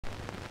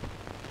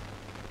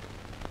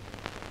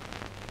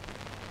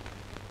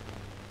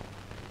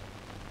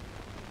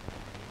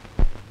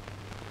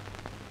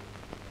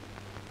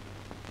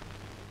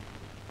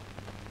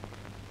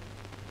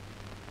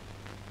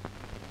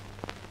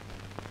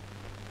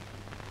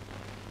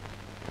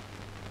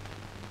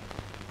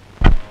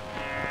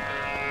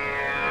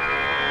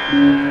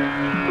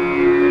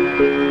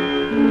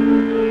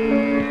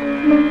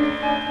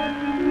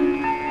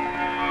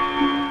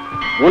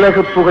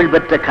உலக புகழ்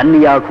பெற்ற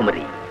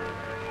கன்னியாகுமரி,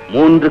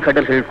 3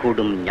 கடல்கள்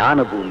கூடும்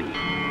ஞான பூமி.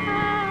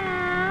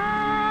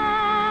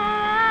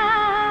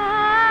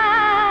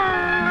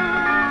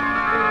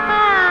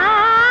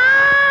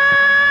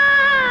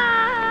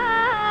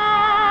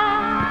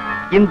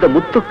 இந்த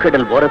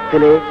முத்துக்கடல்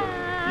ஓரத்திலே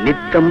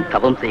நித்தம்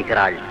தவம்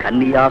செய்கிறாள்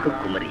கன்னியாக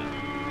குமரி.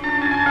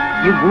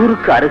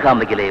 இவ்வூருக்கு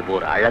அருகாமையிலே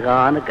ஓர்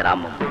அழகான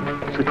கிராமம்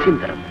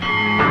சுச்சீந்திரம்.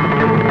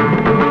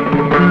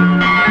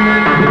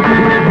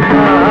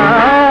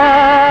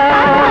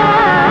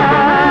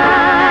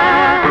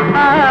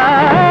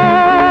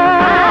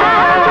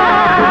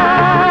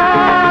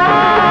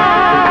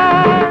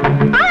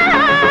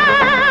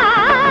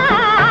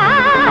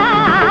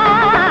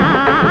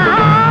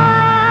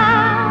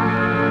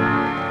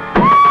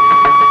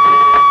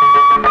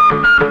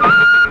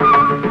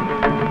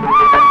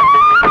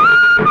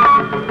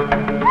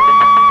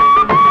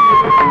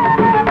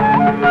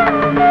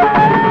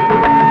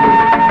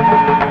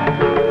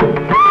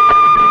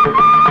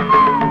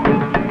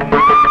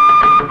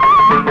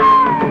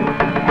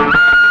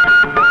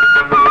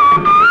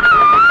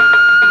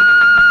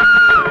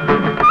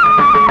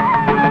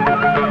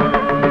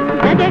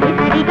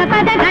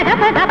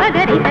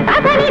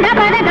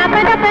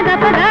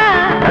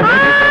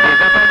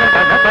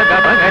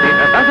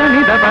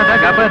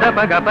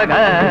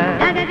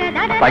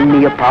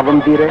 பண்ணிய பாவம்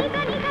தீர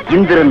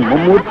இந்திரன்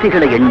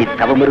மும்மூர்த்திகளை எண்ணி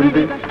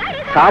தவமிருந்து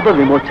சாப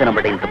விமோச்சனம்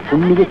அடைந்த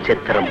புண்ணிய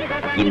சேத்திரம்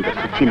இந்த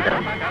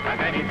சுச்சீந்திரம்.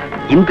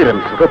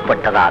 இந்திரன்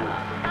சுகப்பட்டதால்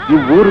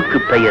இவ்வூருக்கு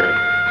பெயர்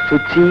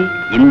சுச்சி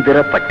இந்திர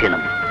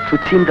பட்டினம்,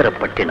 சுச்சீந்திர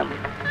பட்டினம்.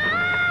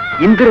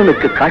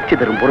 இந்திரனுக்கு காட்சி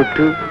தரும்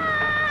பொருட்டு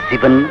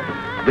சிவன்,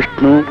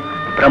 விஷ்ணு,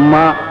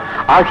 பிரம்மா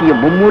ஆகிய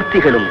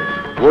மும்மூர்த்திகளும்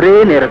ஒரே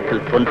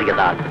நேரத்தில்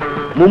தோன்றியதால்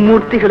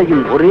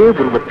மும்மூர்த்திகளையும் ஒரே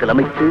உருவத்தில்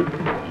அமைத்து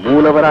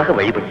மூலவராக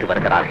வழிபட்டு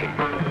வருகிறார்கள்.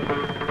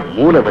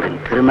 மூலவரின்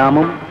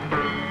திருநாமம்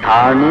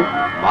தானு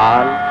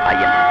மால்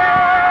அயன்.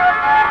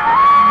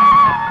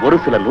 ஒரு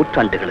சில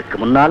நூற்றாண்டுகளுக்கு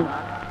முன்னால்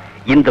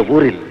இந்த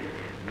ஊரில்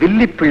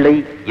வில்லிப்பிள்ளை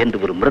என்று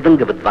ஒரு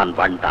மிருதங்க வித்வான்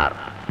வாழ்ந்தார்.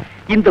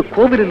 இந்த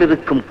கோவிலில்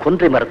இருக்கும்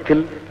கொன்றை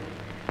மரத்தில்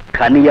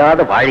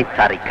கனியாத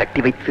வாழைத்தாரை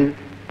கட்டி வைத்து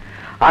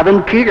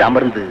அதன் கீழ்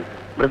அமர்ந்து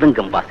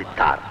மிருதங்கம்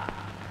வாசித்தார்.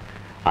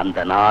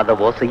 அந்த நாத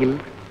ஓசையில்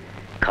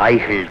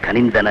காய்கள்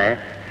கனிந்தன,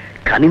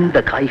 கனிந்த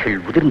காய்கள்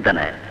உதிர்ந்தன.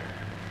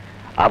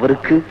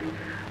 அவருக்கு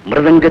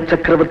மிருதங்க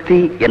சக்கரவர்த்தி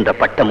என்ற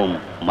பட்டமும்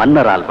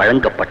மன்னரால்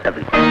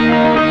வழங்கப்பட்டது.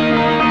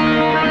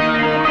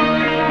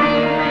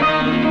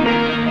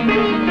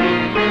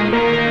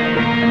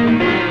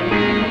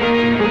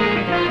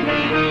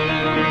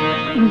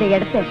 இந்த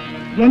இடத்தை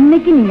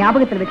என்னைக்கு நீ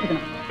ஞாபகத்தில்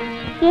வச்சுக்கணும்.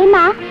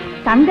 ஏமா?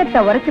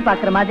 தங்கத்தை உரைச்சு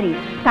பாக்குற மாதிரி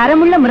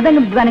தரமுள்ள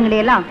மிருதங்க வித்வானங்களை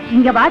எல்லாம்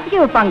இங்க வாசிக்க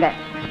வைப்பாங்க.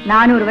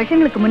 400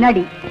 வருஷங்களுக்கு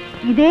முன்னாடி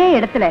இதே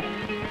இடத்துல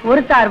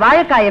ஒருத்தார்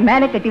வாழைக்காய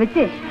மேல கட்டி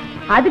வச்சு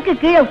அதுக்கு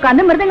கீழே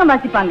உட்கார்ந்து மிருதங்கம்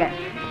வாசிப்பாங்க.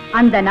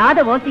 அந்த நாத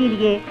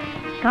ஓசையிலேயே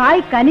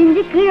காய்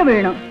கனிஞ்சு கீழே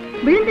விழணும்,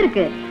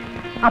 விழுந்திருக்கு.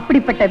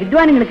 அப்படிப்பட்ட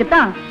வித்வானுங்களுக்கு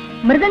தான்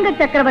மிருதங்க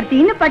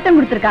சக்கரவர்த்தின்னு பட்டம்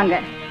கொடுத்திருக்காங்க.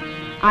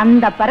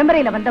 அந்த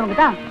பரம்பரையில வந்தவங்க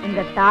தான்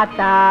உங்க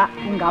தாத்தா,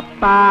 உங்க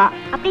அப்பா.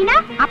 அப்படின்னா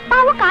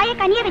அப்பாவும் காய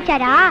கனிய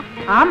வச்சாரா?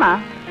 ஆமா,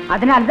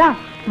 அதனால்தான்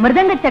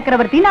மிருதங்க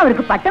சக்கரவர்த்தின்னு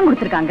அவருக்கு பட்டம்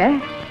கொடுத்திருக்காங்க.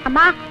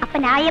 அம்மா, அப்ப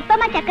நான்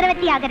எப்பமா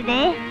சக்கரவர்த்தி ஆகிறது?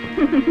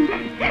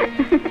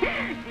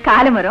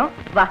 காலமரம்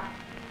வா.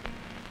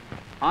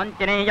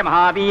 ஆஞ்சநேய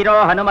மகாவீரோ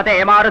ஹனுமதே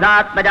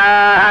மாருதாத்மஜா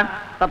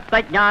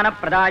சப்தஞான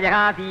பிரதாய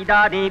சீதா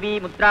தேவி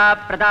முத்ரா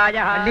பிரதாய.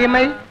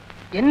 வள்ளியம்மை,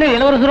 என்ன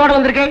இளவரசரோட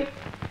வந்திருக்கேன்?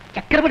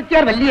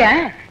 சக்கரவர்த்தியார் வள்ளியா?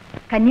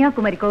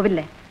 கன்னியாகுமரி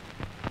கோவில்ல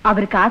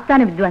அவருக்கு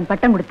ஆஸ்தான வித்வான்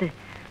பட்டம் கொடுத்து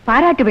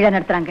பாராட்டு விழா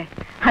நடத்துறாங்க.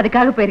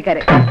 அதுக்காக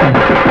போயிருக்காரு.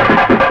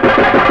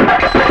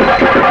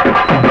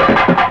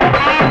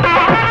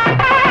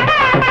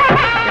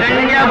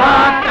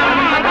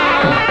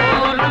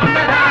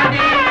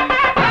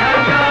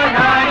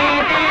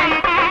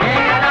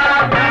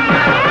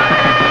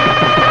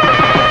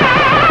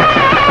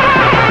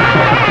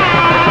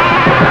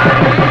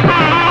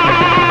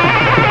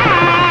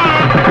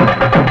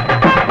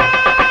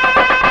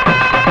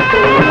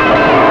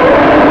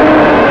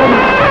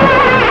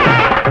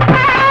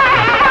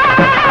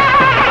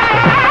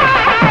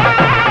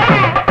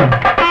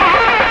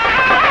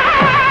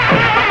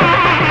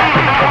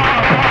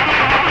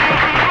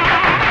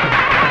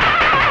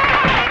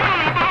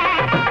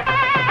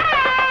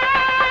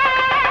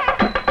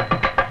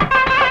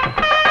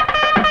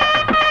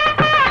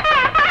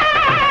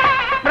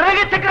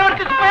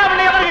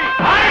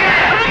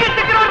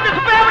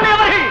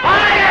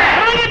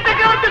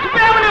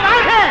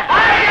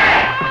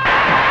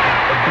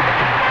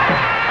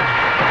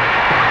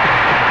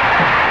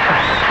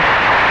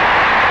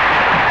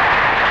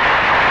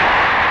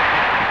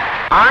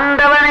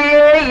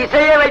 ஆண்டவனையே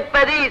இசைய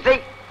வைப்பது இசை.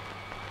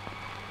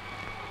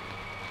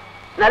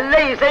 நல்ல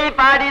இசை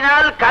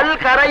பாடினால் கல்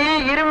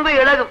கரையும், இரும்பு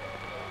இழகும்,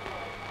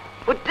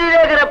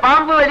 புற்றிலேகிற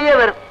பாம்பு வெளியே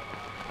வரும்,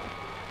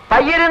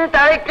 பயிரும்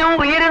தழைக்கும்,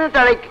 உயிரும்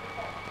தழைக்கும்.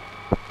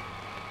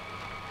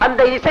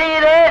 அந்த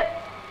இசையிலே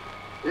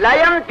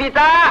லயம்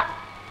பிதா,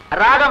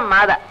 ராகம்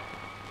மாதா.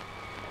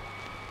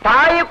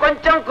 தாய்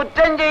கொஞ்சம்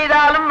குற்றம்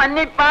செய்தாலும்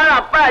மன்னிப்பால்,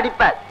 அப்பா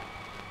அடிப்பார்.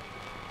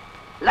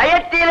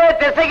 லயத்திலே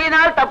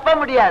பிசகினால் தப்ப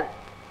முடியாது.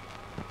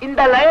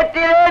 இந்த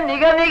லயத்திலே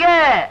மிக மிக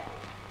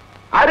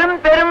அரும்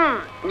பெரும்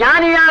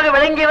ஞானியாக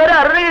விளங்கியவர்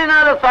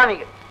அருணகிரிநாத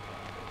சுவாமிகள்.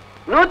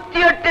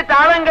 108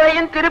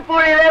 தாளங்களையும்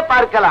திருப்பூரிலே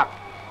பார்க்கலாம்.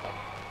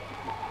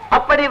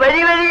 அப்படி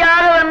வழி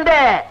வழியாக வந்த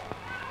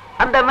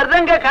அந்த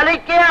மிருதங்க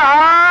கலைக்கே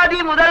ஆதி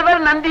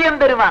முதல்வர்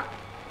நந்தியம்பெருமான்.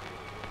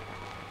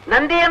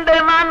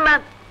 நந்தியம்பெருமான்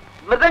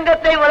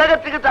மிருதங்கத்தை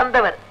உலகத்துக்கு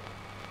தந்தவர்.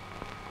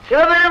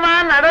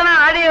 சிவபெருமான் நடனம்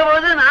ஆடிய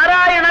போது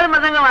நாராயணர்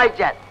மிருதங்கம்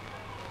வாய்ச்சார்.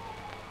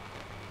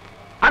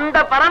 அந்த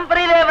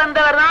பரம்பரையிலே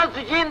வந்தவர் தான்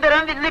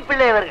சுசீந்திரன்,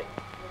 வில்லிப்பிள்ளை அவர்கள்.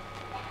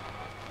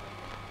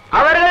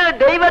 அவர்கள்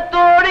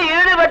தெய்வத்தோடு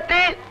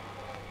ஈடுபட்டு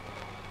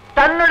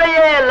தன்னுடைய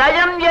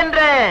லயம் என்ற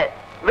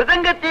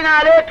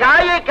மிருதங்கத்தினாலே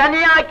காயை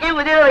கனியாக்கி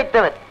உதிர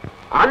வைத்தவர்.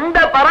 அந்த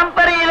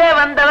பரம்பரையிலே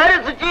வந்தவர்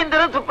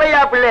சுசீந்திரன்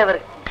சுப்பையா பிள்ளை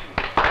அவர்கள்.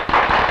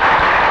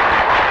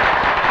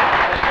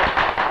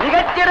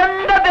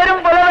 மிகச்சிறந்த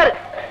பெரும் புலவர்.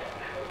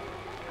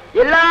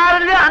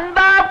 எல்லாரும்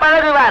அன்பா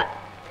பழகுவார்.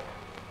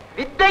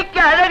 வித்தைக்கு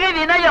அழகு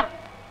வினயம்.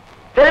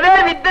 சில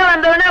பேர் வித்தை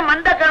வந்தவுடனே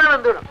மண்டக்கணம்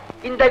வந்துவிடும்.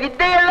 இந்த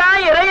வித்தையெல்லாம்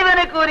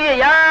இறைவனுக்கு உரிய.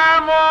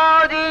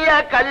 யாமோதிய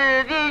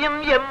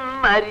கல்வியும்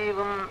எம்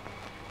அறிவும்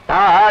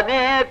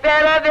தானே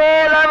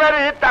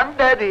பெறவேலவர்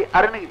தந்தது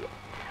அருணகிரி.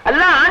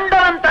 அல்ல,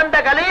 ஆண்டவன் தந்த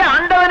கலையை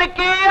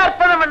ஆண்டவனுக்கே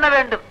அர்ப்பணம் பண்ண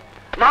வேண்டும்.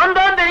 நான்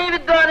தான் தனி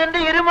வித்வான் என்று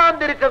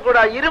இருமாந்து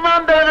இருக்கக்கூடாது.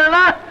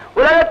 இருமாந்தவனெல்லாம்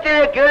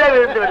உலகத்திலே கீழே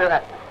விழுந்து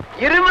விடுவார்.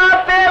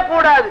 இருமாப்பே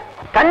கூடாது.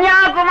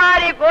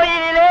 கன்னியாகுமரி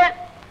கோயிலிலே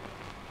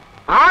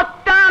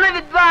ஆஸ்தான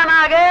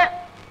வித்வானாக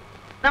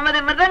நமது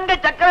மிருதங்க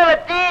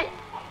சக்கரவர்த்தி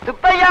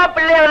சுப்பையா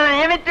பிள்ளை அவர்கள்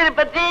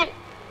நியமித்திருப்பதை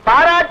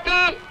பாராட்டி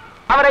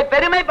அவரை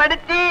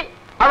பெருமைப்படுத்தி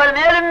அவர்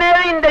மேலும்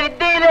மேலும் இந்த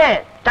வித்தையிலே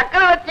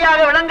சக்கரவர்த்தியாக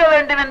விளங்க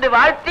வேண்டும் என்று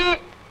வாழ்த்தி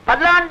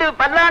பல்லாண்டு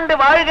பல்லாண்டு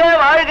வாழ்க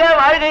வாழ்க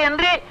வாழ்க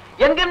என்று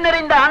எங்கும்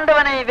நிறைந்த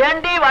ஆண்டவனை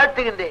வேண்டி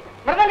வாழ்த்துகின்றேன்.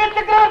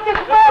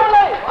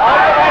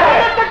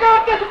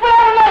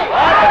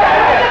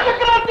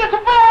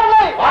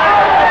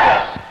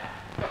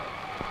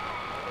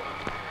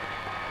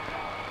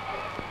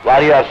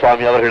 வாரியார்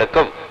சுவாமி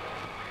அவர்களுக்கும்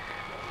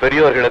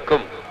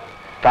பெரியோர்களுக்கும்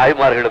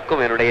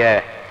தாய்மார்களுக்கும் என்னுடைய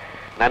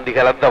நன்றி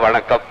கலந்த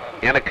வணக்கம்.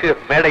 எனக்கு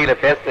மேடையில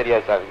பேச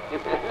தெரியாது சாமி.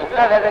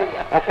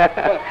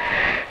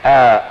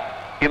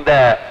 இந்த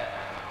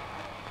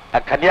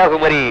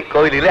கன்னியாகுமரி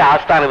கோவிலிலே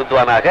ஆஸ்தான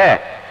வித்வானாக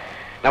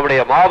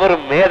நம்முடைய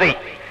மாபெரும் மேதை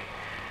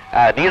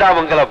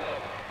நீடாமங்கலம்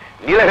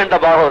நீலகண்ட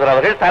பாகவதர்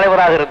அவர்கள்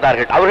தலைவராக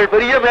இருந்தார்கள். அவர்கள்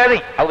பெரிய மேதை,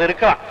 அவங்க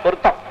இருக்கலாம்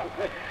பொருத்தம்.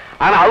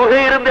 ஆனா அவங்க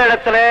இருந்த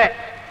இடத்துல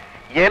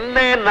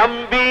என்னை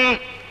நம்பி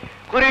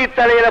குருவி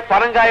தலையில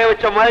பனங்காய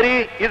வச்ச மாதிரி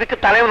இதுக்கு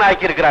தலைவன்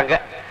ஆக்கி இருக்கிறாங்க.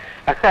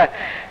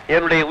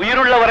 என்னுடைய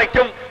உயிருள்ள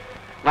வரைக்கும்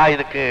நான்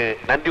இதுக்கு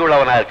நன்றி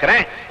உள்ளவனா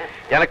இருக்கிறேன்.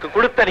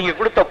 எனக்கு நீங்க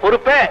கொடுத்த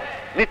பொறுப்பை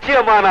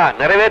நிச்சயமா நான்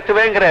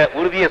நிறைவேற்றுவேங்கிற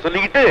உறுதியை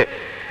சொல்லிக்கிட்டு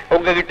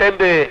உங்ககிட்ட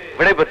இருந்து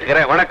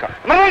விடைபெற்றுக்கிறேன். வணக்கம்.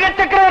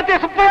 சக்கரவர்த்தி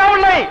சுப்பையா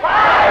பிள்ளை,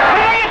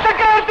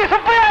 சக்கரவர்த்தி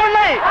சுப்பையா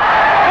பிள்ளை,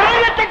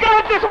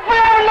 சக்கரவர்த்தி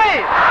சுப்பையா பிள்ளை.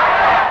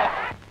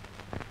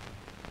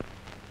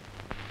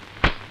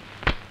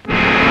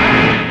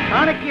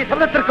 சாணக்கிய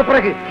சபதத்திற்கு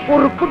பிறகு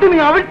ஒரு குடுமி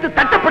அவிழ்த்து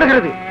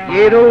தட்டப்படுகிறது.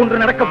 ஏதோ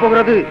ஒன்று நடக்கப்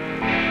போகிறது.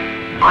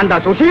 அந்த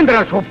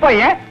சுசீந்திரன்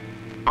சுப்பைய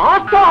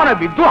ஆஸ்தான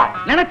வித்வான்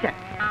நினைச்சேன்.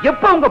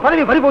 எப்ப உங்க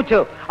பதவி பறிபோச்சோ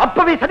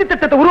அப்பவே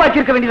சதித்திட்டத்தை உருவாக்கி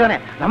இருக்க வேண்டியதானே.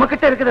 நம்ம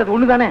கிட்ட இருக்கிறது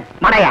ஒண்ணுதானே.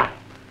 மடையா,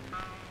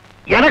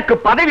 எனக்கு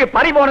பதவி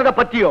பறிபோனதை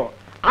பத்தியோ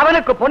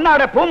அவனுக்கு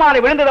பொன்னாட பூமாலை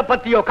விழுந்ததை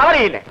பத்தியோ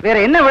கவலை இல்லை. வேற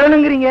என்ன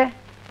விழணுங்கிறீங்க?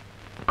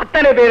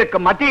 அத்தனை பேருக்கு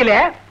மத்தியில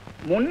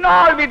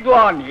முன்னாள்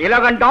வித்வான்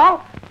நீலகண்டம்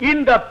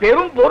இந்த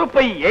பெரும்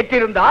பொறுப்பை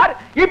ஏற்றிருந்தார்.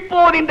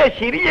 இப்போது இந்த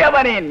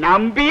சிறியவனை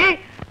நம்பி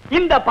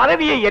இந்த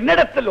பதவியை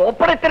என்னிடத்தில்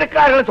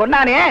ஒப்படைத்திருக்கிறார்கள்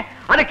சொன்னானே,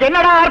 அதுக்கு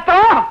என்னடா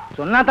அர்த்தம்?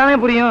 சொன்னா தானே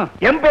புரியும்.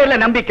 என் பேர்ல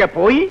நம்பிக்கை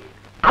போய்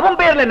அவன்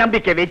பேர்ல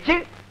நம்பிக்கை வச்சு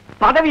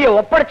பதவியை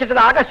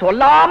ஒப்படைச்சிட்டதாக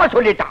சொல்லாம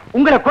சொல்லிட்டான்.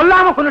 உங்களை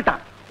கொல்லாம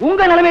கொண்டுட்டான்.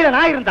 உங்க நிலைமையில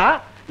நான் இருந்தா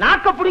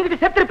நாக்க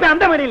புடிங்கிட்டு செத்திருப்பேன்.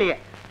 அந்த மாதிரிலேயே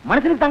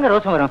மனுஷனுக்கு தாங்க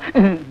ரோஷம் வரும்.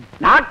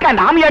 நாக்க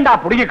நாம ஏண்டா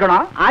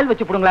புடிக்கணும்? ஆள்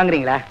வச்சு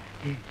புடுங்கலாங்கிறீங்களா?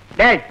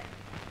 டேய்,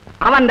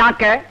 அவன்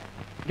நாக்க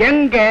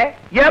எங்க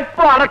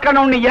எப்போ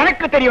அடக்கணும்னு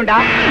எனக்கு தெரியும்டா.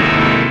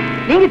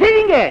 நீங்க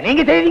செய்வீங்க,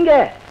 நீங்க செய்வீங்க.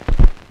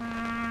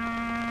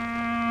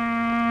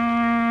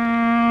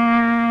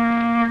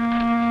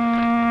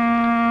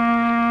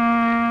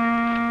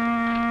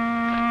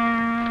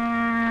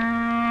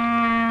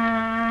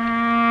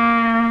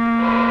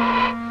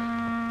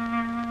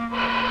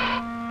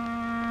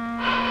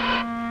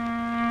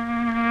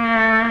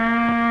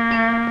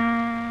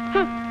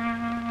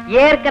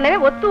 ஏற்கனவே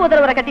ஒத்து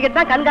உதரவரை கட்டிக்கிட்டு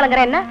தான் கண்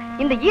கலங்குறேன். என்ன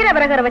இந்த ஈர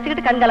விறகரை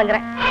வச்சுக்கிட்டு கண்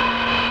கலங்குறேன்?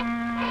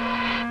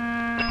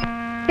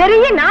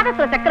 பெரிய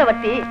நாதஸ்வர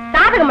சக்கரவர்த்தி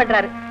சாதகம்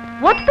பண்றாரு.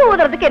 ஒத்து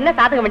ஊதுறதுக்கு என்ன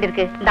சாதகம்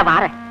வேண்டியிருக்கு? இந்த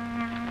வாரேன்.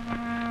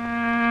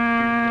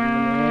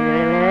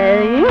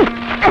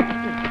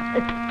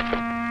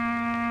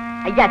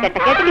 ஐயா கேட்ட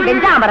கேட்டுக்கு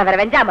வெஞ்சாமரம் வேற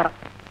வெஞ்சாமரம்.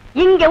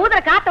 இங்க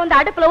ஊதுற காத்த வந்து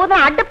அடுப்புல ஊதுற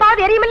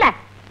அடுப்பாவது எரியுமில்ல.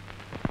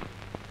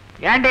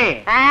 ஏண்டி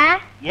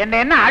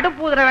என்ன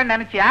அடுப்பு ஊதுறவன்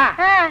நினைச்சியா?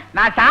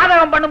 நான்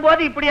சாதகம்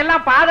பண்ணும்போது இப்படி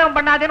எல்லாம் பாதகம்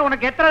பண்ணாதேன்னு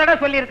உனக்கு எத்தனை தடவை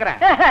சொல்லி இருக்கிறேன்.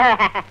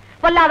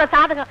 பொல்லாத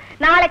சாதகம்.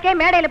 நாளைக்கே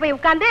மேடையில போய்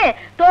உட்கார்ந்து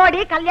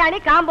தோடி கல்யாணி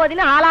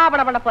காம்போதின்னு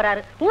ஆலாபனம் பண்ண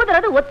போறாரு.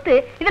 ஊதுறது ஒத்து,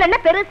 இதுல என்ன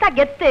பெருசா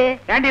கெத்து?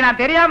 ஏண்டி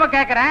நான் தெரியாம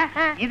கேக்குறேன்,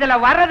 இதுல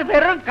வர்றது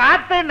வெறும்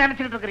காத்துன்னு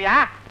நினைச்சுட்டு இருக்கிறியா?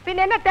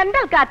 பின்ன என்ன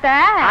தெண்டல் காத்த?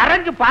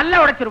 அரைஞ்சு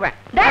பல்ல உடைச்சிருவேன்.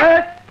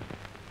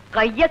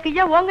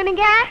 கைய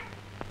ஓங்குனீங்க,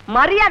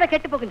 மரியாதை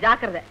கெட்டு போகும்,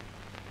 ஜாக்கிரதை.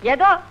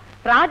 ஏதோ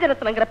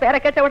ராஜரத்னங்கிற பேரை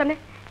கேட்ட உடனே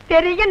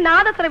பெரிய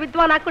நாதஸ்வர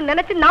வித்வானாக்கும்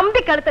நினைச்சு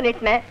நம்பி கழுத்த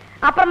நீட்டினேன்.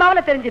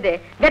 அப்புறமாவில தெரிஞ்சது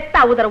வெத்தா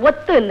உதர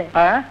ஒத்துன்னு.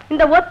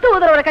 இந்த ஒத்து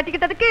உதரவரை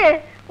கட்டிக்கிட்டதுக்கு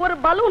ஒரு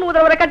பலூன்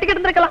உதரவரை கட்டிக்கிட்டு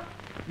இருந்திருக்கலாம்.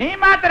 நீ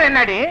மாத்திரம்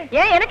என்னடி?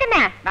 ஏன் எனக்கு என்ன?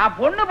 நான்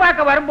பொண்ணு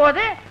பார்க்க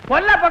வரும்போது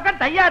கொல்ல பக்கம்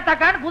தையா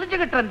தக்கான்னு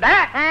குதிச்சுக்கிட்டு இருந்த,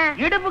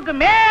 இடுப்புக்கு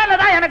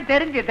மேலதான் எனக்கு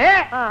தெரிஞ்சது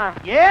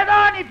ஏதோ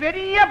நீ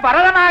பெரிய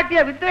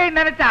பரதநாட்டிய வித்தை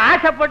நினைச்சு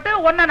ஆசைப்பட்டு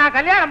உன்னை நான்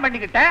கல்யாணம்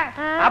பண்ணிக்கிட்டேன்.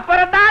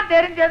 அப்புறம் தான்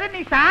தெரிஞ்சது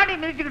நீ சாணி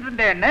மிதிச்சுக்கிட்டு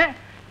இருந்தேன்னு.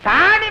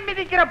 சாணி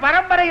மிதிக்கிற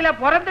பரம்பரையில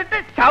பிறந்துட்டு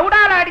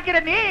சவுடால அடிக்கிற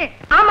நீ.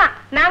 ஆமா,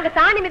 நாங்க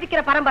சாணி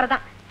மிதிக்கிற பரம்பரை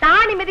தான்.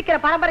 சாணி மிதிக்கிற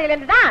பரம்பரையில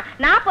இருந்து தான்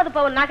 40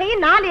 பவுன்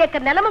நகையும் 4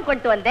 ஏக்கர் நிலமும்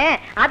கொண்டு வந்தேன்.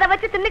 அதை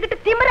வச்சு தின்னுக்கிட்டு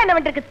திமிரு என்ன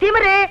பண்றது?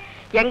 திமிரு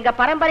எங்க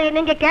பரம்பரையை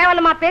நீங்க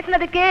கேவலமா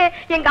பேசினதுக்கு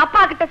எங்க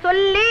அப்பா கிட்ட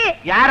சொல்லி.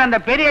 யார் அந்த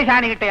பெரிய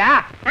சாணி கிட்டயா?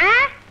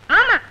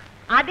 ஆமா,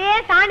 அதே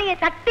சாணியை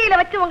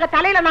சட்டியில வச்சு உங்க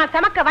தலையில நான்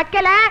சமக்க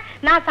வைக்கல.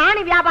 நான்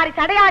சாணி வியாபாரி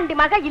சடையாண்டி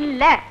மக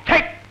இல்ல.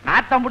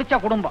 நாத்தம் முடிச்ச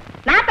குடும்பம்.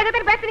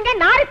 நாத்தகத்தில் பேசுறீங்க,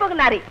 நாரி போகு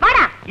நாரி.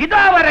 வாடா.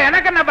 இதோ வர,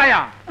 எனக்கு என்ன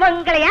பயம்?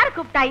 உங்களை யார்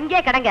கூப்பிட்டா?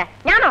 இங்கே கடங்க.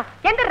 ஞானம்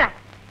எந்திர.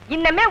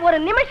 இன்னமே ஒரு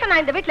நிமிஷம்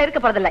நான் இந்த வீட்டுல இருக்க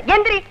போறதில்ல.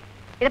 எந்திரி.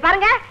 இது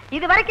பாருங்க,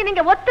 இது வரைக்கும்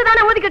நீங்க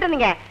ஒத்துதானே ஊதிக்கிட்டு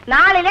இருந்தீங்க.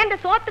 நாளையில இந்த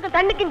சோத்துக்கு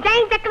தண்ணிக்கும்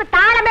ஜெயின் செக்குன்னு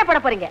தாளமே போட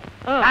போறீங்க.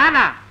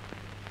 ஆனா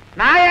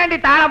நான் ஏண்டி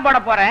தாளம்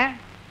போட போறேன்?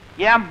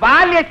 என்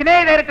பால்ய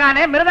சிநேகிதர்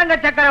இருக்கானே மிருதங்க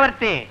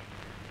சக்கரவர்த்தி,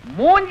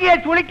 மூஞ்சிய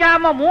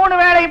சுளிக்காம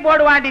 3 வேளையும்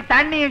போடுவாண்டி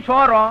தண்ணியும்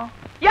சோறும்.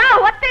 யோ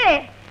ஒத்து,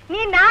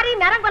 நீ நாரி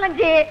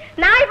நரங்குலஞ்சு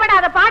நாய்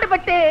படாத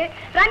பாடுபட்டு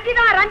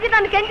ரஞ்சிதா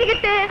ரஞ்சிதான்னு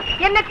கெஞ்சிக்கிட்டு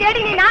என்ன தேடி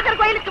நீ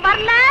நாகர்கோயிலுக்கு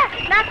வரல.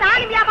 நான்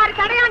சாணி வியாபாரி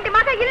சடையாண்டி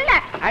மக இல்ல.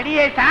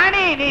 அடியே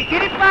சாணி, நீ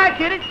சிரிப்பா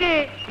சிரிச்சு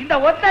இந்த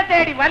ஒத்த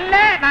தேடி வரல.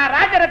 நான்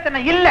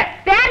ராஜரத்னம் இல்ல.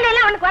 பேர்ல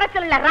எல்லாம் அவனுக்கு வர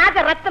சொல்லல.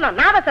 ராஜரத்னம்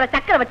நாதஸ்வர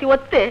சக்கரவர்த்தி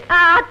ஒத்து.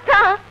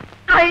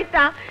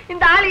 ஆயிட்டா,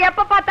 இந்த ஆளு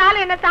எப்ப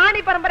பார்த்தாலும் என்ன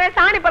சாணி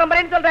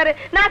பரம்பரைன்னு சொல்றாரு.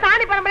 நான்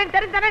சாணி பரம்பரைன்னு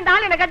தெரிஞ்சானே இந்த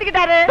ஆளு என்ன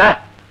கட்டிக்கிட்டாரு.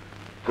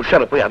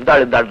 புருஷனை போய் அந்த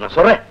ஆளு இந்த ஆளு நான்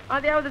சொல்றேன்.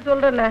 அதையாவது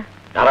சொல்றேன்.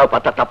 யாராவது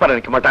பார்த்தா தப்பா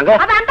நினைக்க மாட்டாங்க.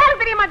 அது அந்த ஆளு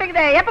தெரிய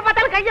மாட்டேங்குது. எப்ப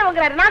பார்த்தாலும் கைய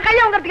வாங்குறாரு. நான் கைய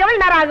வாங்குறதுக்கு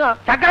எவ்வளவு நேரம் ஆகும்?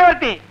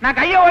 சக்கரவர்த்தி, நான்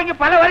கைய வாங்கி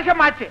பல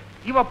வருஷம் ஆச்சு.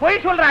 இவ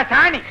போய் சொல்றா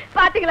சாணி.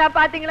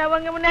 பாத்தீங்களா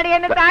உங்க முன்னாடி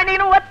என்ன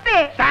சாணின்னு ஒத்து.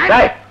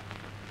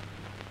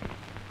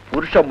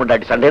 புருஷன்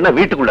முன்னாடி சண்டைன்னா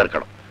வீட்டுக்குள்ள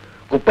இருக்கணும்.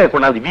 குப்பையை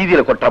கொண்டாந்து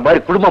வீதியில கொட்டுற மாதிரி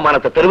குடும்ப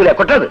மானத்தை தெருவில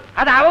கொட்டது.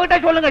 அது அவகிட்ட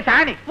சொல்லுங்க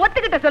சாணி.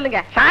 ஒத்துக்கிட்ட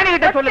சொல்லுங்க. சாணி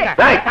கிட்ட சொல்லுங்க.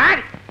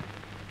 சாணி.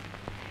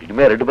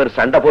 இனிமே 2 பேரும்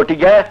சண்டை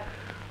போட்டீங்க.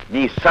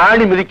 நீ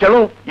சாணி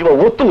மிதிக்கணும், இவ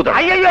ஒத்து ஊத.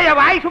 ஐயோ,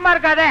 வாய் சும்மா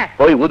இருக்காதே.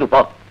 போய் ஊது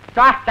போ.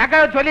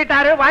 சக்கரவர்த்தி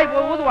சொல்லிட்டாரு, வாய்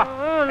ஊதுவா.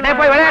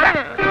 போய் விளையாட.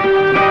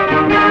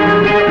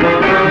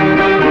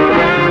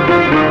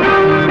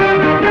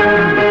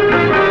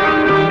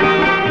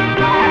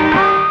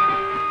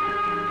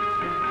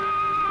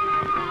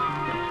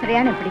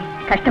 சரியான எப்படி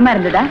கஷ்டமா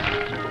இருந்ததா?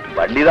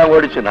 வண்டிதான்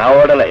ஓடிச்சு, நான்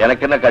ஓடல.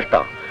 எனக்கு என்ன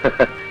கஷ்டம்?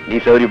 நீ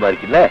சௌரியமா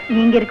இருக்கீல்ல?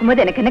 நீங்க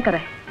இருக்கும்போது எனக்கு என்ன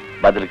குறை?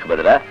 பதிலுக்கு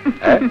பதிலா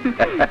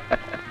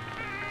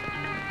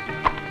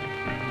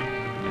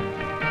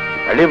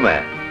அடிமை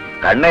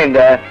கண்ண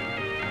எங்க?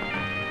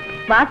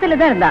 வாசல்ல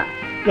தான் இருந்தா.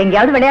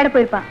 எங்கேயாவது விளையாட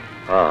போயிருப்பான்.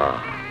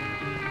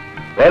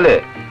 வேலு,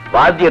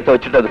 வாத்தியத்தை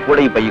வச்சுட்டு அது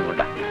கூட பையன்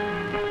கொண்டா.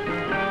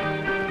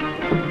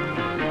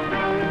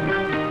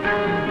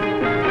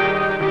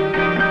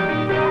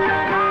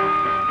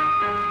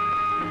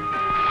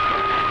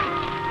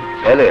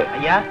 வேலு,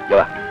 ஐயா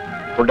வா,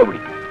 கொண்ட முடி.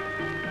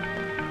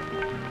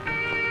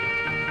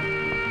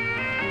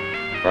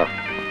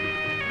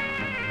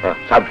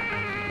 சாப்பிடு.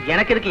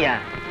 எனக்கு இருக்கியா?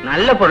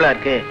 நல்ல பொருளா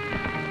இருக்கு.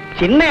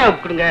 சின்ன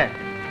கொடுங்க.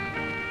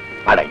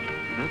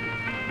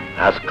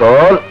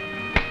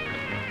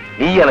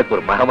 நீ எனக்கு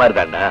ஒரு மகமா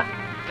இருக்காண்டா.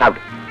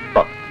 சாப்பிடு.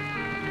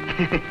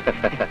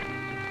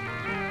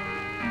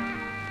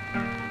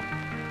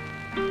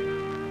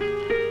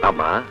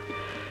 ஆமா,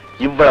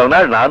 இவ்வளவு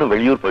நாள் நானும்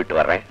வெளியூர் போயிட்டு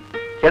வர்றேன்.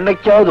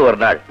 என்னைக்காவது ஒரு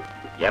நாள்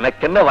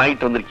எனக்கு என்ன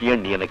வாங்கிட்டு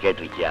வந்திருக்கியன்னு நீ என்ன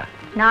கேட்டிருக்கியா?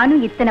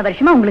 நானும் இத்தனை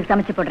வருஷமா உங்களுக்கு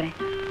சமைச்சு போடுறேன்.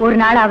 ஒரு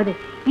நாளாவது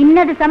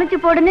இன்னது சமைச்சு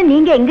போடுன்னு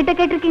நீங்க எங்கிட்ட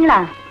கேட்டிருக்கீங்களா?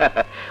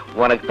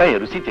 உனக்கு தான்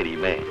ருசி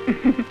தெரியுமே.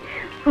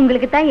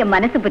 உங்களுக்கு தான் என்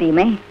மனசு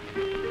புரியுமே.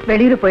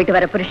 வெளியூர் போயிட்டு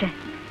வர புருஷன்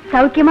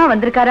சௌக்கியமா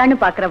வந்திருக்காரான்னு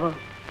பாக்குறவோ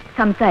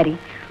சம்சாரி,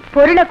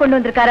 பொருளை கொண்டு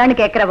வந்திருக்காரான்னு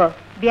கேக்குறவோ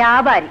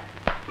வியாபாரி.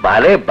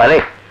 பலே பலே,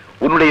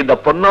 உன்னுடைய இந்த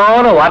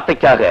பொன்னான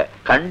வார்த்தைக்காக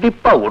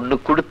கண்டிப்பா ஒண்ணு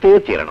கொடுத்தே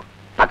தீரணும்.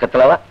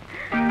 பக்கத்துல வா.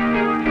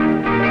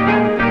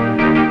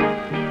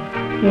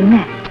 என்ன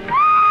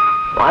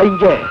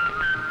வாங்க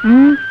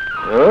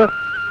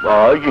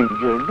வாங்க.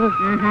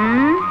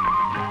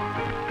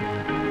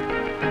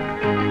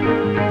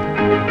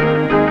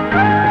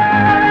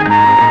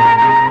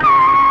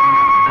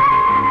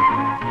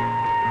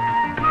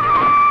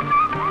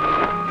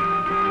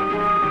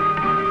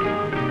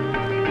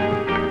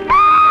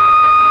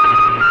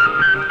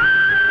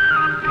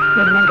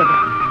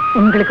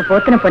 உங்களுக்கு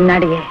போத்தின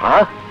பொன்னாடியே.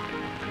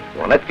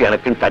 உனக்கு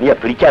எனக்குன்னு தனியா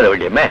பிரிக்காத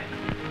வேண்டியமே,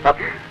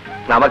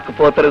 நமக்கு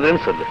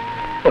போத்துறதுன்னு சொல்லு.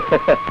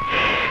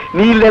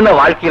 நீ இல்லைன்னா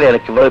வாழ்க்கையில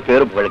எனக்கு இவ்வளவு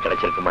பேரு புகழ்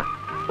கிடைச்சிருக்குமா?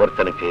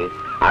 ஒருத்தனுக்கு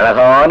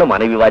அழகான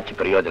மனைவி வாச்சு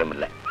பிரயோஜனம்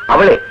இல்லை.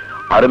 அவளே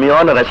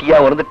அருமையான ரசிகா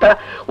வந்துட்டா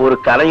ஒரு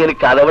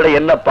கலைஞனுக்கு அதை விட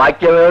என்ன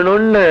பாக்க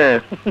வேணும்னு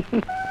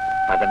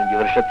 15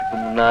 வருஷத்துக்கு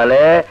முன்னால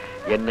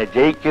என்ன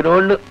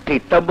ஜெயிக்கணும்னு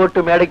திட்டம்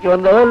போட்டு மேடைக்கு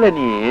வந்தவ இல்ல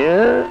நீ.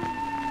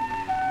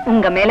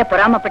 உங்க மேல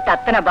பொறாமப்பட்ட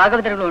அத்தனை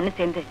பாகவதர்கள் ஒண்ணு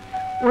சேர்ந்து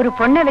ஒரு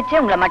பொண்ணை வச்சு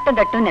உங்களை மட்டம்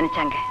தட்டுன்னு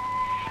நினைச்சாங்க.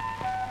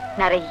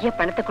 நிறைய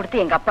பணத்தை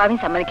கொடுத்து எங்க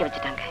அப்பாவையும் சம்மதிக்க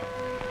வச்சுட்டாங்க.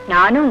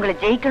 நானும் உங்களை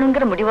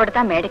ஜெயிக்கணுங்கிற முடிவோட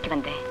தான் மேடைக்கு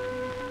வந்தேன்.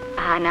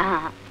 ஆனா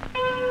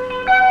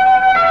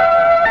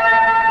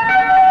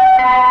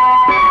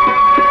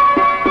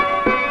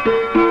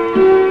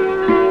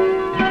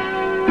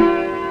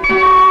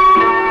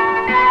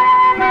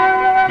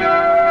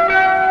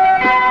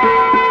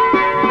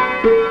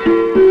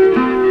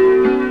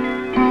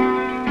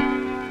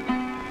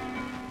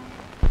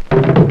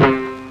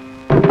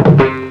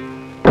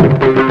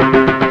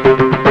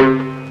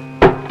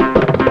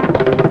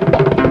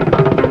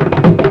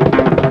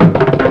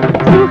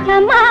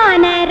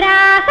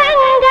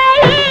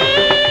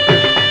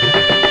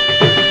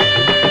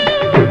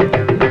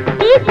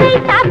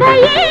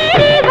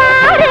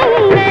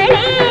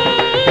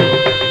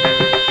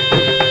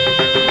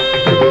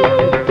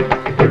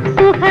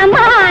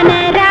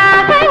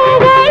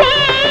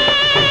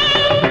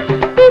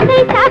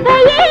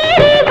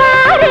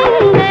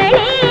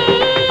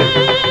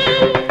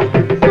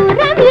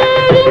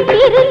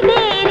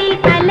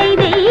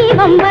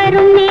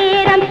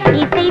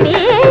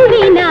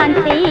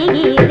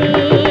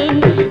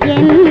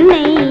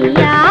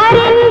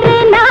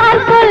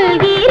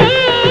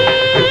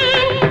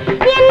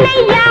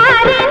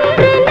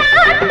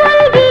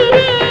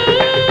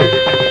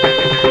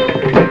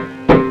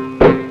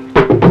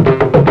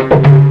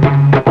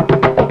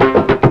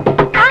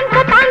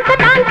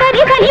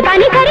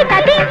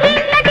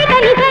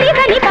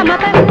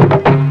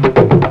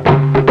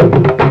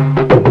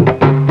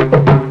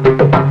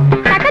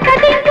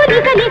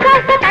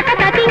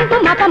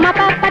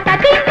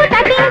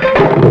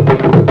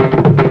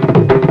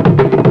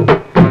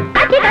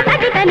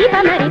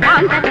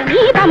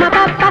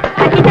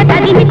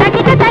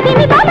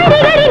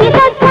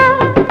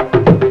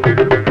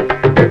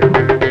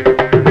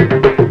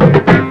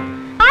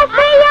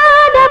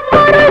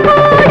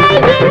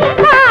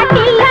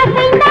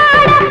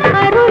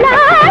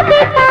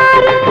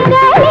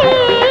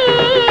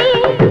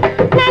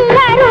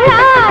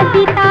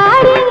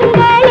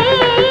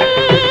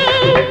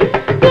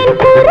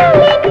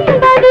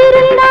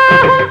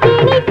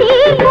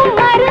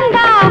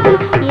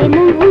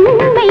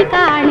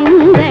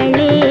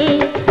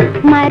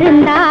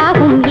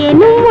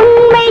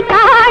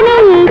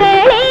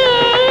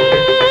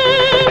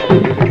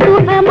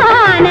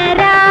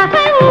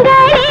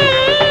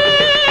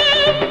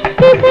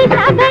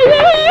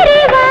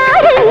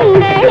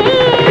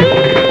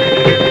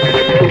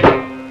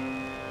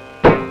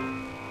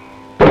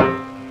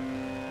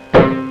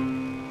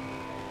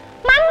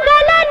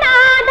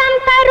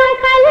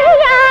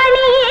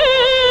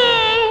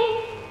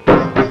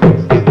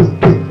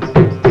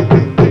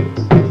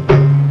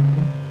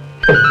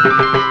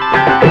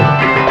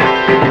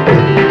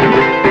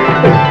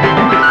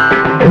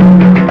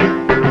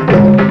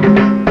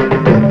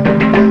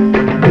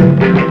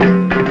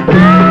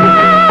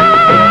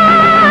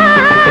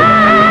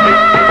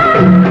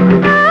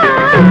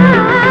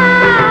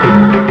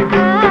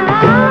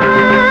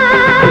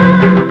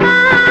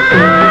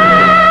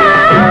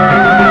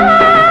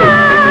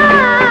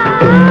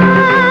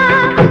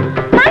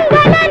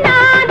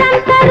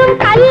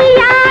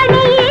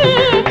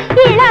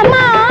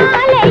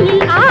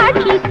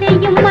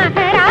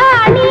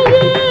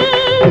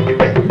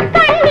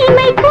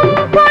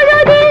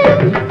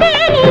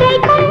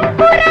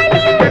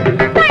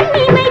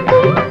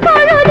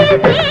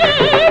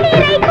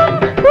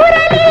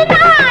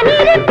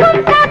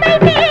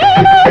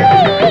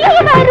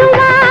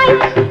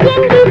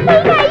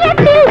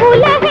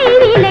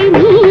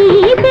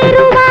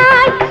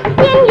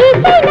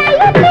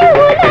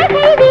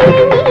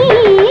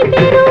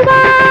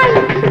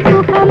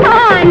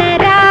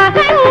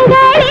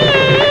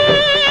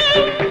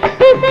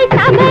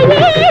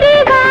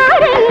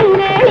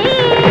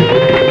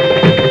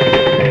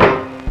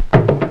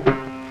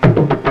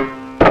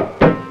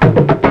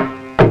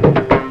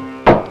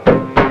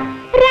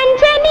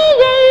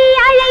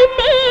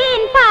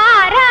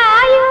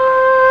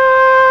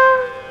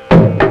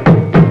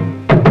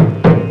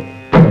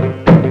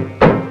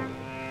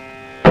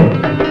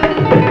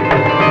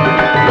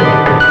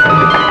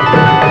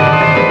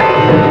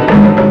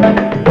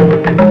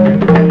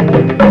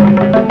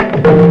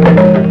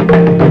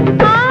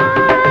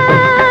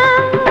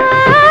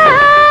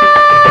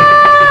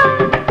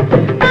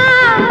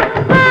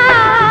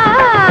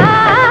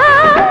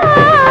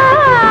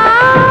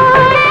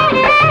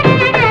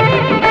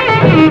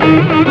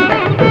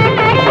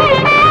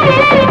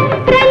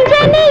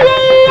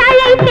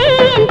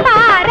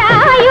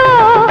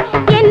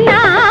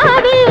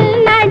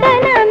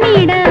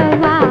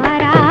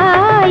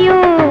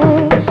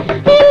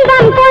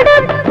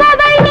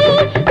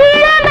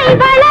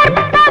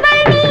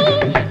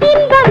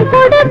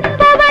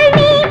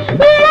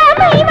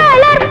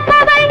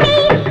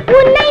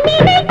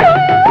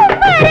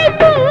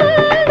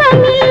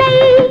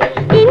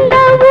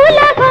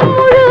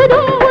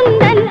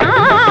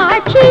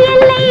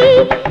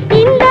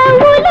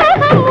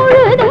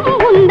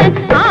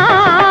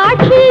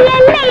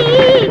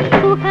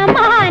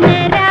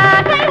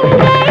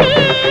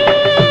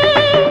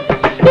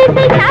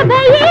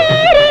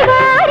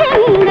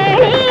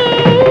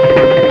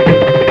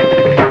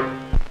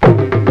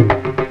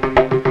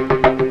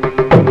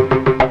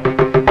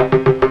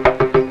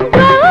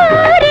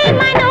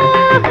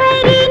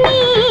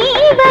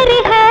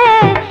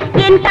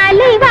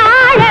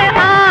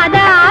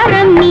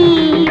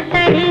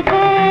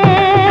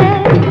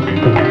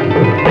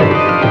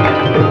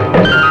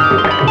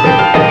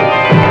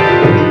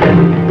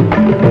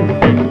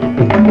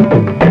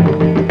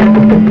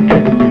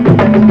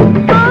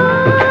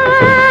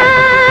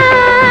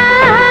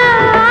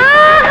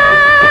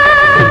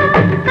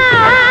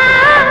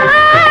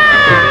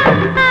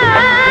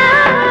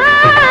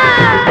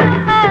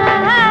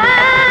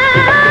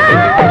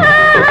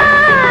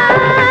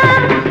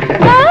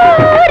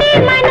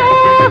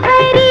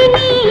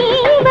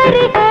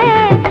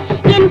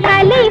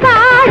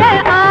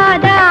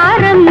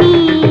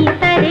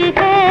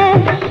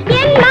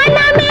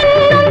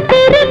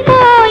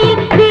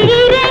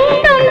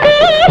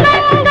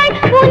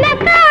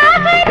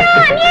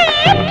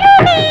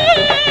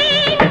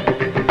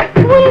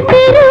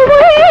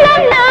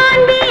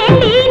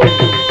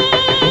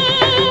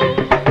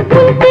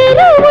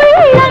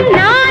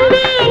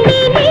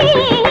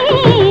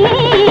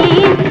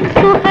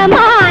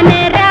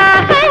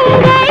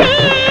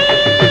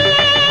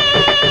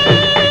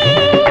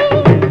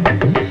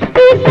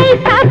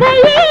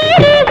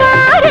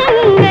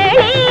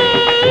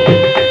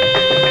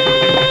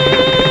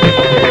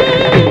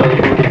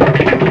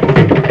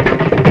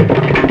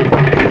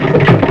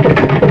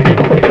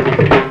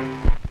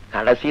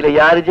போட்டியில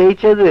யாரு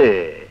ஜெயிச்சது?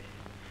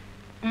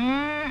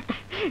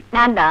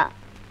 நான் தான்.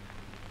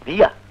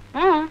 நீயா?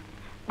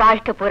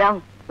 வாழ்க்கை பூரா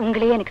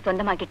உங்களையே எனக்கு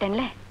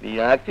சொந்தமாக்கிட்டேன்ல. நீ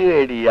ஆக்கு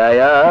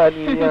அடியாயா,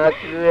 நீ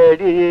ஆக்கு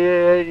அடி,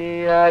 நீ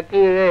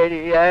ஆக்கு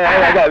அடியாயா.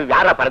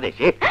 யாரா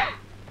பரதேசி?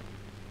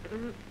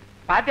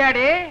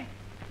 பாத்தியாடி,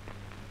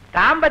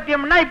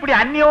 தாம்பத்தியம்னா இப்படி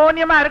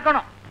அந்யோன்யமா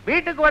இருக்கணும்.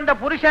 வீட்டுக்கு வந்த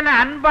புருஷனை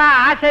அன்பா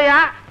ஆசையா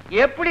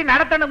எப்படி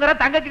நடத்தணுங்கிற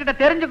தங்கச்சி கிட்ட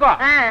தெரிஞ்சுக்கோ.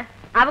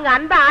 அவங்க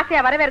அன்பா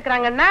ஆசையா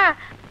வரவேற்கிறாங்கன்னா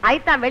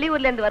ஐத்தான்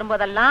வெளியூர்ல இருந்து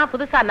வரும்போதெல்லாம்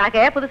புதுசா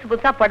நகை, புதுசு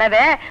புதுசா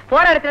புடவை,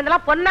 போற இடத்துல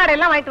இருந்தெல்லாம் பொன்னாடை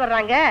எல்லாம் வாங்கிட்டு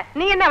வர்றாங்க.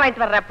 நீ என்ன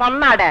வாங்கிட்டு வர்ற?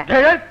 பொன்னாடை.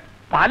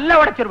 பல்ல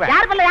உடைச்சிருவேன்.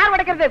 யார் பல்ல யார்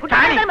உடைக்கிறது?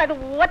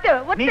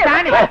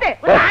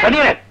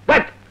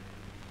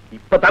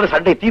 இப்பதான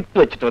சண்டை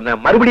தீர்த்து வச்சுட்டு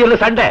வந்தேன்,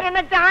 மறுபடியும் சண்டை.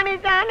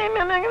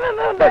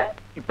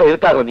 இப்ப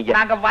எதுக்காக வந்தீங்க?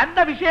 நாங்க வந்த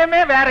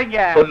விஷயமே வேறங்க.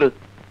 சொல்லு.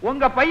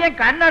 உங்க பையன்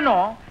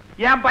கண்ணனும்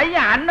என்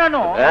பையன்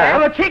அண்ணனும்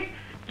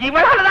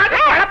இவ்வளவுதான்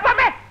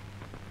குழப்பமே.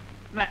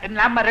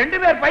 நம்ம 2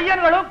 பேர்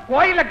பையன்களும்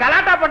கோயில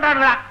கலாட்டா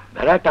பண்றாங்களா?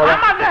 கலாட்டாவா?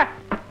 ஆமாங்க.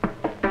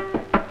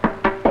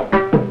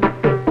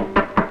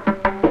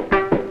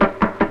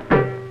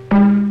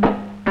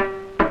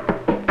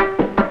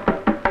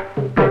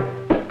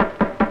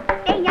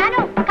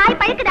 காய்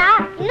பழுக்குதா?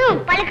 இன்னும்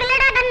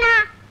பழுக்கலடா கண்ணா.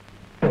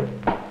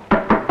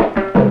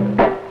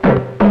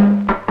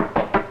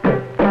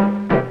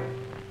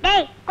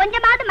 டேய்,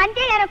 கொஞ்சமாவது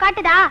மஞ்சள் நேரம்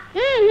காட்டுதா?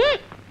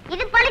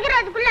 இது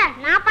பழுக்கிறதுக்குள்ள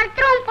நான்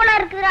பழுத்துறோம் போல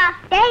இருக்குடா.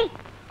 டேய்,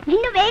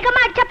 இன்னும் வேகமா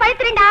அடிச்சா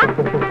பழுத்துறேன்டா.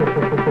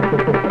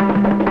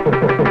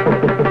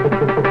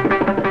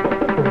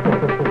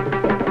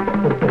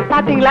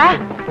 பாத்தீங்களா?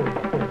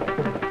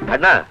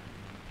 அண்ணா,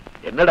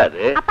 என்னடா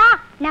அது? அப்பா,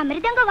 நான்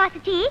மிருதங்க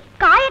வாசிச்சு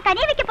காய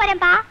கனிய வைக்க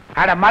போறேன்பா.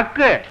 அட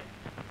மக்கு,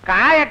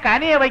 காய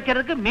கனிய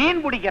வைக்கிறதுக்கு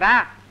மீன்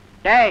பிடிக்கிறான்.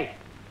 டேய்,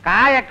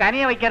 காய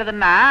கனிய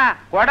வைக்கிறதுன்னா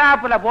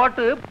கொடாப்புல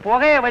போட்டு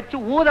புகைய வச்சு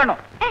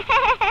ஊதணும்.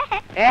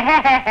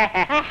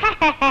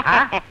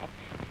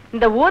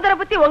 இந்த ஊதரை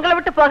பத்தி உங்களை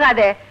விட்டு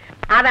போகாது.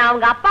 அவன்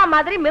அவங்க அப்பா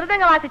மாதிரி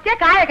மிருதங்க வாசிச்சே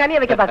காய கனிய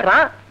வைக்க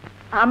பாக்குறான்.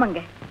 ஆமாங்க,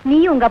 நீ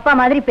உங்க அப்பா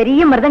மாதிரி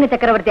பெரிய மிருதங்க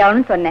சக்கரவர்த்தி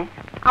ஆகணும்னு சொன்னேன்.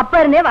 அப்ப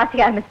இருந்தே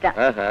வாசிக்க ஆரம்பிச்சிட்டான்.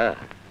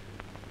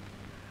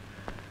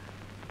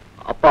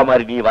 அப்பா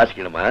மாதிரி நீ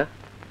வாசிக்கணுமா?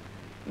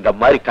 இந்த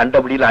மாதிரி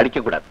கண்டபடியில அடிக்க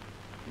கூடாது.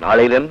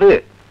 நாளையில இருந்து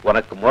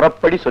உனக்கு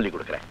முறைப்படி சொல்லி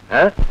கொடுக்கிறேன்.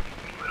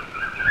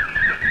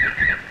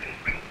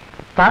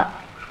 த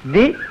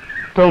தி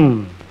தும்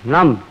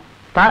நம்,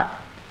 த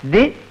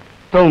தி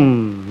தும்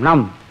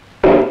நம்.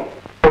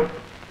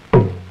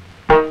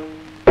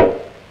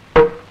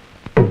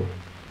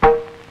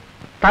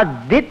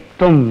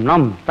 தத்தித்தும்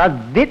நம்,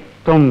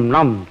 தத்தித்தும்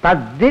நம்,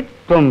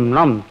 தத்தித்தும்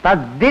நம்,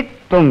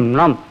 தத்தித்தும்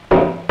நம்.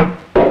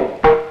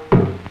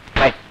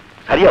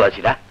 சரியா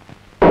வாசிடா.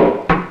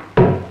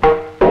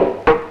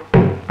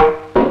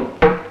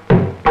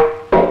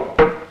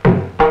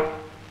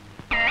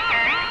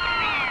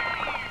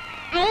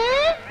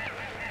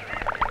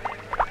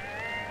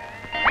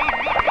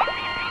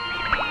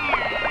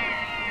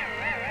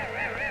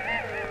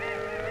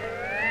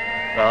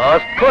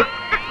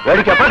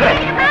 வேடிக்கை பாக்குறேன்.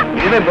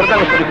 இனிமே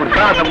மிருதங்க சொல்லி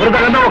கொடுத்தா அந்த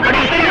மிருதங்க தான்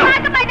கடிக்க தெரியும்.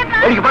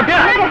 வேடிக்கை பாத்தியா?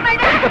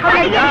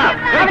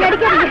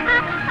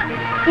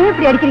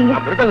 எப்படி அடிக்கிறீங்க?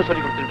 மிருதங்க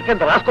சொல்லி கொடுத்துட்டு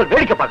இந்த ராஸ்கோல்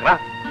வேடிக்கை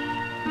பாக்குறான்.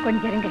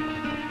 கொஞ்சம் இருங்க.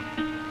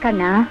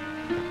 கண்ணா,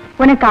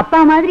 உனக்கு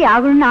அப்பா மாதிரி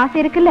ஆகணும்னு ஆசை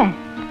இருக்குல்ல?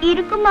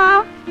 இருக்குமா?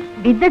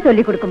 வித்தை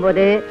சொல்லி கொடுக்கும்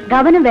போது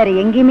கவனம் வேற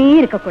எங்கேயுமே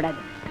இருக்க கூடாது.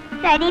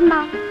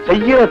 சரிம்மா.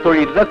 செய்யற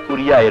தொழில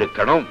குறியா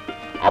இருக்கணும்.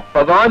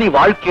 அப்பதான் நீ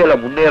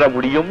வாழ்க்கையில முன்னேற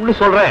முடியும்னு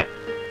சொல்றேன்.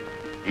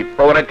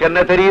 இப்ப உனக்கு என்ன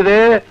தெரியுது?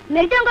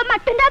 மிருதங்க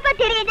மட்டும்தான்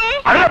தெரியுது.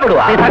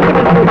 அழப்படுவா.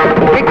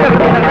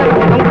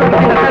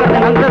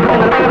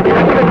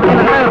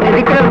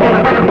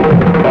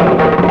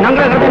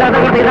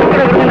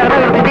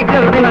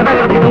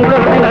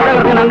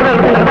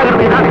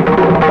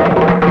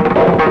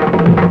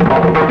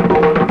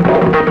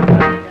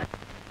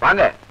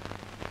 வாங்க,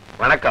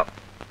 வணக்கம்,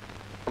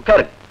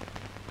 உட்காரு.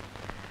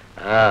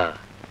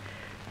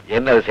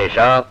 என்ன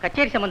விசேஷம்?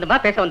 கச்சேரி சம்பந்தமா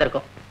பேச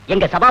வந்திருக்கோம்.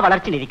 எங்க சபா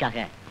வளர்ச்சி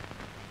நிதிக்காக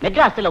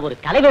மெட்ராஸ்ல ஒரு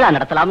கலை விழா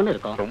நடத்தலாம்னு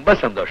இருக்கோம். ரொம்ப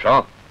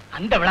சந்தோஷம்.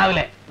 அந்த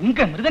விழாவில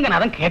உங்க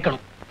மிருதங்கநாதம்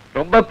கேட்கணும்.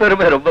 ரொம்ப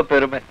பெருமை, ரொம்ப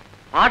பெருமை.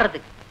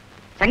 ஆடுறதுக்கு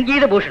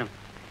சங்கீத பூஷணம்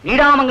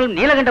நீடாமங்கலம்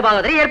நீலகண்ட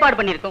பாகவதரை ஏற்பாடு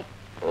பண்ணிருக்கோம்.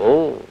 ஓ,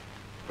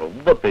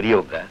 ரொம்ப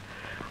பெரியவங்க.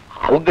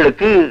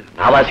 அவங்களுக்கு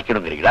நான்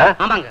வாசிக்கணுங்கிறீங்களா?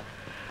 ஆமாங்க.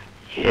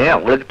 ஏன்,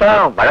 அவங்களுக்கு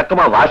தான்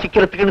வழக்கமா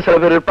வாசிக்கிறதுக்குன்னு சில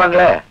பேர்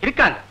இருப்பாங்களே.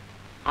 இருக்காங்க.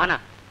 ஆனா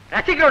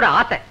ரசிகரோட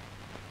ஆசை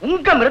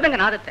உங்க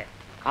மிருதங்கநாதத்தை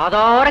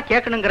காதார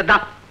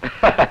கேட்கணுங்கிறதுதான்.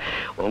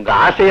 உங்க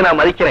ஆசையை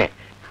நான் மதிக்கிறேன்.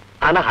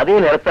 ஆனா அதே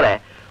நேரத்துல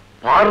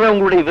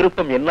பாடுறவங்களுடைய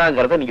விருப்பம்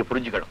என்னங்கறத நீங்க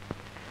புரிஞ்சுக்கணும்.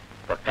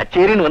 இப்ப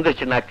கச்சேரின்னு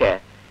வந்துருச்சுனாக்க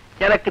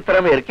எனக்கு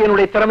திறமை இருக்கு,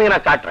 என்னுடைய திறமையை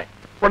நான் காட்டுறேன்.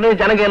 உடனே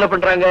ஜனங்க என்ன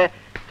பண்றாங்க?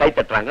 கை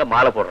தட்டுறாங்க,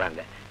 மாலை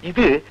போடுறாங்க.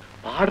 இது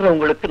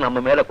பாடுறவங்களுக்கு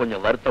நம்ம மேல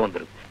கொஞ்சம் வருத்தம்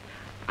வந்துருது.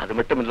 அது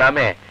மட்டும் இல்லாம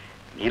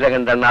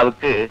நீலகண்ட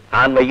அண்ணாவுக்கு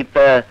நான் வகித்த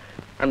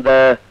அந்த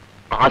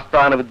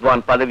ஆஸ்தான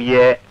வித்வான்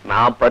பதவியை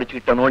நான்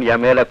பறிச்சுக்கிட்டனோன்னு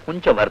என் மேல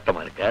கொஞ்சம்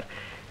வருத்தமா இருக்கார்.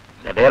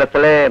 இந்த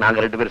நேரத்துல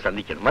நாங்க 2 பேரும்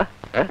சந்திக்கணுமா?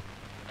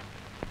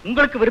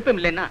 உங்களுக்கு விருப்பம்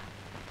இல்லைன்னா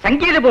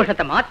சங்கீத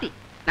பூஷணத்தை மாத்தி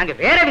நாங்க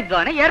வேற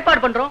வித்வானை ஏற்பாடு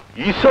பண்றோம்.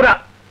 ஈஸ்வரா,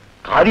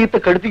 காரியத்தை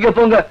கெடுத்திக்க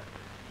போங்க.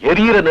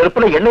 எரியிற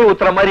நெருப்புல எண்ணெய்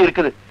ஊத்துற மாதிரி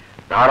இருக்குது.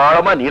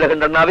 தாராளமா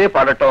நீலகண்டனாவே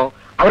பாடட்டும்.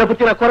 அவரை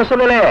பத்தி நான் குறை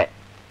சொல்லல,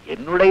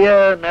 என்னுடைய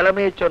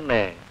நிலைமையை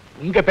சொன்னேன்.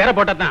 உங்க பேரை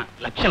போட்டதான்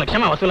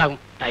லட்சமா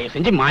வசூலாகும். தயவு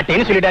செஞ்சு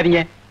மாட்டேன்னு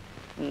சொல்லிடாதீங்க.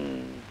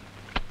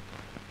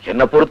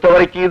 என்ன பொறுத்த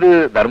வரைக்கும் இது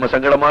தர்ம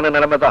சங்கடமான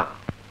நிலைமைதான்.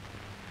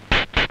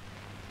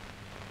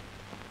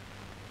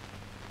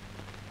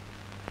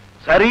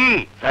 சரி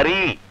சரி,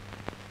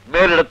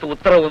 மேலிடத்து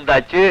உத்தரவு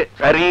வந்தாச்சு.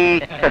 சரி.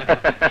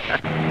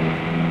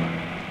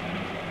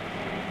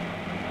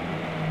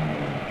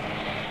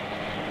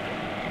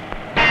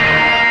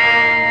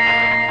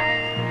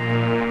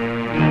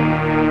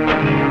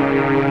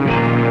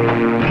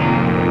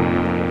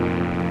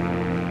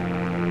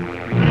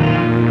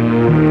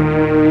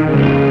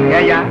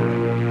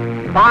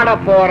 பாட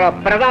போற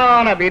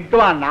பிரதான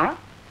வித்வான்னா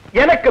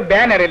எனக்கு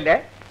பேனர் இல்ல,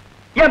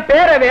 என்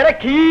பேரை வேற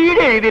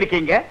கீழே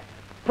எழுதிருக்கீங்க.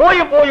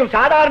 போயும்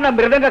சாதாரண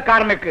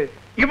மிருதங்கக்காரனுக்கு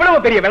இவ்வளவு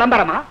பெரிய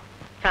விளம்பரமா?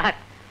 சார்,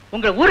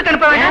 உங்க ஊருக்கு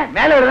அனுப்ப வேண்டாம்.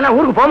 மேல எழுதுனா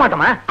ஊருக்கு போக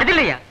மாட்டோமா? அது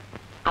இல்லையா,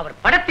 அவர்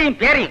படத்தையும்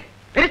பேரையும்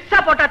பெருசா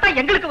போட்டா தான்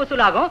எங்களுக்கு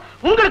வசூலாகும்,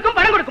 உங்களுக்கும்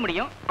பணம் கொடுக்க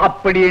முடியும்.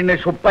 அப்படின்னு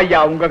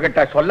சுப்பையா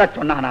உங்ககிட்ட சொல்ல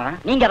சொன்னானா?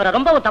 நீங்க அவரை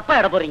ரொம்பவும் தப்பா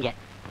இட போறீங்க.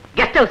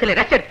 கெஸ்ட் ஹவுஸ்ல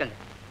ரெஸ்ட் எடுத்துங்க.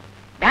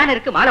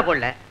 பேனருக்கு மாலை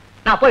போடல,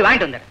 நான் போய்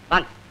வாங்கிட்டு வந்துடுறேன்.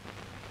 வாங்க.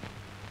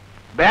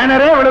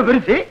 பேனரே இவ்வளவு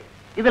பெருசு,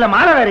 இதுல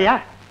மாலை வேறையா?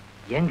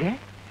 எங்க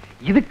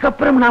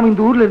இதுக்கப்புறம் நாம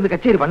இந்த ஊர்ல இருந்து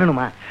கச்சேரி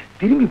பண்ணணுமா?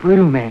 திரும்பி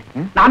போயிருமே.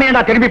 நாம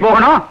ஏண்டா திரும்பி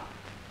போகணும்?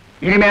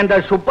 இனிமே அந்த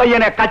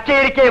சுப்பையனை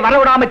கச்சேரிக்கே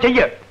வரவிடாம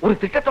செய்ய ஒரு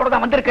திட்டத்தோட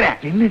தான் வந்திருக்கிறேன்.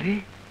 என்னது?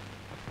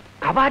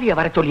 கபாலிய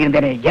வர சொல்லி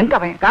இருந்தேனே, எங்க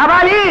அவன்?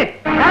 கபாலி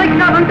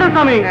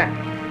சாமி.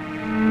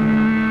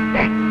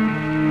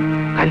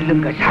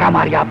 கல்லுங்க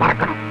சரமாரியா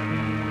பறக்கணும்.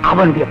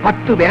 அவனுடைய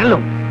 10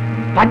 விரலும்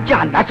பஞ்சா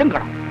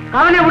நசுங்கணும்.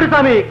 அவனே விடு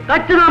சாமி,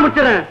 கச்சுதான்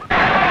முச்சுறேன்.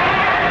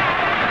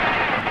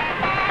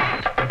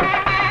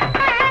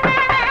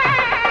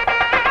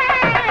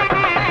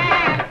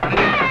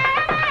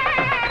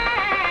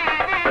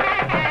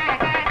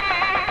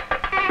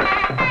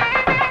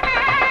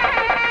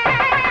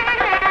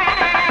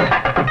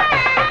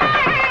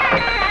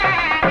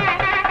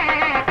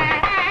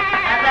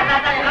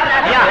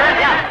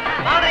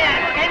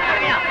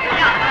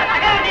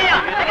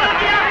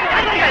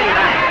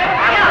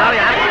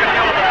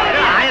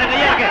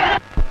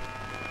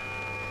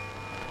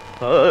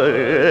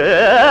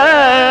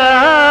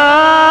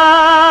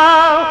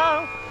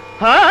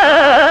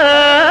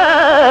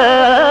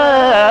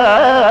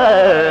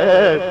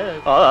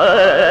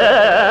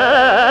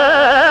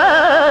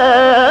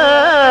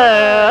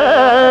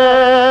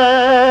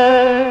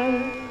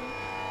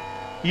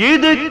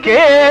 இது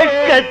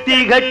கேட்க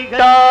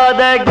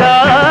திகட்டாத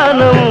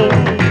கானம்,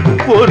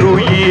 ஒரு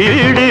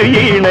ஈடு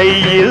இணை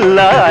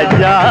இல்லா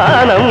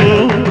ஜானம்,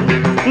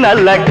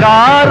 நல்ல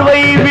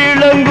கார்வை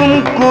விளங்கும்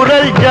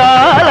குரல்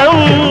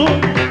ஜாலம்,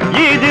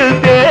 இதில்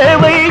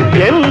தேவை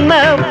என்ன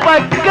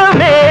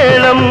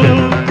பக்கமேளம்,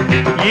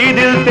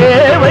 இதில்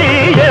தேவை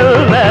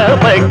என்ன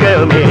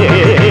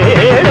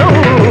பக்கமேளம்,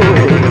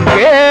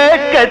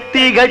 கேட்க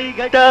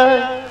திகட்ட.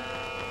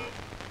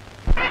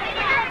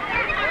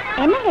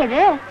 என்ன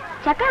இது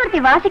சக்கரவர்த்தி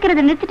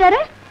வாசிக்கிறது நிறுத்திட்டாரு?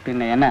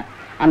 பின்ன என்ன,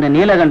 அந்த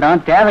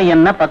நீலகண்டம் தேவை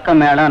என்ன பக்கம்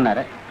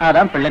மேளம்னாரு,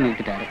 அதான் பிள்ளை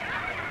நிறுத்திட்டாரு.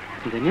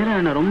 இந்த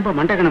நீலகண்டம் ரொம்ப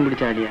மண்டகணம்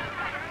பிடிச்சாடியா.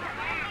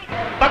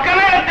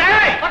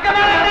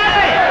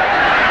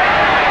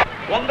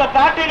 உங்க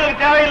பாட்டு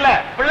எங்களுக்கு தேவையில்லை.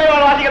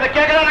 பிள்ளைகள் வாசிக்கிறத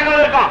கேட்கதான்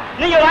நாங்க இருக்கோம்.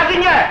 நீங்க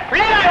வாசிங்க,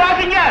 பிள்ளைகள்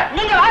வாசிங்க,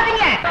 நீங்க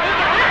வாசிங்க.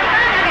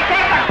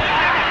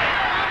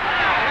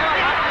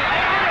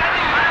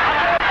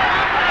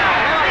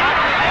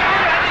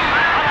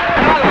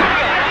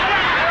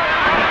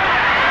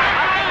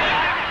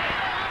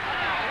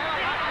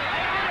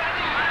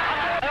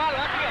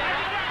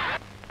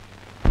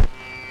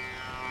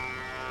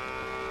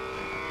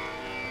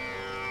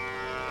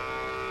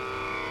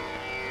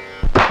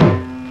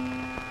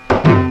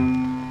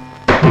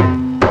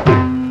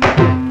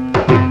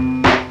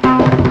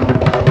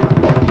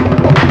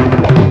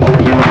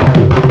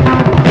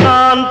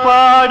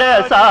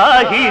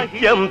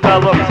 சாகித்யம்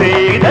தவம்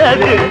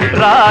செய்தது,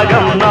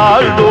 ராகம்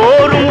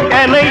நாள்தோறும்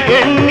என்னை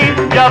எண்ணி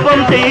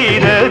ஜபம்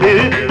செய்தது,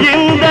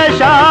 இந்த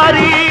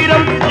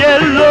சாரீரம்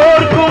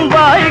எல்லோர்க்கும்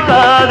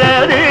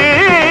வாய்க்காதது.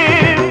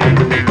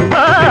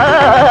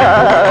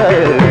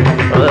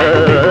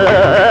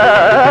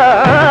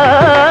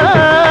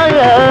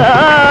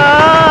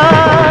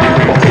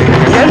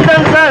 எந்த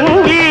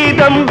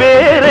சங்கீதம்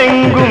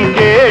வேறெங்கும்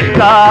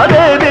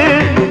கேட்காதது,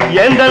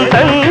 எந்த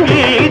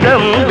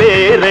சங்கீதம்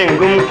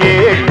வேறெங்கும்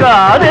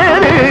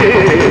கேட்காதது,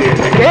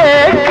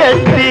 கேட்க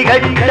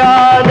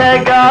திகட்டாத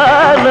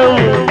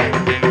கானம்,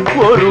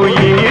 ஒரு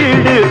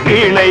ஈடு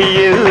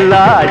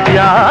இணையில்லா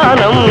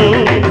ஞானம்,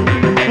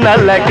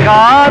 நல்ல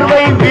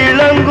கார்வை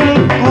விளங்கும்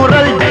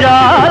குரல்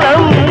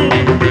ஜாலம்,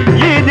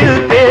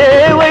 இதில்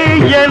தேவை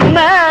என்ன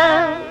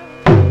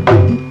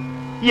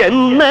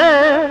என்ன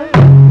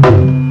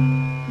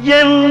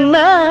என்ன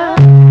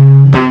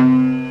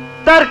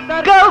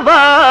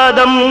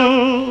தர்க்கவாதம்.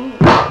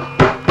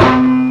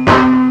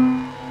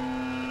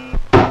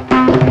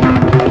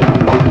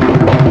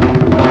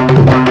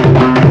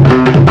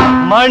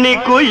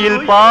 மணிக்குயில்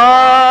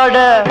பாட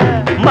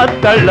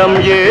மத்தளம்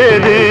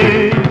ஏது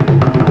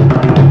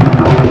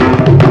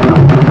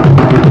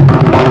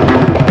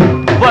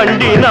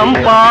வண்டினம்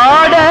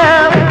பாட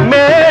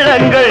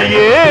மேளங்கள்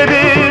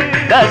ஏது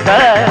தச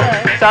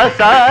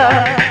சச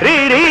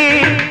ரிரி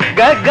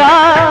ககா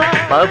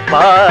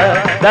பப்பா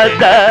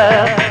தத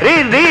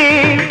ரிரி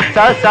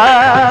சசா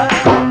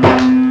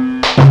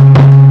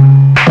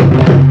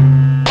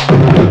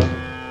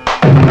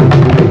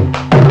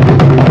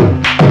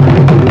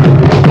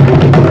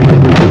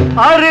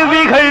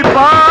அருவிகள்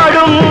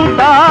பாடும்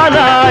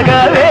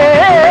தானாகவே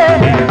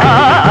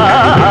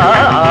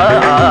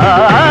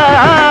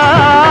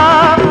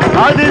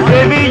அது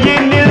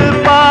செவியினில்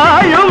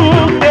பாயும்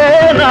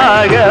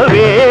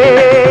தேனாகவே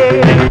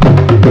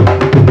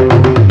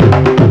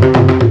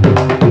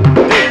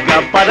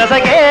பதச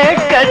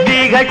கேட்க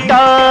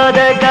திகட்டாத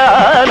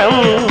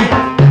கானம்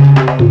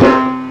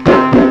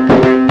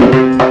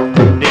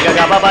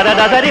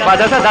பதசரி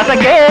பதச தச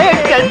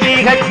கேட்க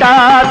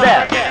திகட்டாத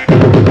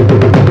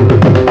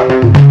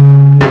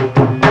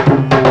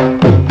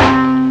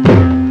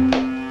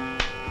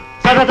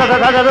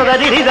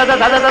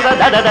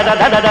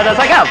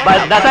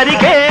சரி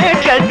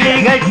கேட்கி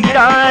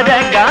கட்டாத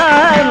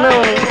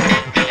கானம்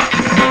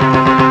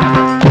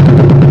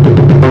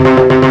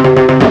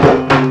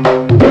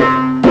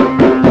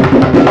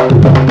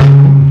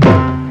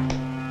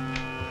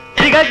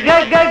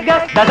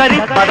தசரி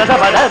பதச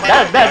பத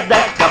தத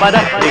கபத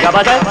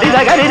ரிகபத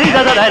ரிதகரி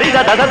ரிதத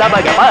ரிதத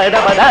தபக பத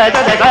பத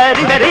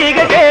ததரி ரிக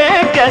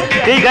கேட்க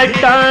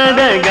திகட்டாத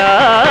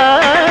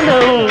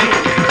கானம்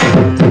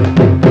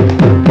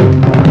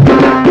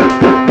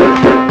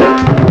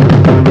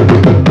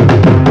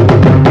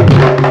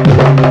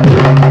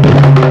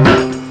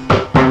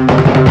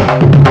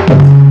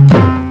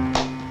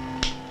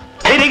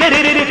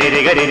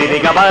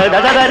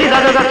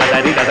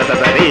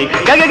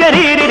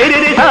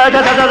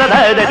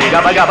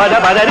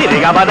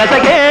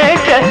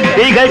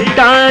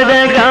திகட்டாத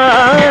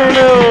கானம்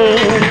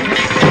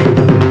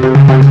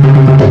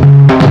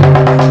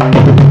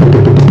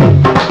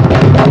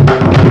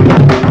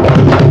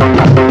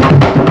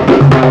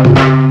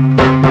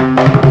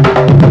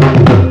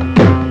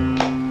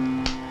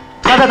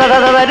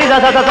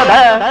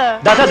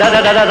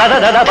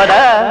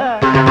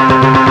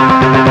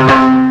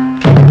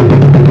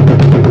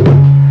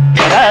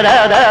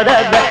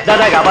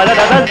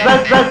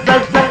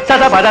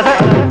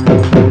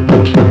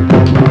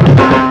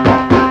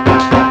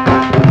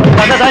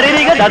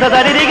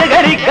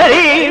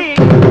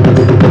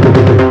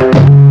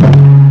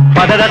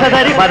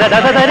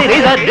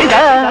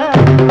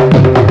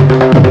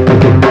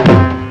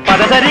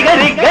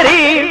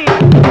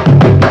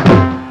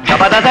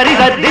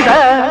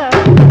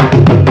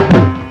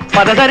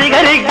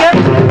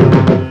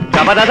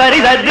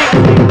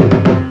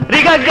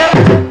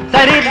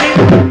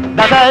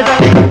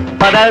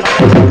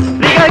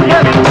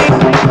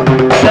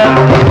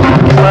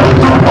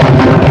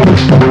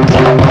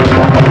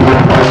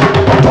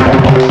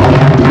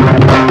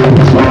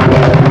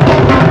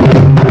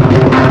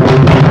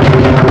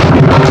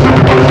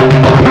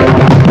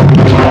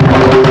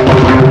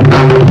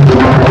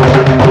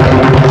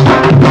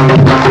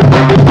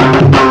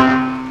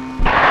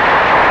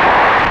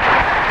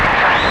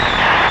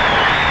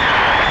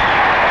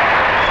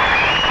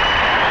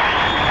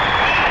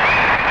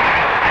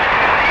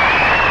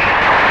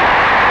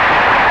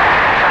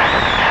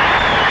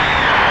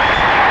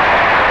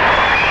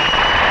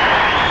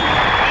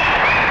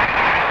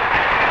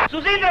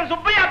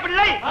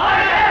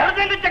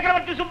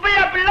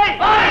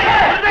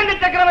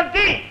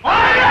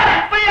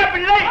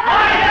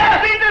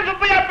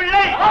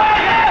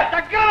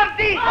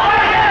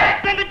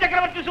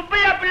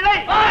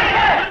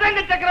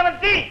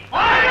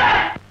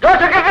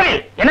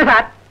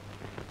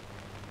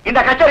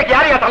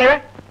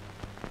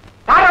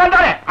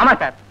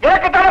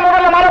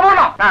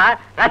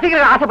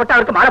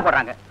ஆசைப்பட்டவருக்கு மாலை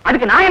போடுறாங்க.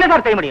 அதுக்கு நான் என்ன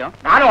சார் செய்ய முடியும்?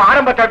 நானும்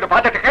ஆரம்பத்தை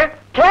பார்த்துட்டு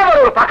கேவல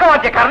ஒரு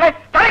பக்கவாத்தியக்காரனை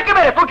தலைக்கு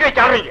மேல தூக்கி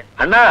வச்சு ஆடுறீங்க.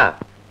 அண்ணா,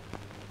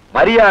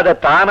 மரியாதை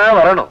தானா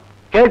வரணும்,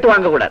 கேட்டு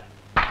வாங்க கூடாது.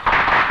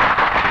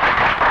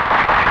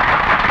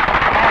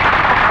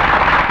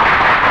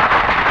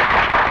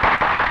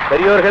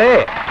 பெரியோர்களே,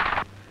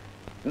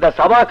 இந்த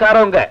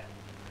சபாக்காரவங்க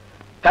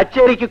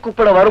கச்சேரிக்கு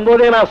கூப்பிட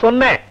வரும்போதே நான்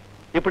சொன்னேன்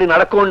இப்படி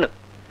நடக்கும்னு.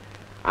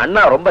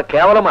 அண்ணா ரொம்ப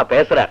கேவலமா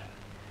பேசுறார்.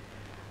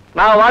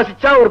 நான்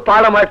வாசிச்சா ஒரு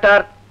பாட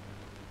மாட்டார்.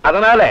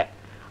 அதனால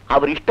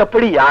அவர்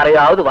இஷ்டப்படி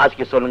யாரையாவது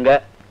வாசிக்க சொல்லுங்க.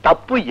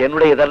 தப்பு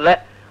என்னுடையதல்ல.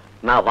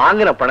 நான்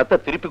வாங்கின பணத்தை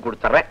திருப்பி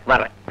கொடுத்துறேன்,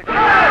 வரேன்.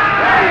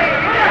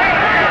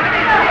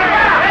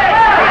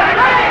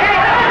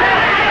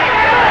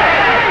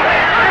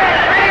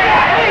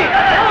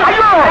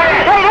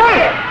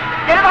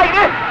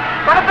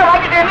 பணத்தை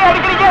வாங்கிட்டு என்ன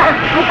அடிக்கிறீங்க?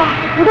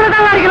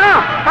 இதுலதான்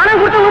அடிக்கலாம். பணம்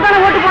கொடுத்து ஊத்தான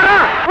ஓட்டு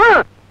போறோம்.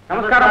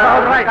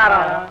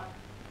 நமஸ்காரம்.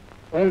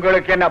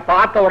 உங்களுக்கு என்ன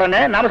பார்த்த உடனே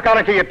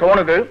நமஸ்காரம் செய்ய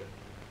தோணுது.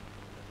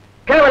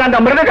 கேவல அந்த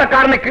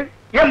மிருதங்கக்காரனுக்கு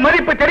என்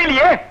மதிப்பு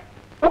தெரியலையே.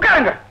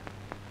 உட்காருங்க.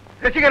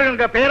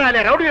 ரசிகர்கள்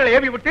பேரால ரவுடிகளை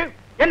ஏவி விட்டு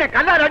என்ன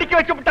கல்லால் அடிக்க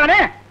வச்சு விட்டானே,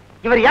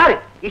 இவர் யாரு?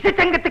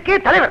 இசைச்சங்கத்துக்கே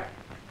தலைவர்.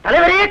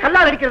 தலைவரையே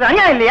கல்லால் அடிக்கிறது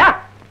அநியாயம் இல்லையா?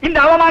 இந்த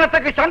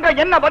அவமானத்துக்கு சங்கம்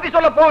என்ன பதில்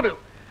சொல்ல போகுது?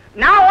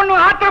 நான்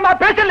ஒண்ணும் ஆத்திரமா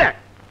பேசல,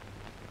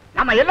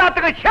 நம்ம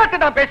எல்லாத்துக்கும் சேர்த்து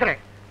தான் பேசுறேன்.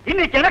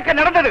 இன்னைக்கு எனக்கு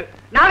நடந்தது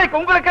நாளைக்கு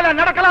உங்களுக்கு எல்லாம்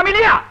நடக்கலாம்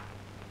இல்லையா?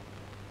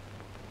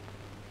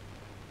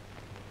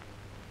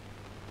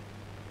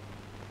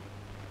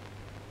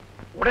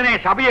 உடனே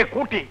சபையை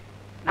கூட்டி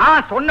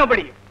நான்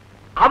சொன்னபடி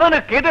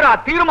அவனுக்கு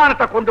எதிராக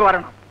தீர்மானத்தை கொண்டு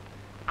வரணும்.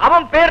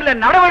 அவன் பேர்ல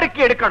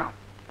நடவடிக்கை எடுக்கணும்.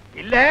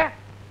 இல்ல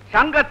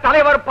சங்க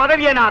தலைவர்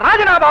பதவியை நான்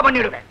ராஜினாமா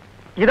பண்ணிடுவேன்.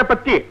 இத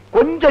பத்தி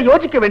கொஞ்சம்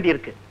யோசிக்க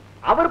வேண்டியிருக்கு.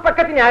 அவர்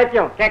பக்கத்து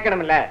நியாயத்தையும்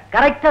கேட்கணும் இல்ல?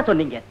 கரெக்டா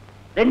சொன்னீங்க.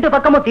 ரெண்டு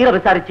பக்கமும் தீர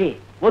விசாரிச்சு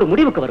ஒரு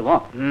முடிவுக்கு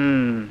வருவோம்.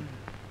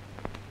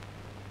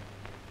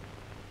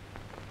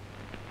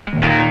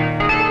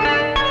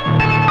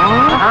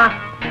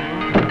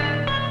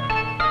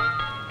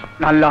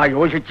 நல்லா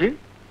யோசிச்சு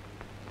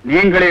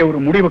நீங்களே ஒரு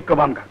முடிவுக்கு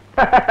வாங்க.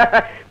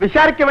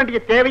 விசாரிக்க வேண்டிய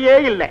தேவையே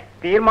இல்லை.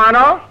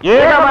 தீர்மானம்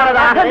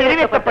ஏகமானதாக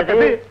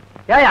நிறைவேற்றப்பட்டது.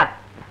 ஏயா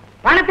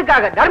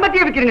பணத்துக்காக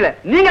தர்மத்தையே விக்கிறீங்களே,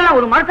 நீங்க எல்லாம்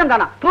ஒரு மனுஷன்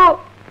தானா?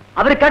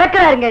 அவரு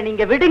கிடக்கிறாருங்க,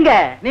 நீங்க விடுங்க.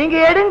 நீங்க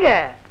எடுங்க.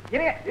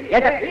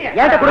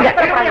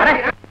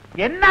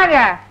 என்னங்க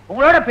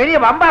உங்களோட பெரிய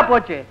வம்பா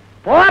போச்சு?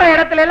 போற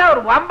இடத்துல எல்லாம்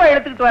ஒரு வம்பா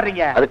எடுத்துக்கிட்டு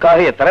வர்றீங்க.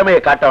 அதுக்காக என்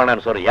திறமையை காட்ட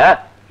வேணாம்னு சொல்றியா?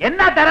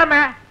 என்ன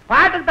திறமை?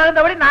 பாட்டுக்கு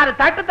தகுந்தபடி 4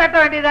 தட்டு தட்ட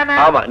வேண்டியதானே?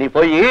 ஆமா, நீ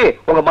போய்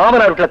உங்க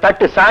மாமனார் வீட்டுல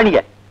தட்டு சாணிய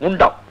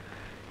முண்டம்.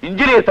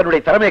 இன்ஜினியர்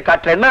தன்னுடைய திறமையை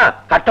காட்டலன்னா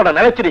கட்டணம்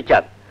நிலைச்சு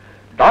நிற்காது.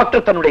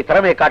 டாக்டர் தன்னுடைய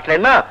திறமையை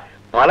காட்டலன்னா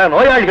பல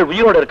நோயாளிகள்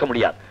உயிரோடு இருக்க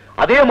முடியாது.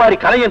 அதே மாதிரி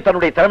கலைஞன்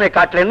தன்னுடைய திறமையை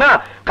காட்டலன்னா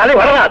கலை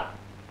வளராது.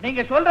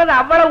 நீங்க சொல்றது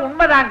அவ்வளவு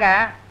உண்மைதாங்க.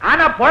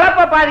 ஆனா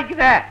பொழப்ப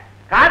பாதிக்குத.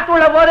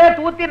 காத்துள்ள போதே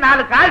தூத்தி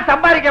 4 கால்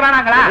சம்பாதிக்க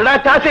வேணாங்களா?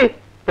 காசு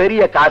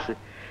பெரிய காசு.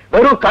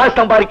 வெறும் காசு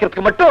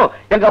சம்பாதிக்கிறதுக்கு மட்டும்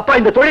எங்க அப்பா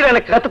இந்த தொழிலை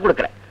எனக்கு கத்துக்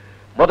கொடுக்கிறேன்.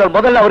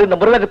 முதல்ல அவர் இந்த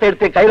மிருதங்கத்தை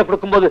எடுத்து கையில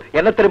கொடுக்கும்போது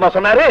என்ன தெரியுமா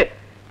சொன்னாரு?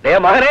 டே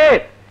மகனே,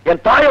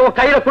 என் தாயை உன்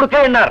கையில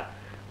கொடுக்க என்னார்.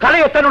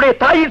 கலையை தன்னுடைய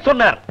தாயின்னு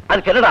சொன்னார்.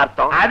 அதுக்கு என்னடா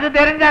அர்த்தம்? அது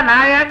தெரிஞ்சா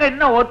நான் ஏங்க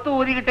இன்னும் ஒத்து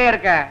ஊதிக்கிட்டே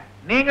இருக்கேன்?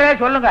 நீங்களே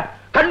சொல்லுங்க.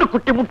 கண்ணு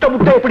குட்டி முட்டை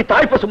முட்டை எப்படி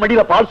தாய்ப்பசு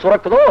மடியில பால்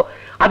சுரக்குதோ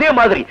அதே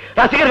மாதிரி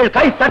ரசிகர்கள்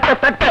கை தட்ட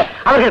தட்ட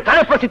அவர்கள்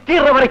கலைப்பசி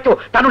தீர்ற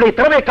வரைக்கும் தன்னுடைய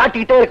திறமையை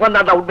காட்டிக்கிட்டே இருக்க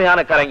வந்தாண்டா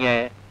உண்மையான கலைஞ.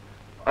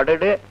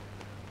 அடடே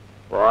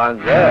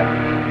வாங்க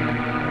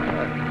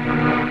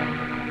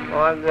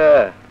வாங்க.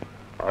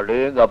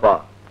 அடேங்கப்பா.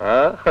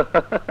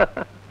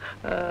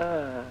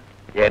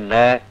 என்ன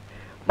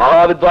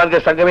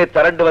மகாவித்வான்கள் சங்கமே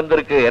திரண்டு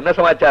வந்திருக்கு. என்ன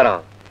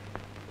சமாச்சாரம்?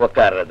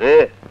 உட்கார்றது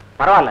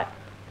பரவாயில்ல.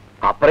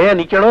 அப்புறம்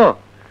நிக்கணும்.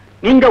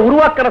 நீங்க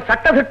உருவாக்குற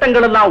சட்ட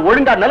திட்டங்கள் எல்லாம்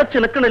ஒழுங்கா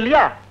நிலைச்சு நிக்கணும்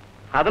இல்லையா?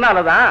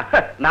 அதனாலதான்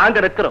நாங்க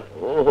இருக்கிறோம்.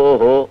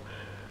 ஓஹோ,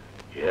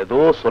 ஏதோ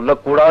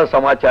சொல்லக்கூடாத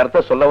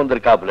சமாச்சாரத்தை சொல்ல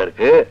வந்திருக்காப்புல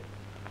இருக்கு.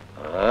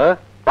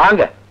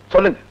 வாங்க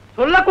சொல்லுங்க.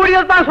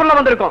 சொல்லக்கூடியதான் சொல்ல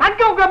வந்திருக்கோம்.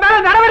 அங்க உங்க மேல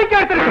நடவடிக்கை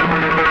எடுத்திருக்கோம்.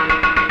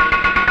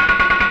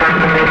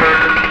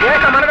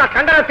 ஏக மனதா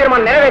கண்டன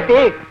தீர்மானம் நிறைவேற்றி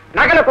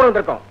நகலை கொண்டு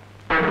வந்திருக்கோம்.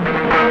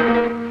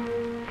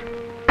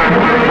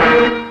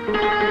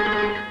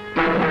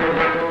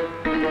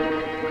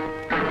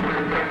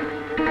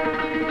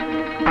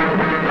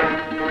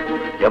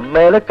 என்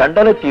மேல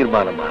கண்டன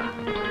தீர்மானமா?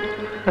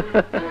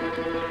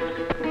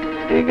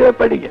 நீங்க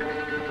படிங்க.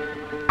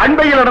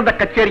 அண்மையில் நடந்த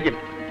கச்சேரியில்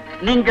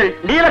நீங்கள்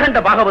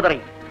நீலகண்ட பாகவதரை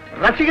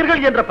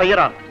ரசிகர்கள் என்ற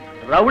பெயரால்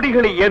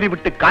ரவுடிகளை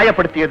ஏவிவிட்டு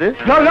காயப்படுத்தியது.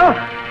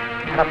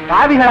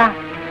 பாவிகளா,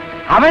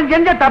 அவன்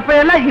செஞ்ச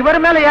தப்பையெல்லாம்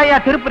இவர் மேல ஏயா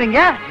திருப்புறீங்க?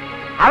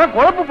 அவன்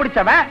குழப்பு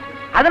பிடிச்சவன்,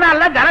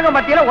 அதனால ஜனக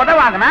மத்தியில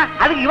உதவாங்கனா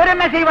அதுக்கு இவர்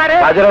என்ன செய்வாரு?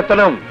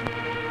 ராஜரத்னம்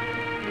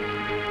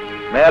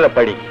மேல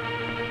படி.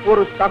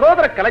 ஒரு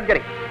சகோதர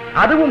கலைஞரை,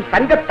 அதுவும்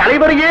சங்க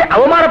தலைவரையே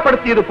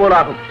அவமானப்படுத்தியது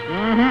போலாகும்.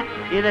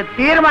 இது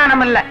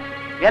தீர்மானம் இல்ல,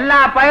 எல்லா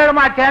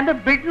பயருமா சேர்ந்து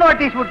பிட்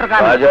நோட்டீஸ்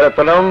விட்டுருக்காங்க.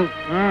 ராஜரத்னம்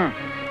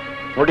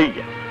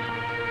முடிங்க.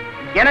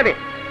 எனவே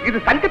இது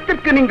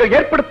சங்கத்திற்கு நீங்கள்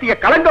ஏற்படுத்திய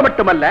களங்கம்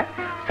மட்டுமல்ல,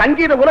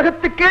 சங்கீத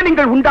உலகத்துக்கே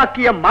நீங்கள்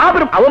உண்டாக்கிய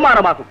மாபெரும்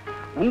அவமானமாகும்.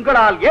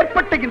 உங்களால்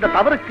ஏற்பட்ட இந்த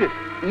தவறுக்கு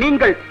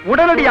நீங்கள்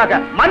உடனடியாக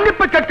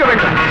மன்னிப்பு கேட்க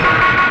வேண்டும்.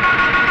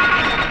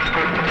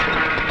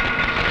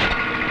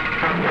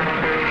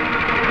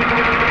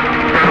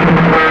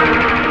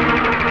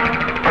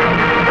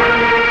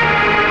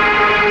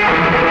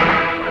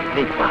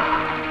 மன்னிப்பா?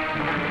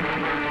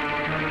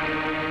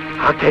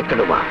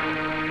 கேட்கணுமா?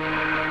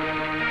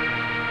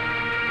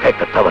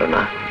 கேட்க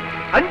தவறுனா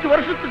 5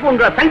 வருஷத்துக்கு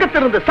உங்க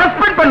சங்கத்திலிருந்து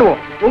சஸ்பெண்ட் பண்ணுவோம்.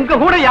 உங்க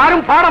கூட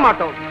யாரும் பாட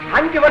மாட்டோம்.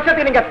 5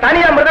 வருஷத்துக்கு நீங்க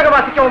தனியா மிருதக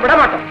வாசிக்கவும் விட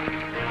மாட்டோம்.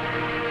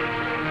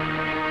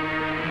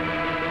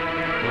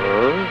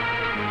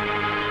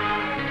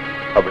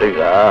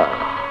 அப்படிங்களா?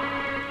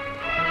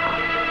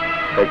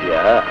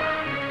 சரியா?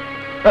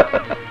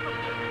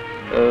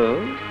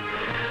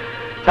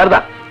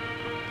 சரிதான்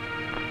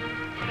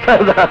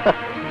சரிதான்.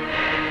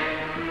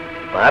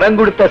 வரம்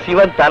கொடுத்த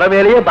சிவன்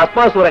தலைமையிலேயே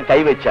பஸ்மாசூரன் கை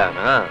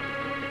வச்சானா?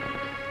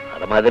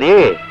 அது மாதிரி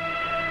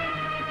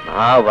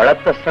நான்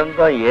வளர்த்த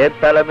சங்கம் ஏன்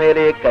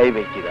தலைமையிலேயே கை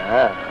வைக்குதா?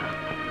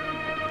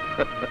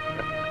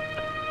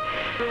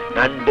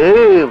 நண்டு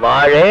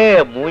வாழை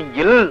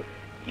மூங்கில்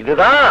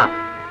இதுதான்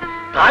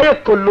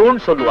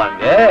தாயக்கொல்லுன்னு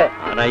சொல்லுவாங்க.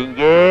 ஆனா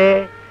இங்கே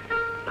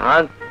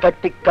நான்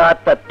கட்டி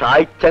காத்த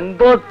தாய்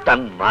சங்கம்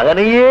தன்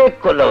மகனையே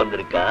கொல்ல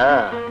வந்திருக்கா.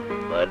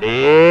 பலே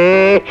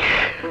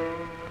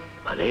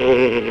பலே.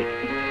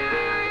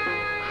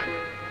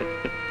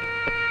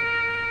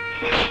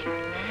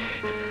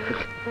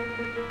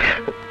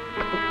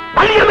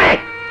 பள்ளியமே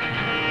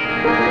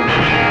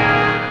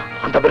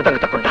அந்த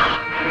மிருதங்கத்தை கொண்டா.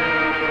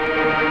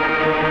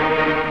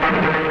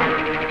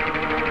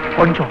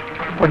 கொஞ்சம்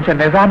கொஞ்சம்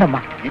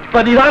நிதானமா.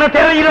 இப்ப நிதான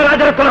தேவையில்லை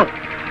ராஜரத்னம்.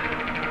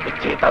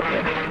 நிச்சயத்தான்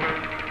தேவை.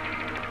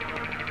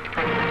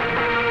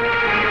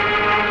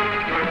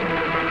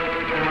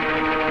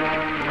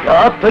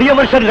 பெரிய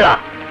மனுஷன்களா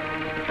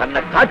தன்னை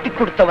காட்டி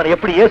கொடுத்தவர்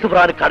எப்படி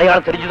இயேசுபிரானுக்கு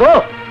அடையாளம் தெரிஞ்சதோ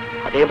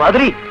அதே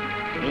மாதிரி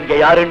நீங்க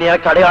யாருன்னு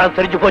எனக்கு அடையாளம்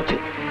தெரிஞ்சு போச்சு.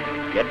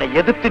 என்னை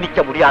எதிர்த்து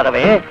நிக்க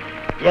முடியாதவன்,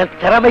 என்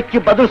திறமைக்கு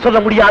பதில் சொல்ல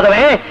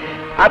முடியாதவன்,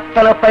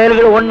 அத்தனை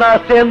பயல்கள் ஒன்னா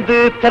சேர்ந்து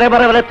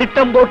திரைமறைவில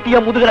திட்டம் போட்டிய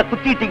முதுகலை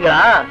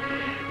குத்திட்டீங்களா?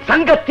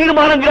 சங்க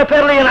தீர்மானங்கிற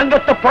பேர்ல என்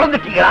அங்கத்தை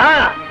பிறந்துட்டீங்களா?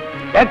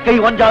 என் கை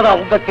ஒஞ்சாதான்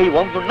உங்க கை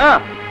ஓங்குன்னா,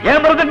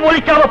 என் மிருதங்க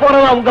ஒழிக்காம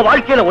போறதா உங்க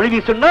வாழ்க்கையில ஒளி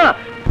வீசுன்னா,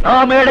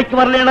 நான் மேடைக்கு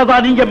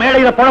வரலதான் நீங்க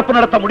மேடையில பொழப்பு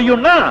நடத்த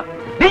முடியும்னா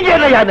நீங்க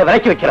என்ன என்ன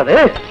விலைக்கு வைக்கிறது?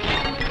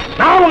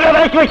 நான் உங்களை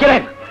விலைக்கு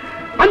வைக்கிறேன்.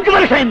 5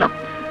 வருஷம் என்ன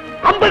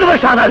 50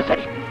 வருஷம் ஆனாலும்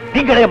சரி,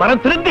 நீங்களே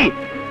மனம் திருந்தி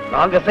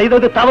நாங்க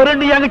செய்தது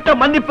தவறுன்னு என்கிட்ட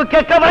மன்னிப்பு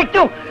கேட்க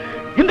வரைக்கும்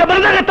இந்த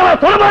மிருதங்கத்தை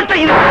சொல்ல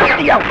மாட்டேன்.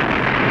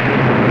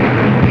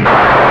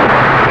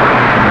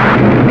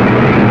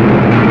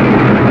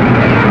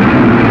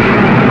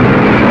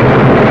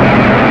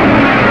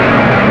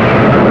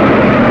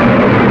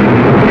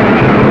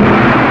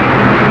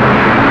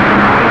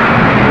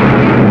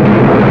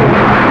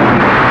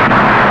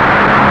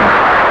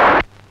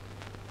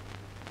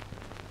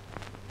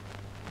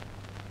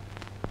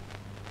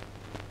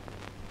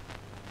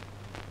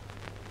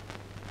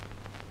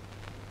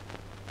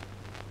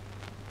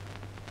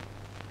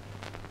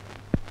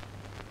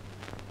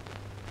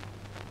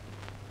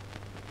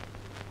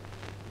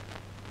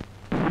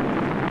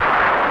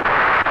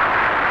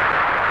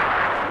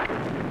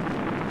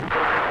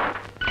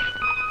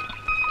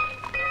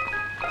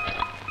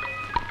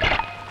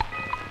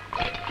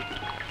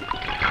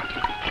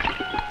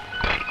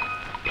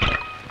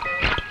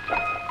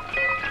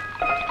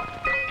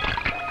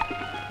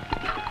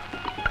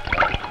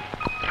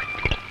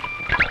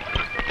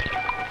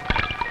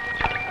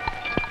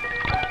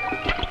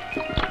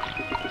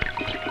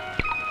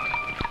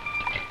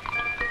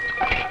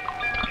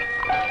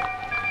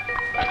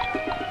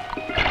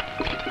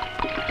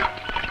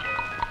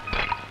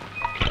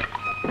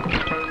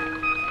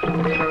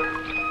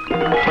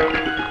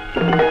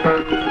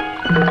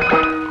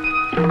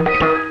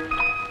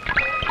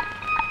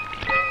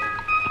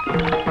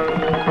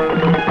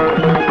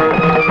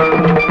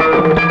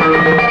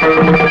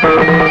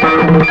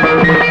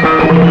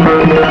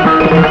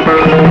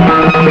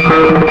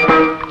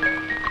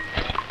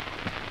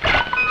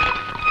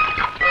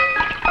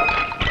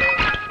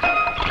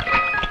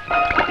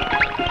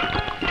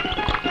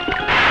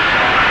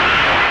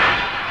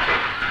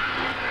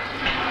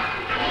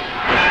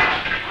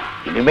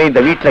 இனிமே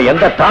இந்த வீட்டுல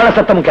எந்த தாள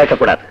சத்தமும்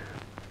கேட்கக்கூடாது.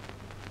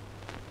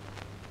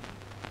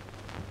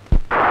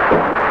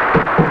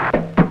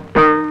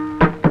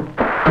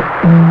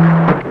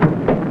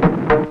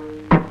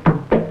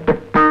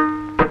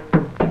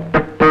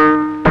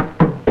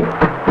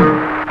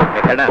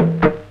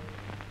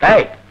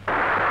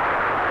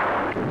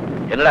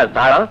 என்னடா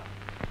தாளம்?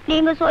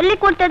 நீங்க சொல்லி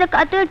கொடுத்ததை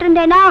கத்துக்கிட்டு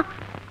இருந்தேனா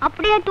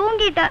அப்படியே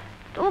தூங்கிட்டேன்.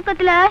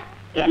 தூக்கத்துல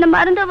என்ன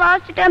மருந்து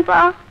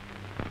வாசிட்டேன்பா.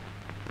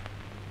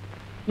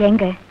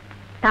 எங்க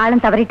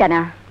தாளம் தவறிட்டானா?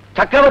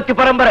 சக்கரவர்த்தி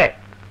பரம்பரை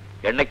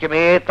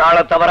என்னைக்குமே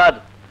தாளம் தவறாது.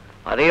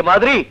 அதே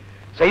மாதிரி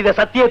செய்த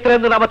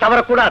சத்தியத்திலிருந்து நாம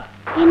தவறக்கூடாது.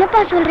 என்னப்பா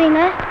சொல்றீங்க?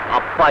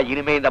 அப்பா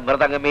இனிமே இந்த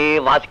மிருதங்கமே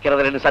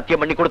வாசிக்கிறதுல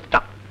சத்தியம் பண்ணி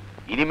கொடுத்துட்டான்.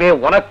 இனிமே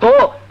உனக்கோ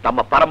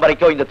நம்ம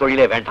பரம்பரைக்கோ இந்த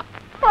தொழிலே வேண்டாம்.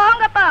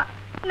 போங்கப்பா,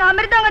 நான்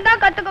மிருதங்கம்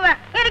தான்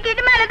கத்துக்குவேன். எனக்கு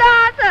இது மேலதான்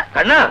ஆசை.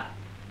 கண்ணா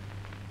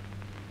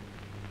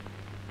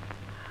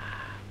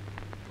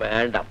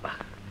வேண்டாம்ப்பா.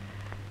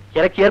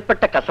 எனக்கு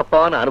ஏற்பட்ட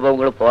கசப்பான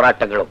அனுபவங்களும்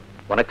போராட்டங்களும்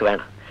உனக்கு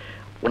வேணாம்.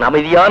 உன்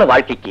அமைதியான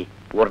வாழ்க்கைக்கு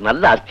ஒரு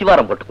நல்ல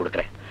அஸ்திவாரம் போட்டு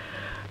கொடுக்கிறேன்.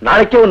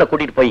 நாளைக்கே உன்னை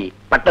கூட்டிட்டு போய்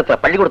பட்டத்துல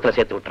பள்ளிக்கூடத்துல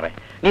சேர்த்து விட்டுறேன்.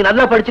 நீ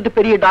நல்லா படிச்சுட்டு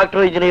பெரிய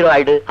டாக்டர் இன்ஜினியர்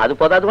ஆயிடு. அது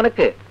போதாது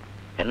உனக்கு?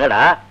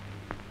 என்னடா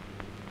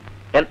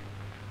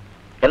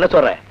என்ன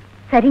சொல்ற?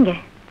 சரிங்க.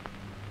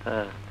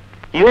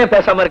 இவன்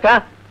பேசாம இருக்கா?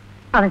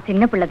 அவன்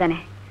சின்ன பிள்ளை தானே.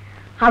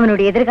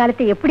 அவனுடைய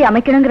எதிர்காலத்தை எப்படி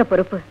அமைக்கணுங்கிற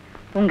பொறுப்பு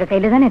உங்க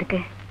கையில தானே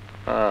இருக்கு.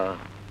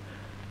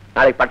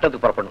 நாளைக்கு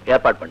பட்டத்துக்கு புறப்படணும்.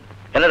 ஏற்பாடு பண்ணு.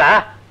 என்னடா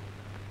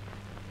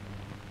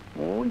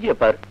மூஞ்சிய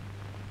பாரு.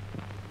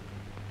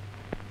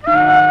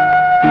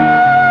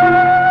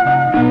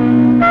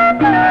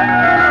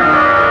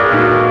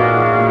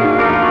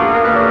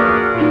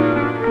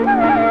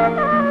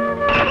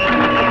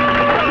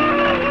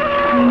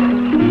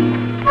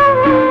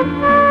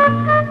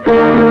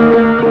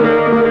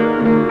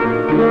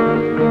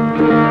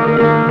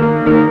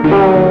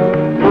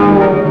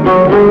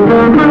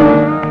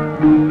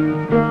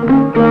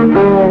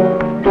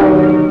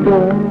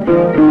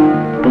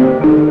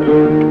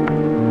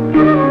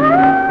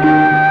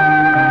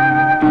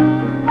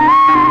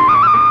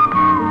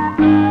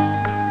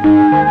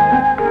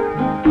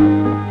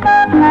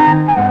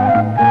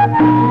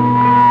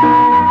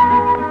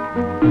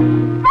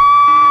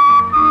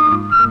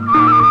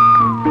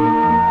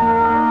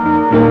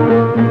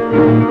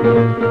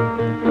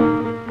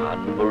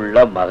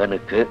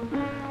 மகனுக்கு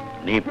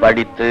நீ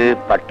படித்து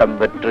பட்டம்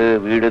பெற்று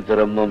வீடு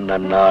திரும்பும்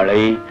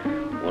நன்னாளை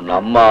உன்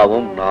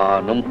அம்மாவும்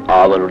நானும்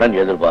ஆவலுடன்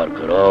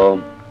எதிர்பார்க்கிறோம்.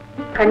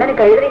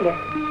 கண்ணனுக்கு எழுதுறீங்க,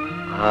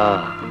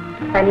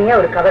 தனியா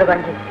ஒரு கவர்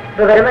வாங்கி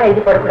விவரமா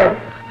எழுதி போடக்கூடாது.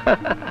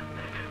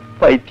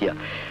 பைத்தியம்,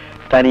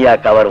 தனியா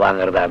கவர்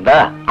வாங்குறதா இருந்தா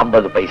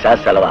 50 பைசா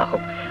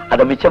செலவாகும்.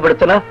 அதை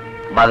மிச்சப்படுத்தினா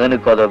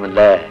மகனுக்கு உதவும்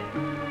இல்ல.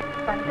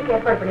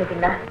 ஏற்பாடு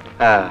பண்ணிட்டீங்களா?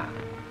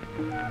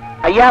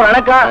 ஐயா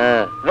வணக்கம்.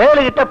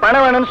 வேலுகிட்ட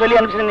பணம் வேணும்னு சொல்லி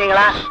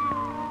அனுப்பிச்சிருந்தீங்களா?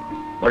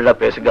 உள்ள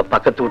பேசுங்க,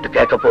 பக்கத்து வீட்டு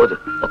கேட்க போகுது.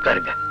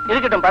 உட்காருங்க.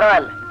 இருக்கட்டும்,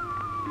 பரவாயில்ல.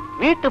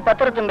 வீட்டு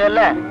பத்திரத்தின்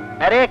பேர்ல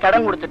நிறைய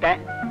கடன்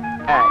கொடுத்துட்டேன்.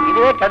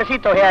 இதுவே கடைசி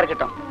தொகையா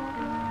இருக்கட்டும்.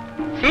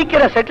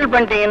 சீக்கிரம் செட்டில்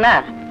பண்ணிட்டீங்கன்னா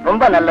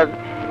ரொம்ப நல்லது.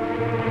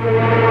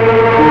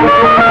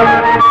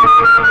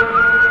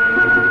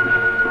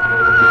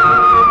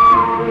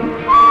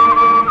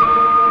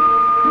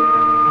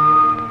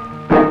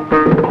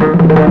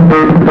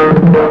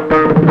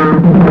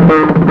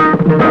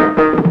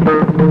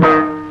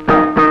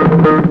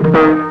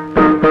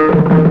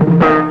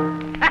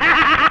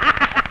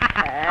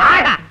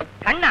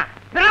 கண்ணா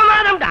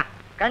பிரமாதம்டா.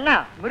 கண்ணா,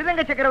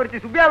 மிருதங்க சக்கரவர்த்தி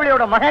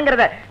சுப்பியாவளியோட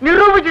மகங்கிறத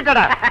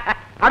நிரூபிச்சுட்டடா.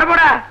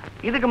 அடபோடா,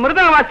 இதுக்கு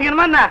மிருதங்க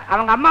வாசிக்கணுமா?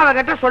 அவங்க அம்மாவை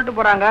கிட்ட சொல்லிட்டு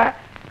போறாங்க.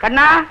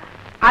 கண்ணா,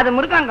 அது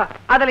மிருதங்கம்,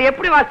 அதுல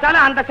எப்படி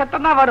வாசிச்சாலும் அந்த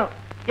சத்தம் தான் வரும்.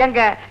 எங்க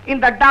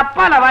இந்த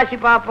டப்பால வாசி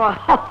பாப்போம்.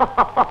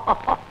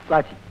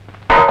 வாசி.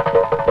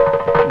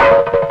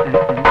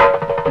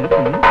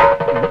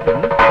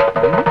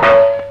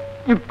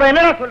 இப்ப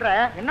என்ன சொல்ற?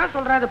 என்ன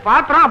சொல்ற? அது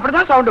பாத்திரம்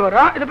அப்படிதான் சவுண்ட்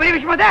வரும். இது பெரிய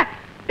விஷயமா?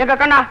 எங்க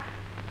கண்ணா,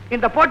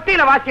 இந்த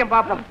பொட்டியில வாசியம்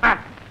பாப்போம்.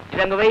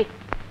 இதங்க வை.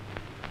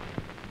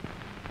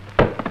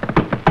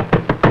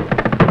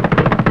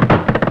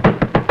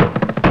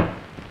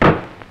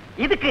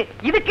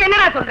 இதுக்கு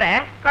என்ன சொல்ற?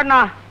 கண்ணா,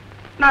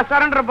 நான்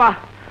சரண்டர்ப்பா.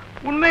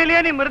 உண்மையிலேயே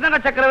நீ மிருதங்க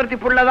சக்கரவர்த்தி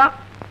புள்ளதான்.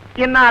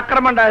 என்ன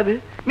அக்கிரமண்டா இது?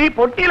 நீ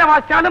பொட்டியில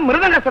வாசிச்சாலும்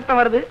மிருதங்க சத்தம்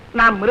வருது,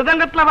 நான்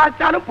மிருதங்கத்துல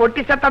வாசிச்சாலும்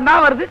பொட்டி சத்தம்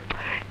தான் வருது.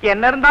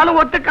 என்ன இருந்தாலும்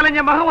ஒத்து கலைஞ்ச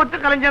மகன் ஒத்து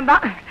கலைஞ்சன்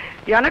தான்.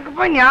 எனக்கு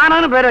போய்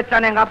ஞானம்னு பேர்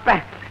வச்சானே எங்க அப்ப.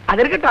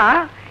 அது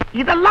இருக்கட்டும்,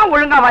 இதெல்லாம்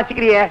ஒழுங்கா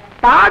வாசிக்கிறியே,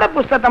 பாட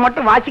புஸ்தகத்தை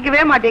மட்டும்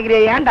வாசிக்கவே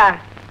மாட்டேங்கிறியே, ஏன்டா?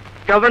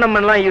 கவனம்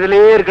எல்லாம்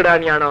இதுலயே இருக்குடா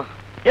ஞானம்.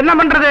 என்ன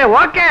பண்றது?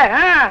 ஓகே,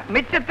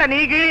 மிச்சத்தை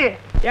நீக்கு.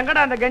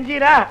 எங்கடா அந்த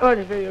கஞ்சீரா?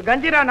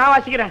 கஞ்சீரா நான்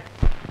வாசிக்கிறேன்.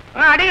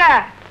 அடிங்க.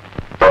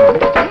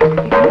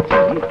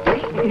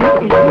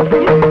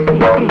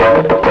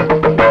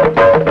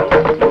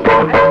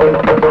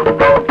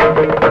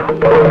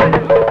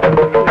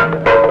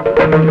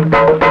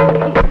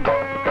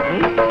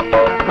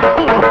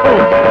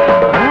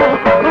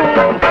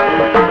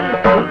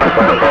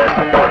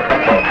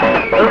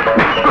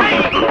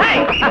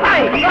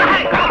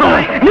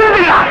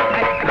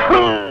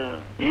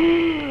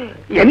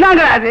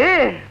 என்னங்க அது?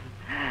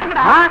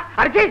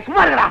 அடிச்சு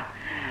சும்மா இருக்கடா.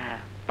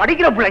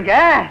 படிக்கிற பிள்ளைங்க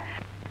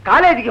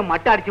காலேஜுக்கு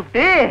மட்டை அடிச்சு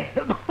விட்டு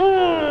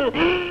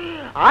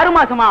 6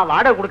 மாசமா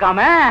வாடகை கொடுக்காம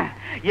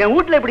என்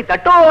வீட்டுல இப்படி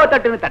தட்டோ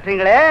தட்டுன்னு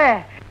தட்டுறீங்களே,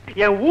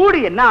 என் வீடு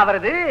என்ன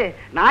ஆவறது?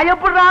 நான்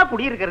எப்படிடா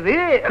குடியிருக்கிறது?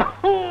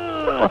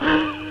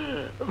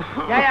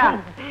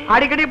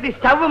 அடிக்கடி இப்படி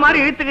ஸ்டவ்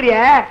மாதிரி இழுத்துக்கிறிய,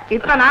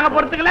 இப்ப நாங்க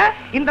பொறுத்துக்கல,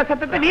 இந்த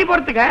சத்தத்தை நீ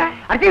பொறுத்துக்க.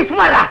 அடிச்சு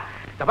சும்மா இருக்கடா.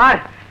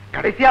 பார்,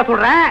 கடைசியா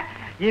சொல்றேன்,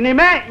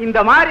 இனிமே இந்த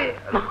மாதிரி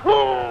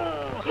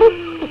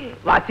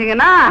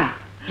வாசிங்கன்னா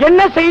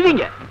என்ன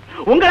செய்வீங்க?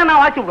 உங்களை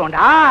நான் வாசி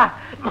விடுவோம்டா.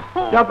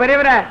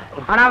 பெரியவரே,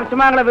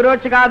 அனாவசியமா எங்களை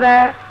விரோச்சிக்காத.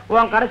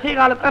 உன் கடைசி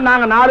காலத்துல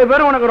நாங்க 4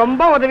 பேரும் உனக்கு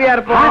ரொம்ப உதவியா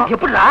இருப்போம்.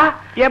 எப்படிடா?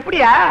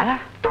 எப்படியா?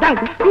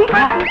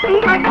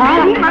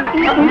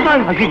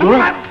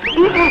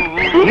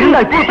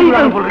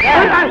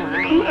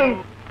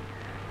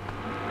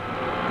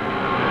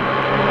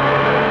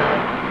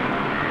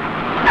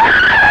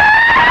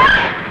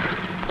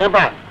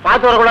 ஏன்பா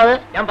பாத்து வரக்கூடாது?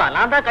 ஏன்பா,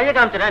 நான் தான் கையை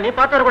காமிச்சிடறேன், நீ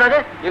பார்த்து வரக்கூடாது?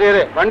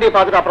 இரு வண்டியை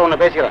பார்த்துட்டு அப்புறம் உன்னை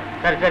பேசிக்கிறேன்.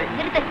 சரி சரி.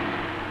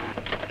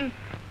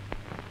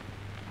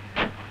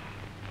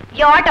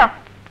 யோ ஆட்டோ,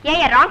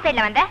 ஏன் ராங்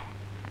சைடுல வந்த?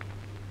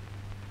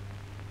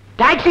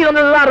 டாக்ஸி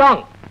வந்ததுதான்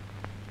ராங்.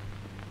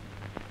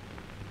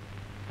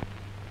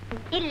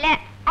 இல்ல,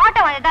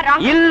 ஆட்டோ வந்ததா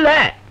ராங். இல்ல,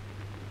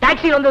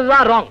 டாக்ஸி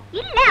வந்ததுதான் ராங்.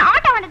 இல்ல,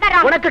 ஆட்டோ வந்ததா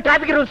ராங். உனக்கு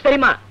டிராபிக் ரூல்ஸ்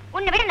தெரியுமா?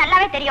 உன்னை விட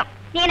நல்லாவே தெரியும்.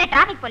 நீ என்ன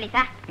டிராபிக்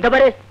போலீஸா? இந்த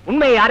பாரு,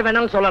 உண்மையை யார்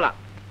வேணாலும் சொல்லலாம்.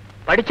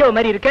 படிச்சவ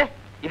மாதிரி இருக்க,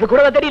 இது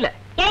கூடவா தெரியல?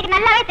 எனக்கு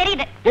நல்லாவே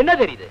தெரியுது. என்ன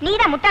தெரியுது?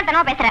 நீதான்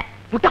முட்டாள்தனமா பேசுற.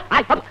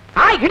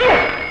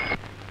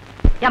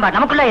 ஏன்பா,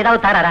 நமக்குள்ள ஏதாவது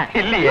தாராரா?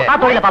 இல்லையே.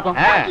 பாப்போம் பாப்போம்.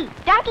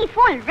 Donkey,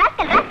 fool,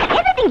 rascal,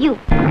 everything you.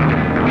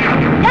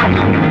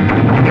 Donkey.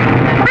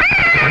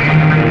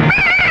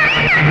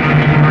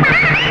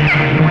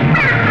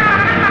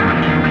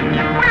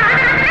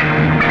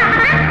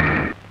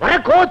 வர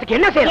கோவத்துக்கு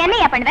என்ன செய்ய?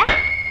 என்னையா பண்ணுவ?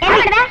 என்ன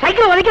பண்ணுவ?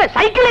 சைக்கிள் வலிக்க,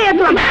 சைக்கிளே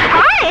ஏத்துவாங்க.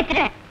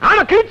 ஏத்துறேன்.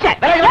 ஆமா, கிழிச்ச.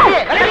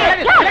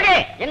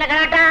 என்ன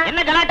கலாட்டா?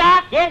 என்ன கலாட்டா?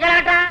 ஏன்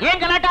கலாட்டா?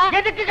 ஏன் கலாட்டா?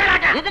 எதுக்கு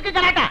கலாட்டா? எதுக்கு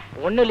கலாட்டா?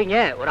 ஒண்ணு இல்லைங்க,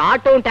 ஒரு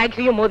ஆட்டோவும்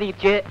டாக்ஸியும்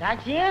மோதிக்கிச்சு.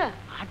 டாக்ஸியும்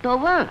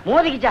ஆட்டோவும்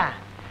மோதிக்கிச்சா?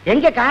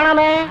 எங்க காணாம?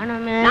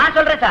 நான்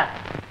சொல்றேன் சார்.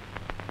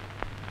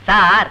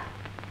 சார்,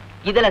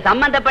 இதுல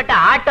சம்பந்தப்பட்ட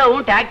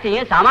ஆட்டோவும்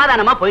டாக்ஸியும்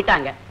சமாதானமா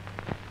போயிட்டாங்க.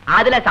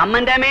 அதுல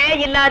சம்பந்தமே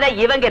இல்லாத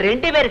இவங்க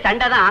 2 பேர்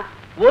சண்டை தான்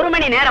 1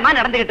 மணி நேரமா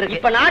நடந்துகிட்டு இருக்கு.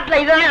 இப்ப நாட்டுல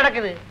இதுதான்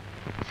நடக்குது.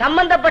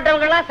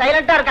 சம்பந்தப்பட்டவங்க எல்லாம்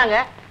சைலண்டா இருக்காங்க.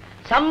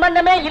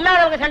 சம்பந்தமே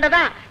இல்லாதவங்க சண்டை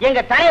தான்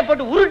எங்க தலையை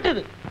போட்டு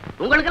உருட்டுது.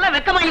 உங்களுக்கு எல்லாம்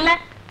வெக்கமா இல்ல?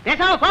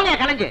 பேசாம போங்க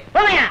கலைஞ்சு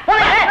போங்க.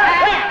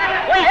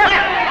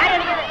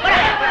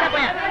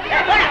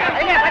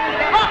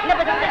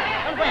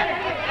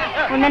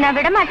 உன்னை நான்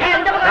விட மாட்டேன்.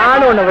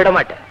 நானும் உன்னை விட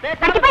மாட்டேன்.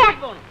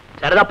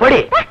 சரிதா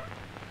போடி.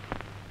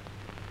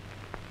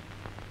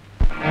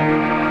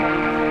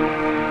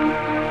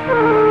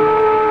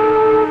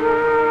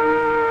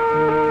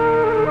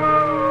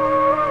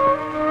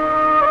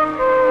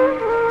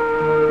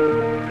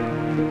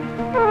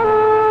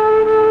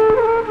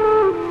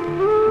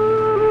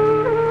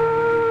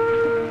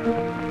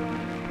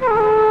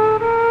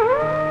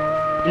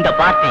 இந்த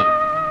பார்ட்டி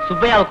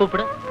சுப்பையாவை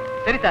கூப்பிடு.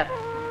 சரி சார்.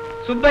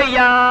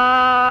 சுப்பையா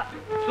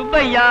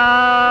சுப்பையா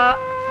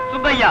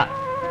சுப்பையா.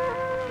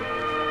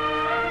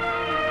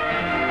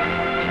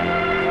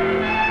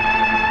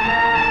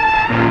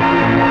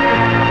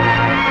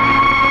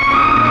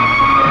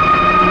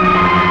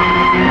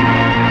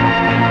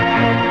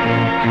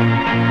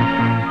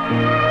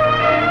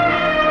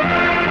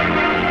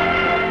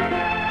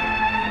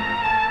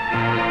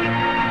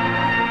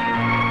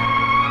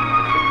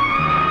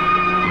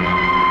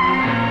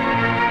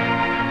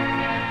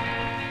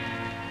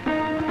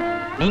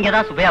 நீங்க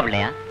தான் சுப்பையா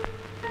பிள்ளையா?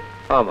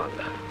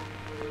 ஆமாங்க.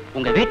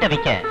 உங்க வீட்டை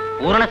விற்க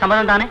பூரண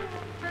சம்மதம் தானே?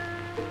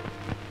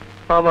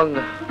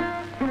 ஆமாங்க.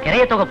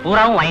 கிரைய தொகை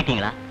பூராவும்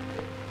வாங்கிட்டீங்களா?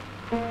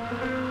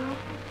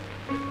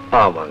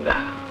 ஆமாங்க.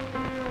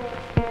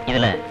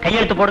 இதுல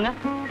கையெழுத்து போடுங்க.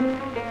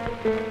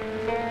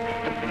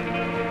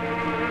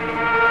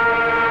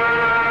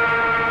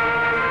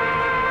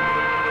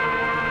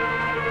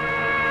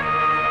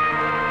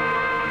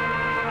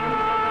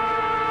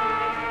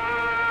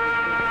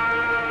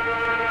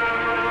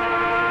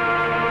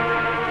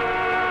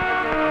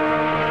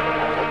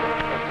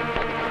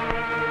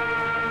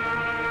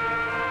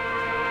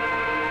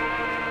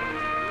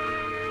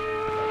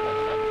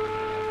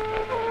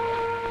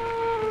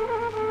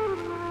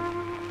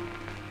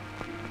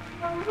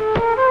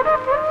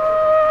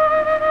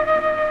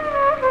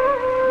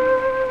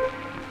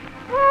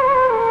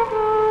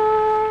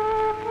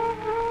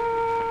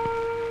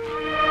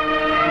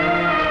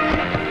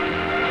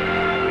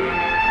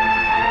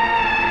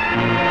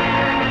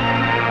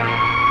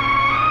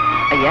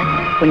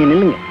 கொஞ்சம்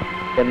நில்லுங்க.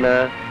 என்ன?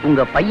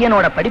 உங்க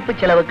பையனோட படிப்பு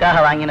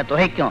செலவுக்காக வாங்கின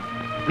தொகைக்கும்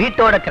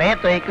வீட்டோட கிரய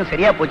தொகைக்கும்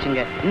சரியா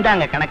போச்சுங்க.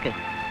 இந்தாங்க கணக்கு.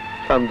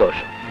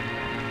 சந்தோஷம்.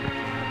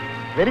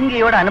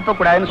 வெறுங்கையோட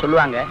அனுப்பக்கூடாதுன்னு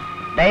சொல்லுவாங்க.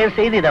 தயவு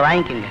செய்து இதை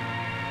வாங்கிக்கோங்க.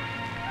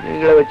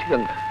 நீங்களே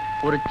வச்சுக்கோங்க.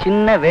 ஒரு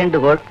சின்ன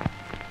வேண்டுகோள்.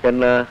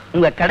 என்ன?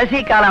 உங்க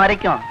கடைசி காலம்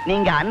வரைக்கும்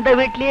நீங்க அந்த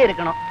வீட்லயே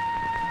இருக்கணும்.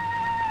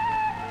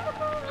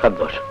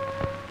 சந்தோஷம்.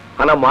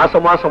 ஆனா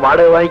மாசம் மாசம்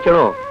வாடகை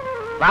வாங்கிக்கணும்.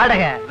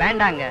 வாடகை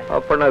வேண்டாங்க.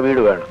 அப்ப நான்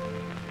வீடு வேணும்.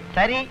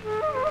 சரி,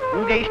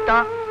 உங்க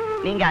இஷ்டம்.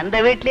 நீங்க அந்த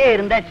வீட்லயே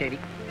இருந்தா சரி.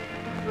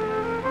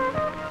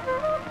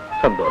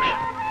 சந்தோஷம்.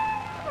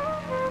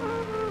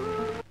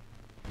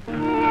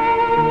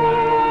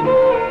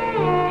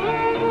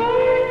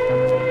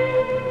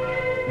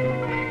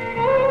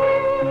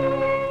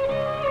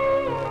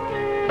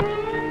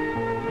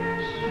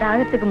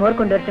 தாகத்துக்கு மோர்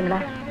கொண்டு வரட்டுங்களா?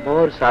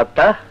 மோர்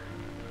சாப்பிட்டா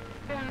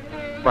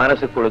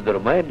மனசு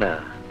குளிந்துருமா என்ன?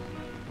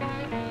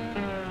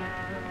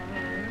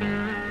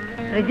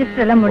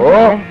 ரெஜிஸ்டர் எல்லாம் முடிஞ்சு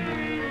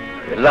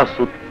எல்லாம்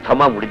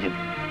சுத்தமா முடிஞ்சது.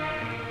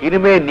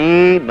 இனிமே நீ,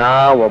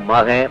 நான், உன்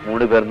மகன்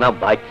 3 பேரும் தான்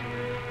பாக்கி.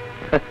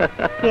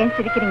 ஏன்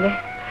சிரிக்கிறீங்க?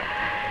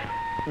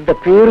 இந்த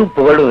பேரும்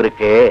புகழும்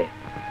இருக்கே,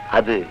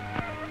 அது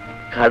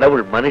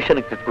கடவுள்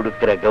மனுஷனுக்கு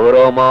கொடுக்கிற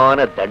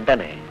கௌரவமான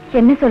தண்டனை.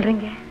 என்ன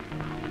சொல்றீங்க?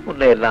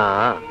 உன்னை எல்லாம்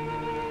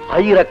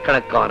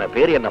ஆயிரக்கணக்கான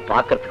பேர் என்ன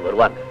பார்க்கறதுக்கு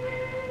வருவாங்க.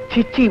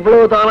 சிச்சி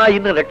இவ்வளவுதானா,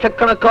 இன்னும்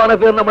லட்சக்கணக்கான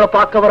பேர் நம்மளை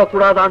பார்க்க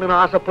வரக்கூடாதான்னு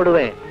நான்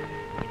ஆசைப்படுவேன்.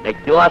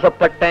 இன்னைக்கும்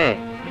ஆசைப்பட்டேன்.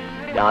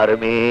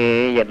 யாருமே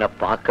என்ன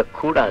பார்க்க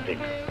கூடாது.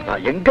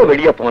 நான் எங்க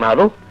வெளியே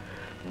போனாலும்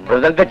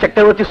மிருதங்க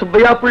சக்கரவர்த்தி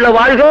சுப்பையா புள்ள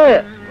வாழ்க,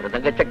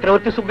 மிருதங்க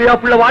சக்கரவர்த்தி சுப்பையா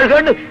புள்ள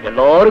வாழ்கன்னு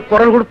எல்லாரும்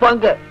குரல்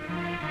கொடுப்பாங்க.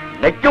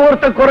 இன்னைக்கு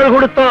ஒருத்தன் குரல்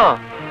கொடுத்தான்,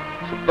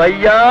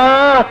 சுப்பையா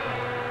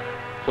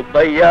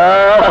சுப்பையா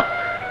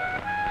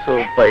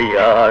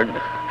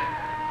சுப்பையான்னு.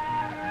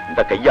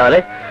 இந்த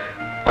கையால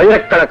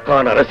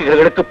ஆயிரக்கணக்கான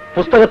ரசிகர்களுக்கு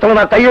புஸ்தகத்துல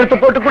நான்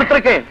கையெழுத்து போட்டு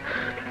கொடுத்திருக்கேன்.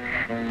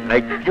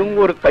 இன்னைக்கும்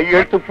ஒரு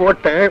கையெழுத்து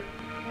போட்டேன்.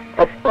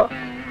 அப்பா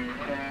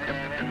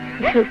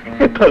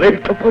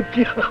தலையிட்ட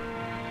போச்சியா.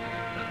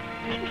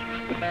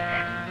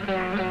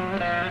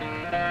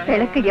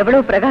 விளக்கு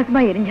எவ்வளவு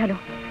பிரகாசமா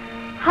எரிஞ்சாலும்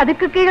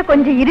அதுக்கு கீழே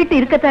கொஞ்சம் இருட்டு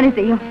இருக்கத்தானே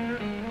செய்யும்.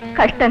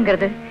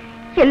 கஷ்டங்கிறது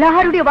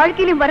எல்லாருடைய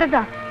வாழ்க்கையிலும்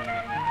வரதா.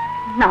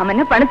 நாம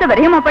என்ன பணத்தை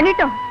வரையமா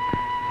பண்ணிட்டோம்?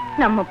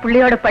 நம்ம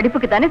பிள்ளையோட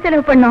படிப்புக்கு தானே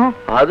செலவு பண்ணோம்.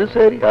 அது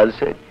சரி, அது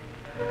சரி.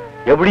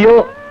 எப்படியோ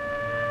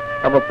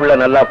நம்ம பிள்ளை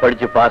நல்லா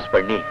படிச்சு பாஸ்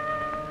பண்ணி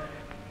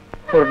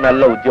ஒரு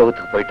நல்ல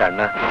உத்தியோகத்துக்கு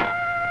போயிட்டான்னா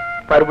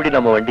மறுபடியும்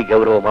நம்ம வண்டி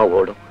கௌரவமா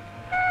ஓடும்.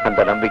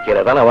 அந்த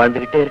நம்பிக்கையில தான் நான்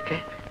வாழ்ந்துகிட்டே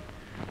இருக்கேன்.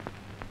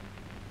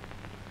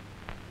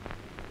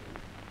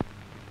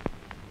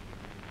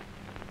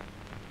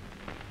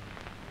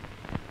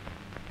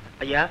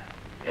 ஐயா,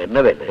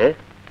 என்ன வேலை?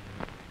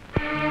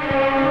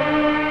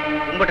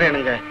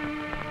 கும்பிட்றேனுங்க.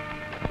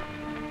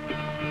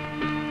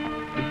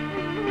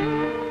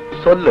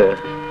 சொல்லு.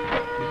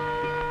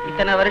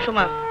 இத்தனை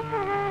வருஷமா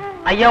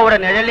ஐயாவோட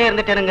நிழலே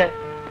இருந்துட்டேனுங்க.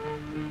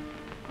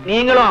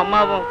 நீங்களும்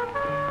அம்மாவும்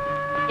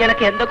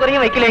எனக்கு எந்த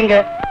குறையும் வைக்கலைங்க.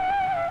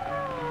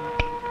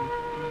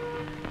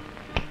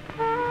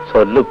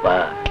 சொல்லுப்பா.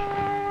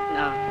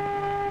 நான்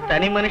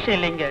தனி மனுஷன்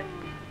இல்லைங்க.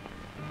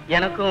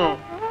 எனக்கும்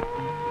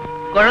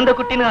குழந்தை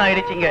குட்டின்னு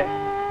ஆயிடுச்சுங்க.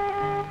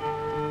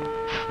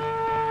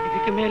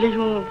 இதுக்கு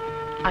மேலேயும்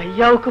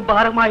ஐயாவுக்கு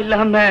பாரமா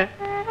இல்லாம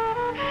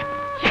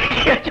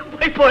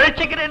போய்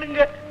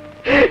பொழைச்சுக்கிறேனுங்க.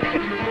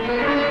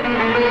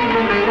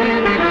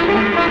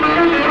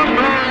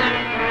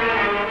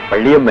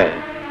 பள்ளியம்மே,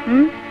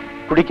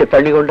 குடிக்க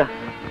தண்ணி கொண்டா.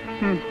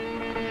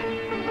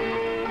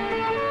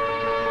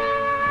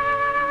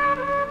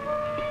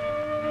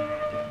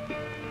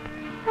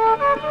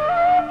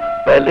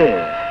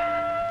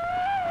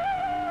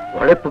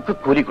 உழைப்புக்கு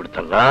கூலி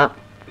கொடுத்தலாம்,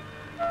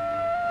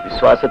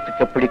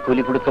 விசுவாசத்துக்கு எப்படி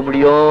கூலி கொடுக்க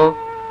முடியும்?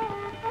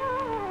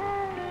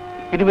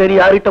 இனிமேல்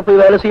யார்கிட்ட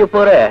போய் வேலை செய்ய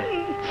போற?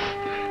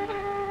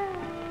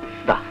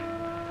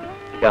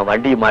 என்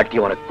வண்டியை மாட்டி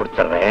உனக்கு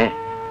கொடுத்துறேன்,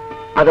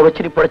 அதை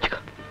வச்சு நீ படைச்சுக்க.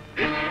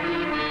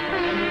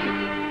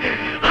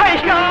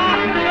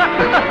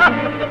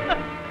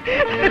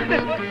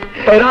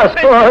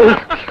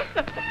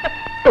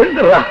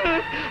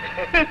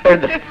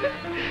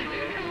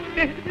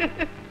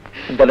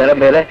 இந்த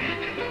நிலைமையில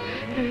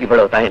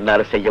இவ்வளவுதான்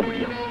என்னால செய்ய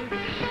முடியும்.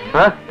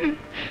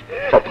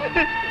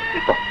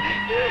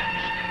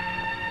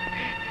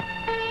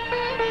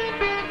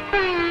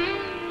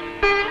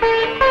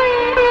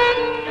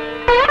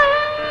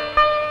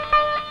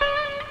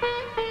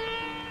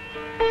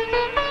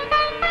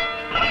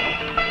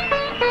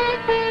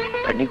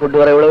 தண்ணி கொண்டு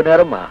வர எவ்வளவு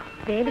நேரமா?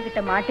 வேலுகிட்ட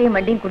மாட்டையும்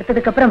வண்டியும்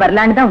கொடுத்ததுக்கு அப்புறம்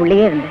வரலான்னு தான் உள்ளே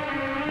இருந்தேன்.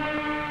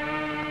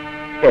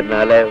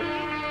 என்னால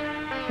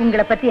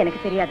உங்களை பத்தி எனக்கு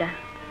தெரியாதா?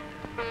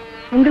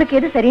 உங்களுக்கு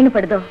எது சரின்னு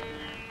படுதோ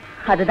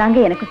அதுதாங்க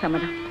எனக்கும்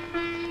சம்மதம்.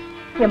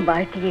 என்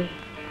வாழ்க்கையே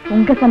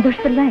உங்க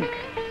சந்தோஷத்தில் தான் இருக்கு.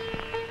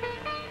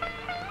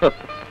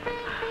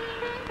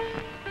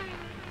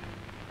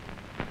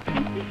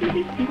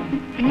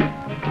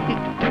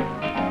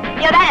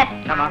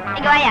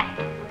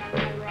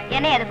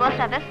 என்ன அது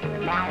போஸ்ட் ஆபீஸ்?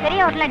 பெரிய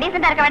ஹோட்டல்ல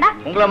டீசெண்டா இருக்க வேண்டாம்?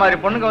 உங்கள மாதிரி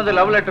பொண்ணுங்க வந்து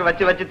லவ் லெட்டர்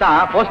வச்சு வச்சு தான்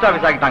போஸ்ட்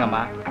ஆபீஸ்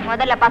ஆக்கிட்டாங்கம்மா.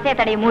 முதல்ல பசைய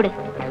தடைய மூடு.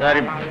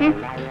 சரிம்மா.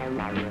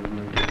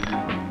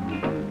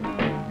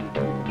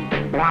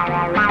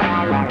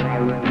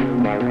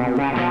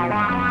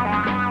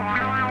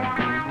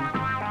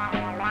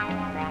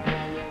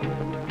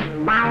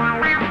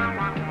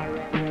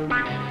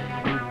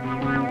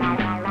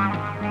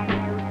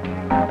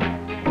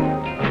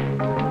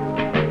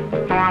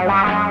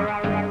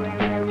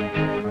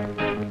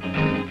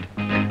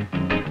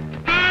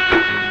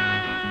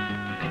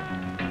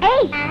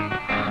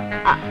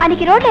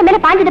 அன்னைக்கு ரோட்ல மேல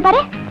பாஞ்சது பாரு,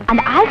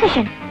 அந்த ஆல்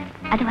செஷன்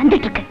அது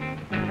வந்துட்டு இருக்கு.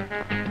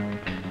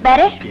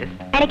 பாரு,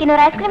 எனக்கு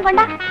இன்னொரு ஐஸ்கிரீம்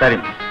கொண்டா. சரி.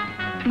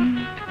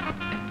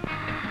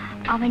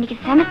 அவன் இன்னைக்கு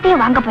செமத்தையே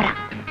வாங்க போறான்.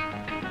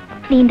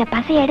 நீ இந்த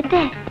பசைய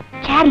எடுத்து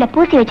சேர்ல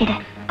பூசி வச்சிடு.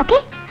 ஓகே,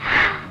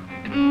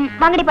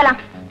 வாங்கடி போலாம்.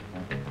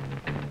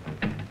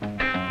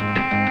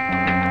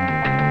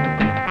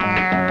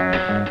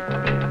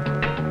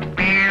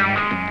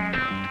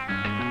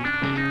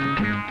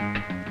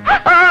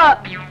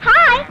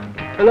 ஹாய்.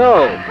 ஹலோ.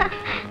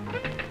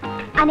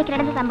 அன்னைக்கு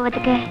நடந்த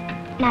சம்பவத்துக்கு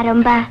நான்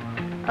ரொம்ப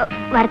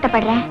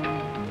வருத்தப்படுறேன்,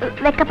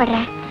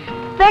 வெக்கப்படுறேன்.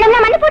 வேணும்னா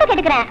மன்னிப்போட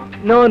கேட்டுக்கிறேன்.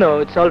 No no,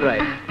 it's all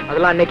right.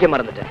 அதெல்லாம் அன்னைக்கே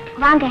மறந்துட்டேன்.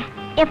 வாங்க,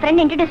 என்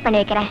ஃப்ரெண்ட் இன்ட்ரோ듀ஸ் பண்ணி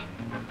வைக்கிறேன்.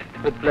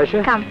 With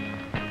pleasure. கம்.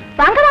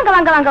 வாங்க வாங்க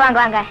வாங்க வாங்க வாங்க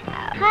வாங்க.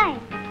 ஹாய்.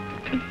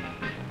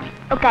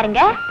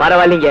 உட்காருங்க.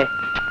 பரவாயில்லைங்க.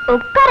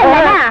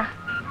 உட்காருங்க.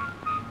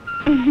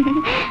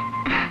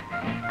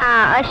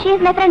 she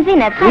is my friend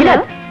Zinat. Hello.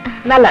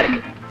 நல்லா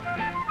இருக்கு.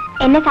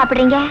 என்ன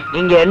சாப்பிடுறீங்க?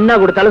 நீங்க என்ன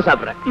கொடுத்தாலும்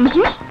சாப்பிடுறேன்.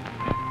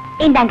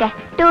 இந்தாங்க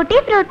டூட்டி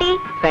ஃப்ரூட்டி.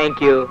 Thank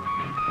you.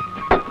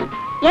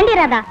 ஏண்டி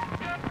ராதா,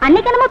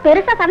 அன்னைக்கு நம்ம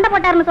பெருசா சண்டை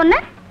போட்டாருன்னு சொன்ன,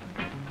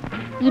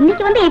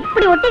 இன்னைக்கு வந்து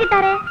இப்படி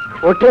ஒட்டிக்கிட்டாரு.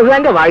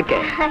 ஒட்டுறதுதாங்க வாழ்க்கை.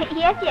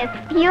 S S,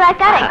 you are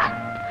correct.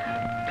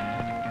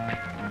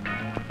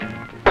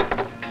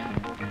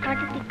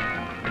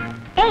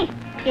 ஏய்,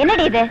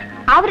 என்னடி இது?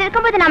 அவர்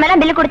இருக்கும்போது நாம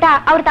எல்லாம் பில் கொடுத்தா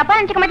அவர் தப்பா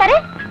நினைச்சுக்க மாட்டாரு?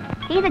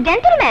 he is a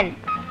gentleman.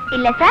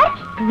 இல்ல சார்?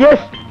 Yes,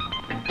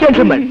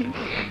 gentleman.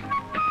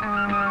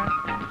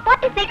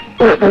 46.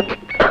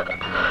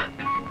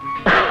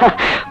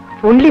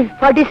 Only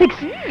 46.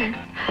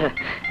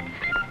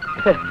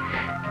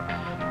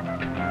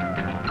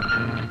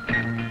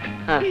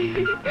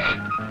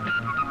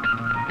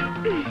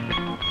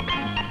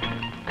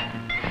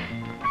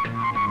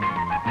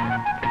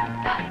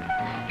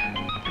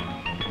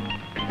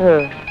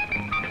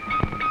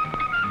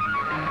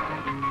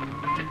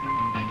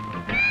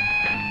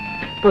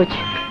 போச்சு.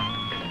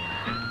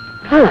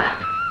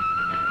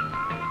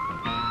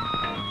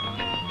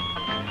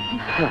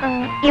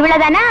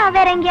 இவ்வளவுதானா?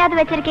 வேற எங்கேயாவது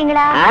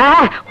வச்சிருக்கீங்களா?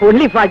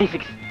 Only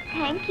 46.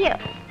 Thank you.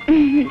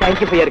 Thank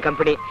you for your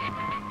company.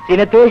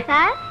 சீனத்து,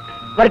 sir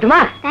வரட்டுமா?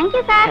 Thank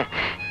you sir.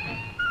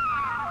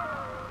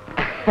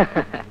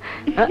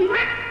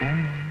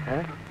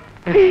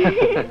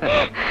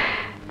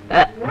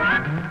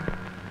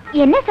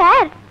 என்ன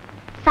சார்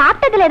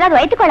சாப்பிட்டதுல ஏதாவது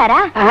வயிற்றுக்கோளாரா?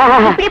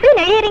 இப்படி எப்படி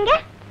நெழியறீங்க?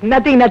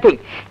 Nothing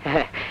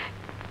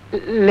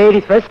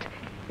ladies first.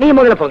 நீங்க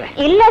முதல்ல போங்க.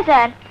 இல்ல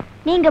சார்,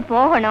 நீங்க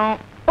போகணும்.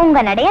 உங்க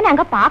நடைய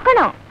நாங்க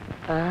பார்க்கணும்.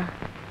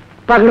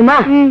 பார்க்கணுமா?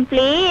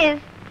 ப்ளீஸ்.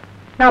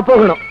 நான்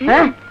போகணும்.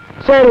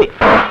 சரி.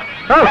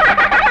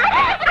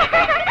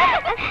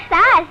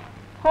 சார்,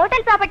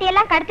 ஹோட்டல் ப்ராப்பர்ட்டி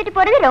எல்லாம் கடத்திட்டு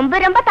போறது ரொம்ப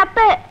ரொம்ப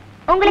தப்பு.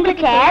 உங்களுக்கு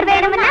சேர்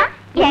வேணும்னா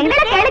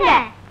எங்களை கேளுங்க,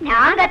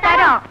 நாங்க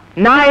தரோம்.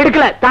 நான்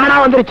எடுக்கல, தானா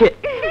வந்துருச்சு.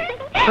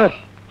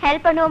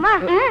 ஹெல்ப் பண்ணுவோமா?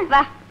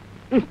 வா.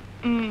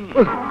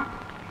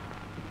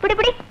 புடி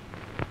புடி.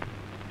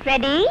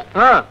 Ready?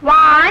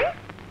 1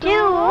 2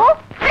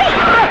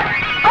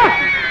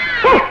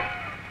 3.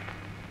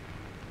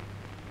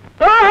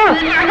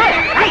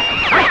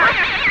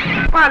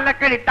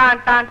 பாலக்கடி Don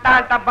Don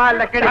Don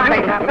பாலக்கடி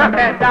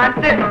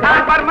dance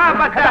நான் பர்மா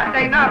பஜார்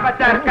டைனா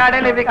பஜார்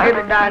கடல விக்கிற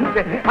டான்ஸ்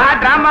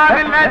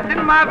டிராமாவில்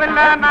சினிமாவில்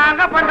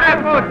நாங்க பண்ற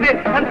கூத்து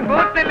அந்த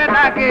கூத்துல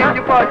நான்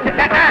கேட்டு போச்சு.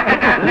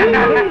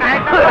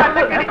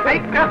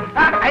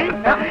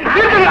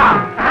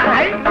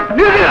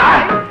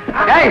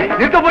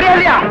 நிறுத்த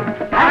முடியாதியா?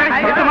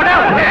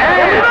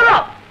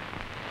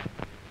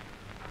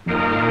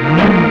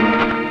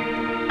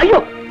 ஐயோ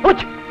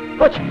போச்சு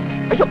போச்சு.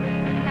 ஐயோ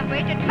நான்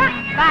போயிட்டுமா?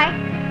 பாய்.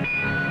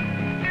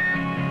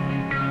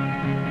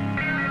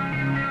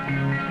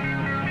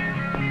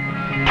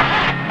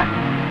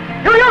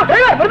 யோ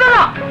டிரைவர்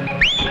வருதா?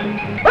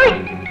 ஏய்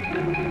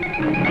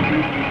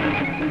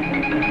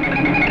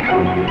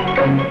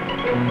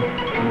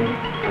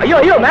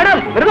ஐயோ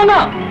மேடம் வருதா?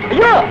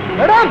 ஐயோ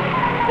மேடம்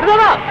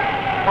வருதா?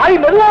 பாய்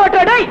மெதுவா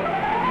ஓட்டுடா. டேய்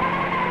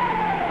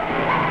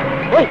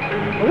ஏய்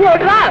மெதுவா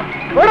ஓட்டுடா,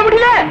 ஓட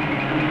முடியல.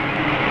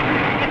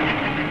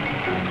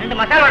 2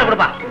 மசாலா வடை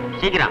கொடுப்பா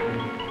சீக்கிரம்.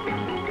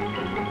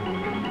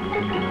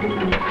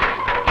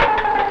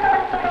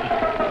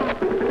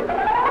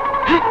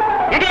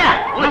 எடியா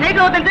உங்க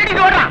சைக்கிள் ஒருத்தன்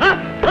தேடிட்டு ஓடுறான்.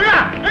 எடியா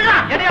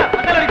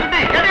மசாலா வடை சுட்டு.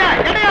 எடியா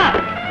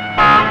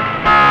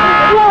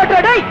மெதுவா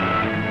ஓட்டுடா. டேய்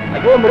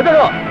ஐயோ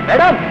மிருதகோ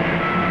மேடம்.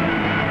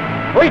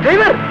 ஓய்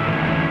டிரைவர்.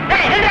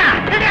 எடியா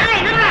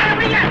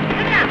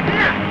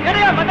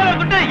மசாலா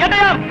சுட்டு.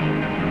 எடியா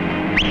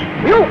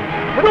ஐயோ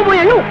மெதுவா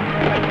போய். ஐயோ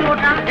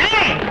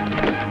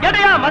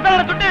எடியா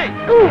மசாலா சுட்டு.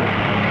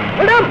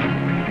 மேடம்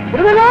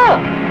மிருதகோ.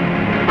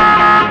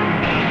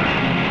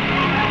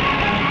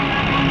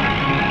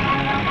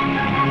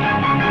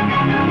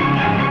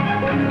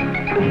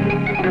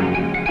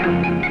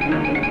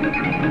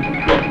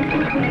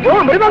 யோ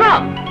மிருதகா.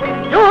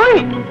 யோ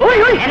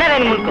ஓய் என்ன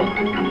வேணும் முன்கோ?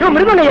 யோ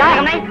மிருதங்கயா?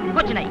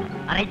 कुछ नहीं.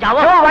 अरे जाओ.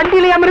 யோ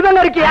வண்டியில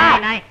மிருதங்க இருக்கியா?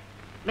 नहीं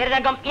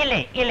மிருதங்கம் இல்ல.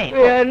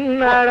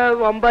 என்னடா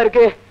வம்பா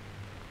இருக்கு.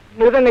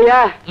 மிருதங்கயா?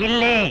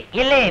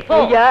 இல்ல போ.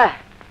 ஐயா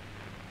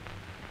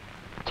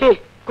சீ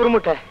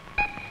குருமுட்டை.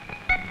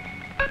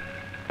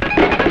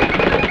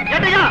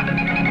 எடியா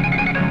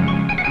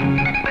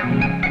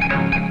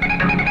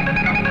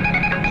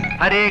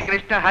ஹரே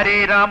கிருஷ்ண ஹரே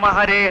ராம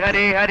ஹரே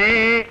ஹரே ஹரே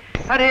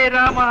ஹரே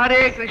ராம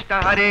ஹரே கிருஷ்ண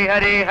ஹரே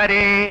ஹரே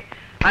ஹரே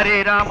ஹரே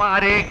ராம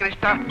ஹரே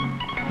கிருஷ்ண.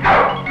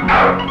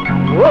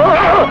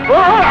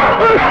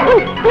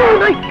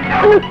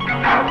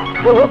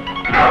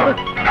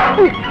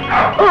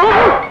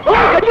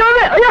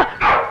 கடியாவே ஐயா.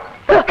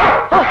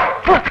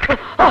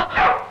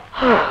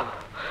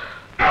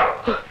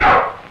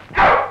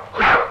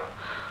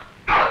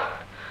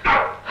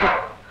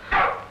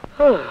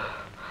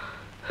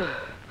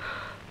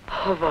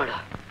 வாடா.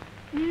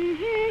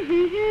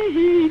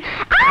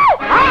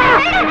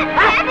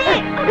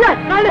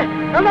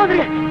 நான்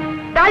வந்திருக்கேன்.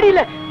 டாடி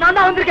இல்ல, நான்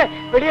தான் வந்திருக்கேன்.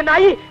 வெளியே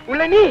நாய்,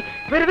 உள்ள நீ,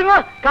 விருதுங்க,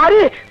 காரு,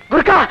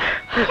 குர்கா.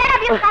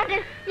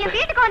 என்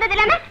வீட்டுக்கு வந்தது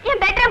இல்லாம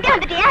என் பெட்ரூம்க்கே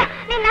வந்துட்டியா?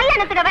 நீ நல்ல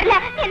எண்ணத்துல வரல,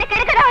 என்ன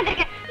கெடுக்கதான்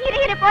வந்திருக்க.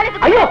 இரு போலீஸ்.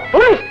 ஐயோ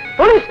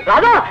போலீஸ்.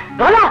 ராதா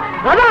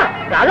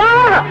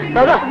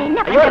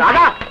ஐயோ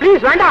ராதா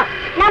ப்ளீஸ் வேண்டாம்.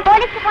 நான்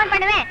போலீஸ்க்கு போன்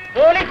பண்ணுவேன்.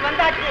 போலீஸ்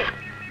வந்தாச்சு.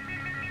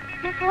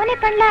 நான் போனே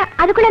பண்ணல,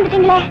 அதுக்குள்ள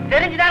வந்துட்டீங்களே.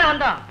 தெரிஞ்சுதானே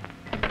வந்தோம்.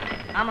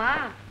 ஆமா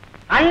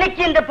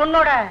அன்னைக்கு இந்த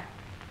பொண்ணோட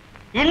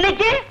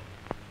இன்னைக்கு?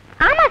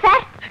 ஆமா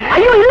சார்.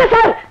 ஐயோ இல்ல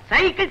சார்.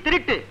 சைக்கிள்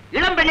திருட்டு,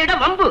 இளம்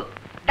பெண்ணிடம் வம்பு.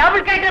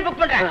 டபுள் கேட்டர்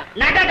புக் பண்றேன்.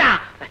 நடடா.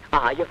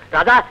 ஐயோ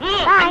ராதா.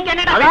 அங்க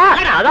என்னடா?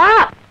 ராதா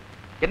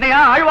என்னையா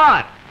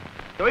ஆழ்வார்,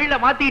 தொழில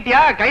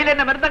மாத்திட்டியா? கையில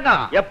என்ன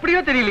மிருதங்கம்? எப்படியோ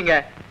தெரியலீங்க,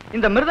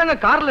 இந்த மிருதங்க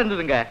கார்ல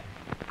இருந்ததுங்க.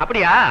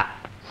 அப்படியா?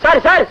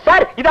 சார்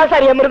இதான்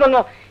சார் என்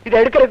மிருதங்கம். இதை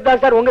எடுக்கிறதுக்கு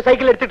தான் சார் உங்க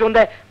சைக்கிள் எடுத்துட்டு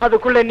வந்தேன்.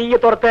 அதுக்குள்ள நீங்க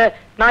துரத்த,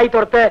 நாய்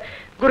துரத்த,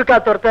 குருக்கா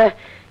துரத்த,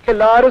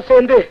 எல்லாரும்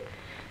சேர்ந்து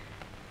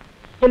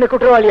என்ன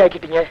குற்றவாளி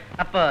ஆக்கிட்டீங்க.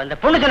 அப்ப இந்த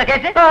பொண்ணு சொன்ன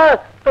கேஸ்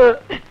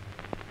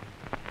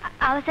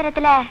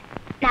அவசரத்துல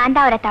நான்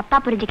தான் அவரை தப்பா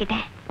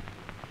புரிஞ்சுக்கிட்டேன்.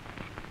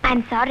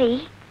 I'm sorry.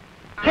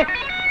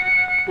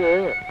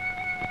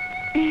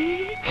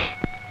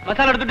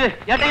 மசாலா எடுத்துட்டு.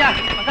 ஏட்டையா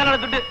மசாலா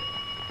எடுத்துட்டு.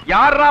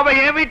 யாராவ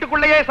என்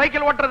வீட்டுக்குள்ளேயே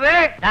சைக்கிள் ஓட்டுறது?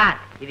 சார்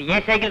இது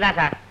ஏன் சைக்கிள் தான்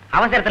சார்.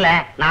 அவசரத்துல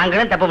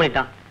நாங்களும் தப்பு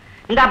பண்ணிட்டோம்.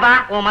 இந்தாப்பா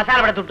உன்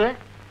மசாலா வடை துட்டு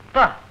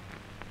போ.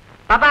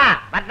 பாப்பா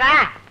வரட்டா?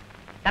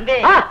 தம்பி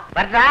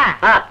வரட்டா?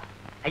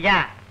 ஐயா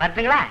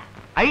வரட்டுங்களா?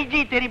 ஐஜி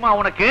தெரியுமா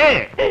உனக்கு?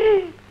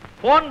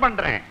 போன்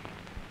பண்றேன்.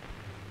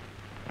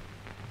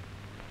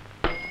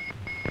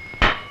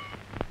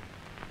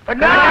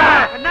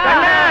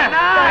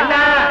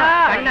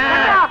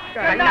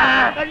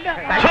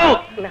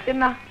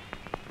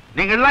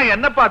 நீங்க எல்லாம்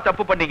என்னப்பா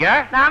தப்பு பண்ணீங்க?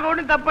 நாங்க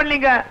ஒண்ணும் தப்பு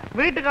பண்ணீங்க.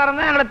 வீட்டுக்காரன்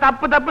தான் எங்களை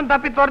தப்புன்னு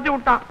தப்பி துரத்தி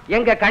விட்டான்.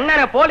 எங்க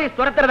கண்ணனை போலீஸ்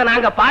துரத்துறத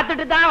நாங்க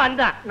பாத்துட்டு தான்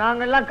வந்தோம்.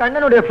 நாங்க எல்லாம்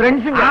கண்ணனுடைய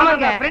ஃப்ரெண்ட்ஸுங்க.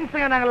 ஆமாங்க,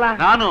 ஃப்ரெண்ட்ஸுங்க நாங்கெல்லாம்.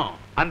 நானும்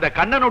அந்த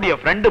கண்ணனுடைய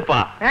ஃப்ரெண்டுப்பா.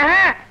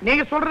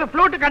 நீங்க சொல்றது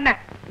ஃப்ளூட்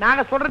கண்ணன்,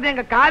 நாங்க சொல்றது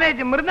எங்க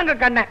காலேஜ் மிருதங்க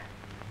கண்ணன்.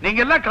 நீங்க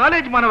எல்லாம்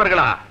காலேஜ்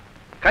மாணவர்களா?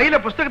 கையில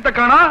புஸ்தகத்தை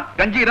காணோம்,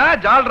 கஞ்சீரா,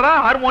 ஜால்ரா,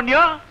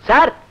 ஹார்மோனியம்.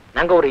 சார்,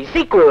 நாங்க ஒரு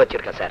இசைக்குழு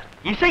வச்சிருக்கோம் சார்.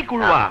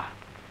 இசைக்குழுவா?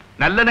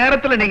 நல்ல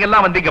நேரத்துல நீங்க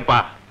எல்லாம் வந்தீங்கப்பா.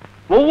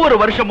 ஒவ்வொரு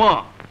வருஷமும்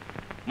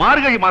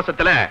மார்கழி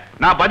மாசத்துல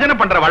நான் பஜனை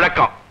பண்ற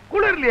வழக்கம்.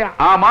 குளிர் இல்லையா?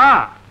 ஆமா.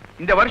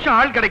 இந்த வருஷம்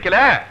ஆள் கிடைக்கல,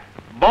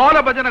 பால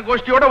பஜனை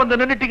கோஷ்டியோட வந்து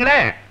நின்னுட்டீங்களே.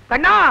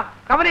 கண்ணா,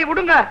 கவலை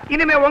விடுங்க.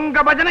 இனிமே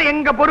உங்க பஜனை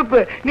எங்க பொறுப்பு.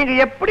 நீங்க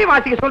எப்படி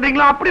வாசிக்க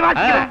சொல்றீங்களோ அப்படி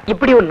வாசிக்கிறோம்.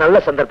 இப்படி ஒரு நல்ல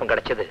சந்தர்ப்பம்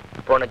கிடைச்சது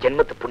போன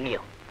ஜென்மத்து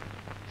புண்ணியம்.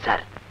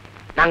 சார்,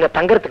 நாங்க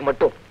தங்கறதுக்கு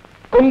மட்டும்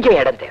கொஞ்சம்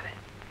இடம் தேவை.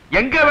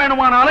 எங்க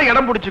வேணுமானாலும்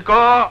இடம்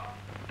பிடிச்சுக்கோ,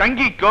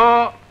 தங்கிக்கோ.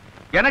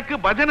 எனக்கு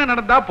பஜனை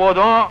நடந்தா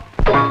போதும்.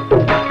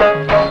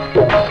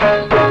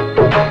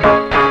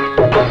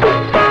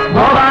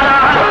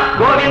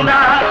 கோவிந்தா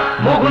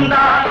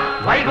முகுந்தா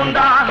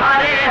வைகுந்தா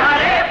ஹரே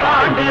ஹரே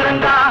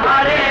பாண்டுரங்கா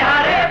ஹரே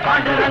ஹரே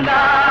பாண்டுரங்கா.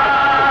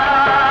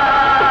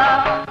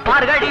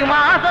 மார்கழி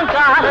மாசம்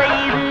காலை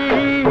இது,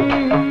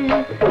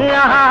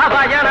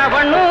 பஜன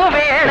பண்ணு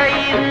வேளை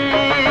இது.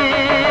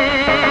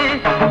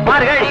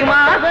 மார்கழி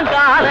மாசம்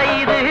காலை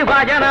இது,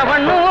 பஜன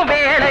பண்ணு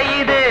வேளை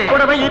இது.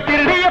 புடவை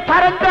திருடிய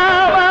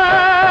பறந்தாவா,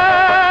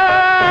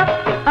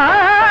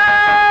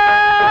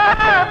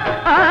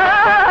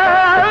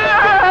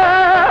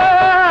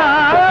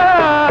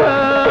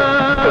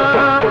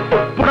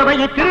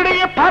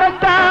 திருடைய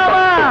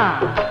பறந்தாமா,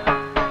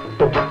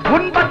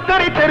 உன்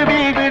பக்தரை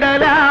தெருவில்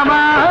விடலாமா.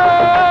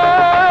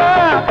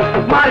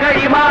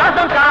 மார்கழி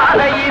மாதம்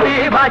காலை இது,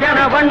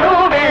 பஜனை பண்ணு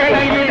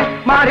வேளை இது.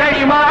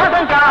 மார்கழி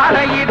மாதம்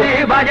காலை இது,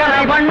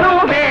 பஜனை பண்ணு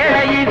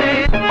வேளை இது.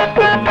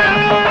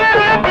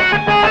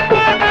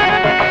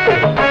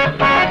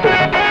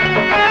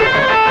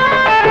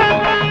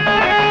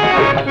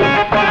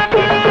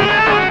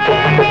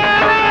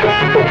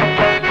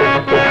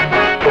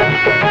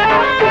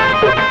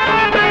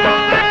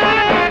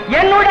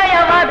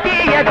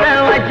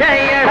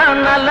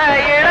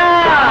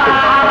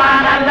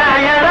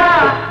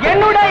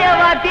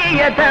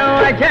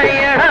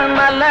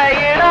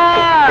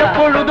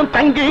 எப்பொழுதும்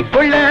தங்கிக்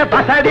கொள்ள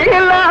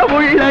வசதியெல்லாம்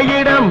உள்ள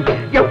இடம்.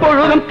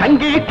 எப்பொழுதும்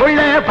தங்கிக் கொள்ள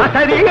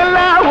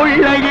வசதியெல்லாம்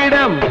உள்ள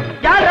இடம்.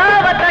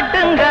 யாராவ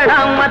தட்டுங்களா,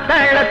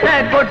 மத்தளத்தை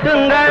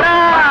கொட்டுங்களா,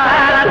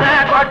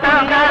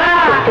 கொட்டுங்களா.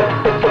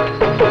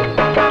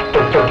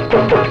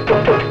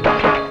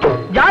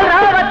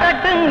 யாராவ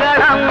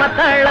தட்டுங்களா,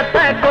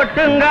 மத்தளத்தை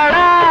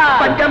கொட்டுங்களா.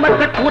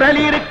 பஞ்சமத்த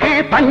குரல் இருக்கு,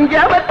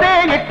 பஞ்சமத்தை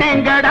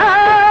எட்டுங்கடா.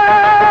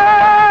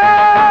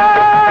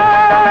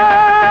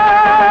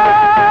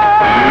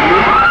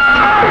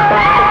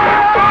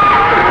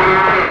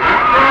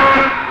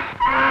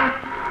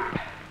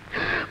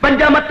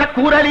 பஞ்சமத்த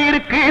குரல்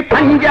இருக்கு,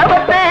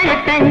 பஞ்சமத்தை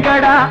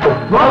எட்டுங்கடா.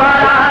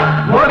 கோவாரா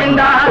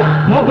கோவிந்தா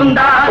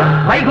முகுந்தா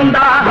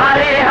வைகுந்தா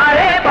ஹரே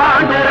ஹரே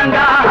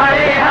பாண்டுரங்கா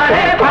ஹரே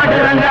ஹரே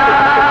பாண்டுரங்கா.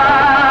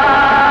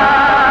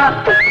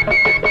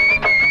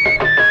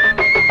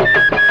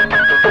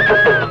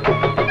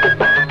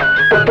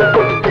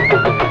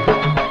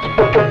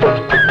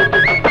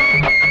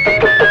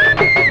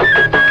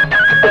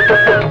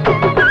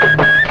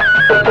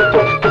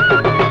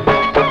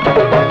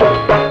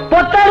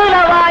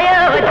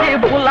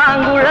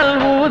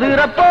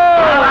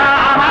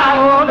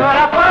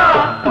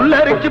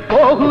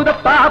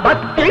 போகுதப்பா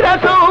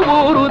பத்திரசோ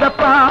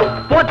ஊருதப்பா.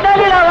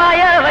 பொத்தலில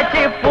வாய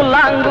வச்சு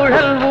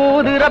புல்லாங்குழல்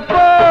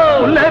ஊதுறப்போ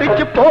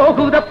உள்ளரிச்சு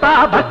போகுதப்பா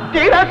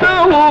பத்திரசோ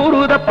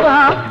ஊருதப்பா.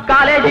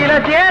 காலேஜில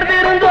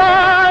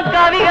சேர்ந்திருந்தோம்,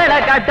 கவிகளை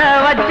கட்ட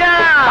வச்சா.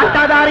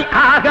 பட்டதாரி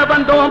ஆக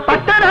வந்தோம்,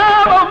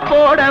 பட்டநாமம்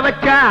போட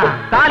வச்சா.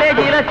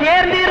 காலேஜில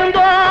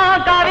சேர்ந்திருந்தோம்,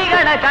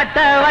 கவிகளை கட்ட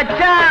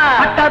வச்சா.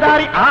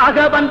 பட்டதாரி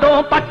ஆக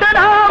வந்தோம்,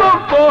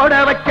 பட்டநாமம்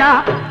போட வச்சா.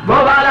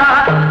 கோபாலா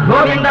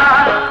கோவிந்தா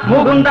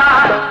முகுந்தா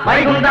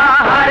வைகுந்தா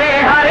ஹரே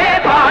ஹரே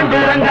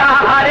பாண்டுரங்கா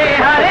ஹரே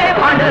ஹரே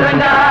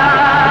பாண்டுரங்கா.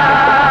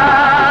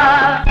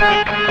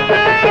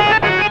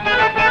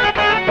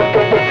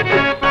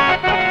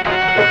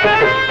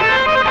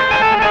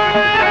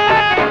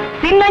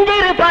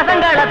 சின்னஞ்சிறு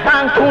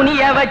பசங்களைத்தான்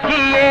குனிய வச்சு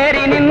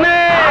ஏறி நின்னு,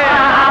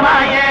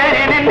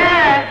 ஏறி நின்னு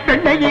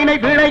பெண்ணையினை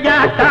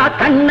விளையாட்டா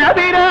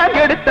கண்ணபிரா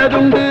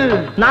எடுத்ததுண்டு.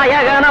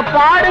 நாயகன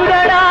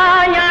பாடுங்கடா,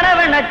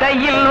 ஞானவன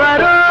கையில்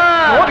வரும்.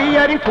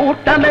 ஓவியரின்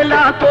கூட்டம்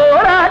எல்லாம்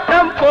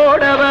போராட்டம்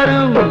போட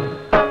வரும்.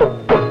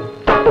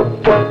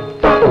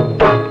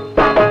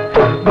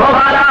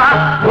 கோபாலா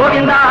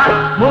கோவிந்தா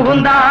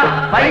முகுந்தா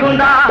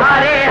வைகுந்தா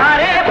ஹரே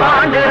ஹரே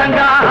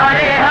பாண்டுரங்கா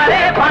ஹரே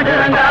ஹரே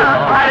பாண்டுரங்கா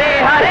ஹரே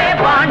ஹரே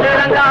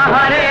பாண்டுரங்கா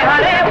ஹரே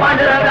ஹரே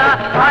பாண்டுரங்கா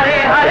ஹரே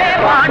ஹரே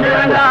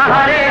பாண்டுரங்கா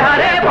ஹரே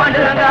ஹரே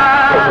பாண்டுரங்கா.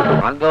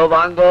 வாங்க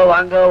வாங்க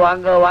வாங்க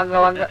வாங்க வாங்க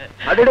வாங்க.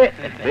 அடடே,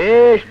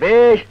 பேஷ்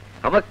பேஷ்.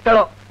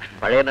 அமக்களம்,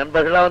 பழைய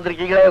நண்பர்களா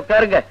வந்திருக்கீங்களே,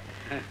 உட்காருங்க.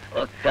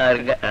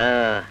 உட்காருங்க.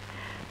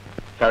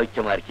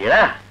 சௌக்கியமா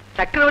இருக்கீங்களா?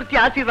 சக்கரவர்த்தி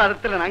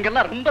ஆசீர்வாதத்துல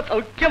நாங்கெல்லாம் ரொம்ப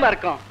சௌக்கியமா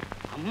இருக்கோம்.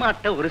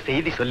 அம்மாட்ட ஒரு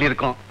செய்தி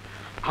சொல்லியிருக்கோம்.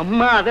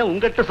 அம்மா அதை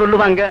உங்ககிட்ட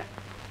சொல்லுவாங்க.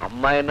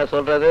 அம்மா என்ன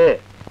சொல்றது?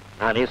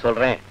 நானே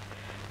சொல்றேன்.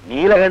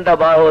 நீலகண்ட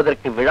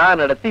பாகவதற்கு விழா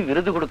நடத்தி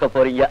விருது கொடுக்க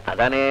போறீங்க,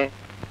 அதானே?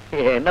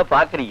 என்ன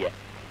பாக்குறீங்க?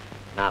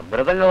 நான்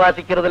மிருதங்க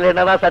வாசிக்கிறதுல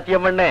என்னதான்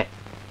சத்தியம் பண்ணேன்,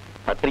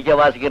 பத்திரிக்கை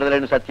வாசிக்கிறதுல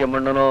என்ன சத்தியம்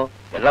பண்ணணும்,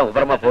 எல்லாம்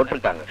விவரமா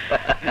போட்டிருக்காங்க.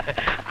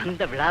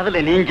 அந்த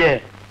விழாவில் நீங்க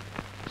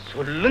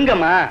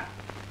சொல்லுங்கம்மா.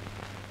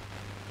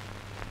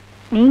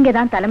 நீங்க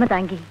தான் தலைமை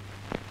தாங்கி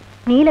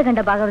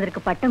நீலகண்ட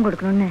பாகவதற்கு பட்டம்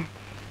கொடுக்கணும்னு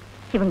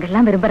இவங்க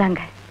எல்லாம்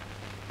விரும்புறாங்க.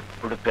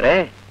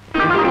 கொடுக்கிறேன்.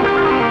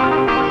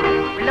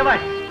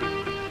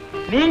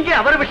 நீங்க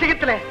அவர்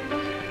விஷயத்துல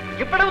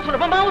எவ்வளவு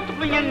சுலபமா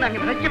ஒத்துப்பீங்கன்னு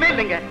நாங்க நினைக்கவே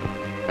இல்லைங்க.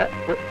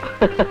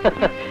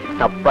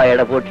 தப்பா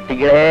எடை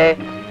போட்டுட்டீங்களே.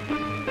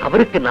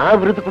 அவருக்கு நான்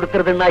விருது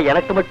கொடுக்கறதுன்னா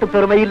எனக்கு மட்டும்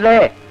பெருமை இல்ல,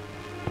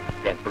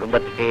 என்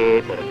குடும்பத்துக்கே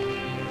பெருமை.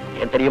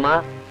 ஏன் தெரியுமா?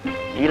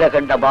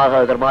 நீலகண்ட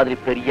பாகவதர் மாதிரி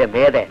பெரிய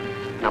மேதை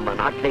நம்ம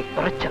நாட்டிலே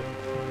குறைச்சல்.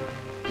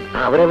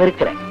 நான் அவரை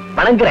வெறுக்கிறேன்,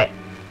 வணங்குறேன்.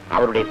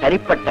 அவருடைய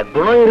தனிப்பட்ட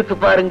குணம் இருக்கு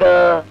பாருங்க,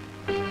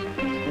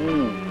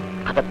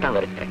 அதத்தான்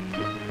வெறுக்கிறேன்.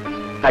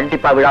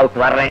 கண்டிப்பா விழாவுக்கு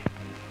வர்றேன்.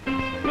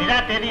 விழா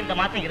தேதி இந்த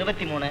மாசம்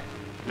 23.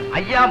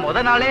 ஐயா முத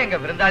நாளே எங்க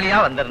விருந்தாளியா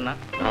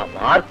வந்துடணும். நான்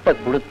வார்த்தை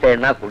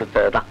கொடுத்தேன்னா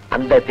கொடுத்ததுதான்.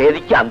 அந்த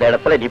தேதிக்கு அந்த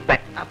இடத்துல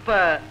நிப்பேன். அப்ப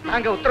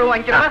நாங்க உத்தரவு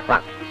வாங்கிக்கிறோம். வா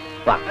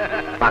வா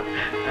வா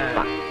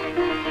வா.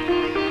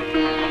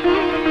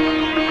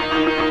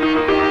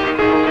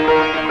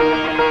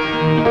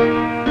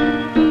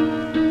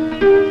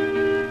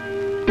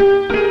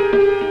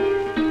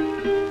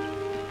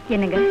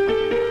 என்னங்க,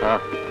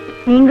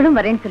 நீங்களும்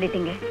வரேன்னு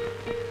சொல்லிட்டீங்க,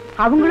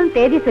 அவங்களும்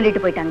தேதி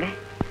சொல்லிட்டு போயிட்டாங்க.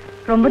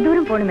 ரொம்ப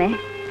தூரம் போணுமே,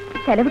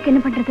 செலவுக்கு என்ன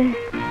பண்றது?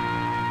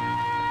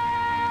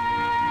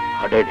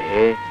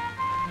 அடடே,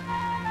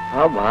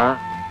 ஆமா,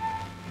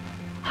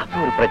 அது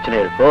ஒரு பிரச்சனை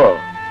இருக்கோ.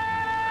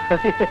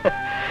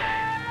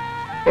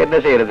 என்ன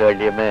செய்யறது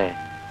வள்ளியம்மே?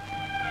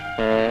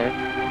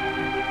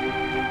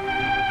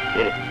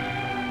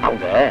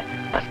 அவங்க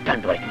பஸ்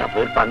ஸ்டாண்ட் வரைக்கும் தான்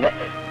போயிருப்பாங்க.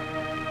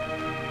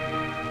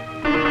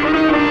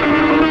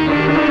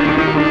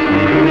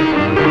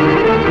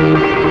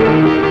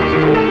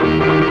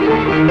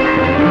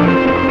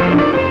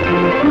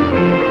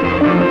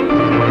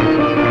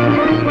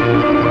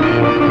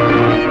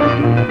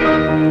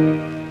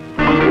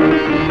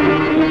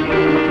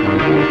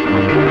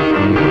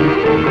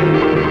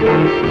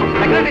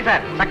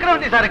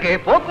 சக்கரவர்த்தி சாருக்கு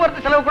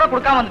போக்குவரத்து செலவு கூட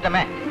கொடுக்காம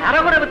வந்துட்டோமே.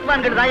 கரவர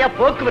வித்வான்கள் தாயா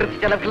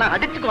போக்குவரத்து செலவுக்கு எல்லாம்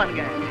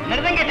அடிச்சுக்குவானுங்க.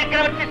 மிருதங்க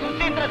சக்கரவர்த்தி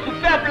சுசீந்திர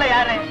சுப்பேப்ல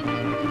யாரு?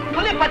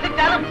 புலி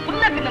பசிச்சாலும்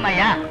புல்ல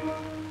தின்னுமையா?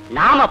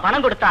 நாம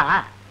பணம் கொடுத்தா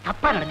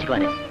தப்பா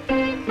நினைச்சுக்குவாரு.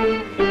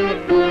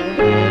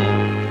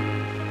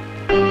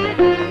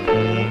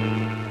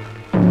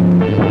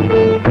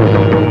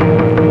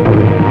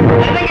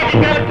 மிருதங்க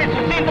சக்கரவர்த்தி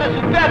சுசீந்திர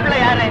சுப்பேப்ல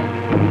யாரு?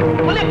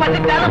 புலி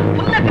பசிச்சாலும்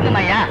புல்ல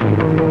தின்னுமையா?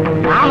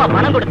 நாம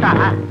பணம் கொடுத்தா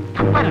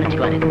தப்பா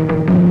நினைச்சுக்குவாரு.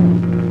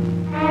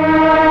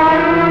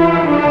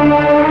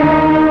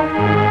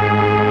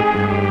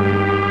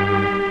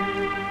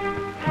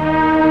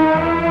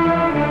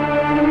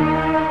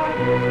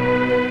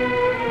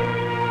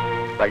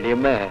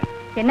 வள்ளியம்மே,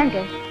 என்னங்க,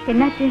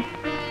 என்னாச்சு?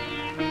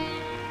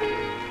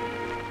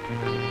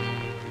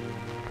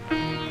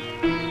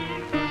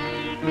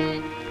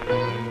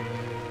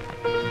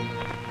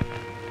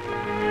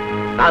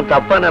 நான்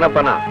தப்பா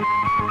நினைப்பனா?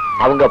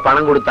 அவங்க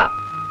பணம் கொடுத்தா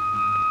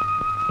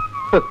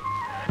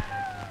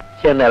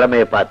என்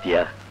நிலைமைய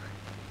பாத்தியா?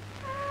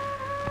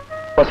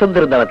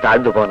 வசந்திருந்தவன்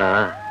தாழ்ந்து போனா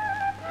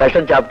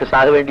விஷம் சாப்பிட்டு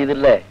சாக வேண்டியது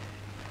இல்ல.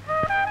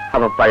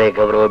 அவன் பழைய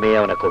கௌரவமே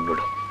அவனை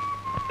கொண்டுடும்.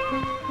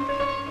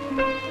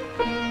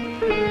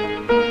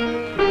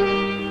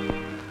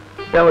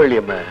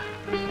 வள்ளியம்மா,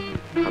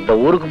 அந்த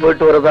ஊருக்கு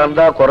போயிட்டு வரதா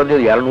இருந்தா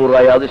குறைஞ்சது 200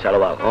 ரூபாயாவது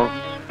செலவாகும்.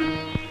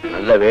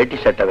 நல்ல வேட்டி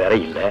சட்டை வேற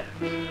இல்ல.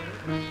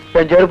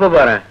 என் செருப்ப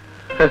பாரு.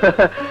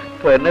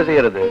 இப்ப என்ன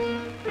செய்யறது?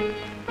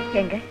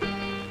 எங்க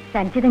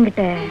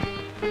சஞ்சிதங்கிட்ட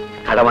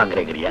கடை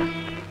வாங்குறேங்கிறியா?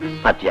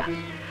 பாத்தியா,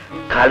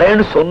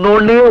 கடைன்னு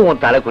சொன்னோடனே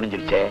உன் தலை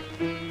குறிஞ்சிருச்சே.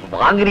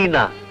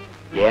 வாங்குறீன்னா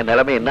என்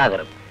நிலைமை என்ன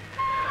ஆகிறது?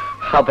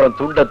 அப்புறம்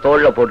துண்ட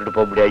தோல்ல போட்டுட்டு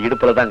போக முடியாது,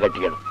 இடுப்புலதான்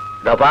கட்டிக்கணும்.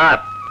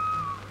 பார்,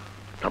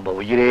 நம்ம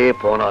உயிரே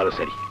போனாலும்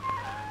சரி,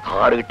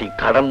 காருகிட்ட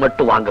கடன்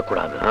மட்டும் வாங்க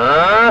கூடாது.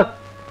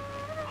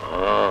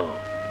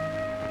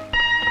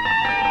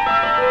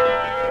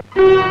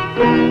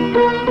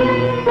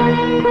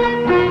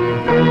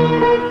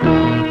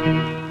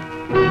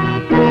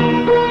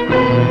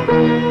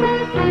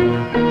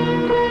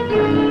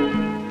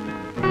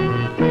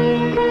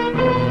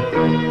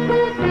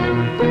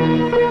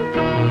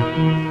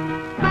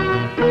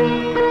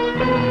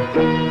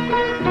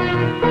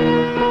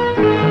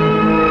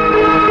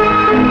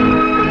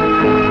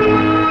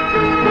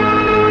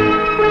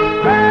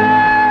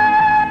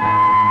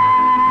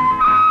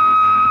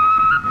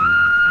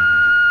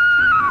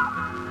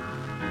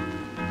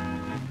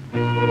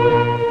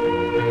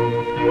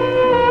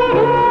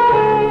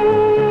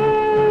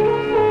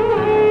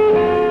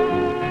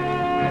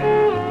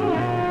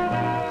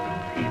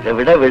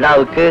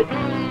 விழாவுக்கு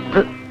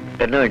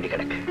உங்ககிட்ட என்ன வேண்டி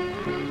கிடக்கு?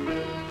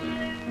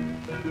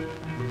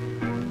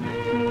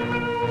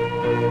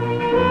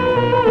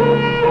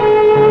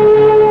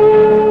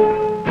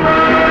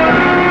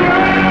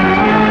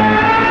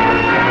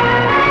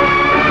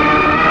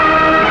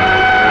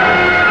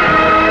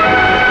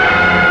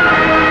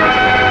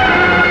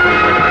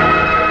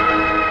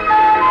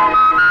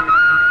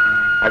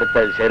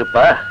 அடுத்தது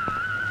செருப்பா?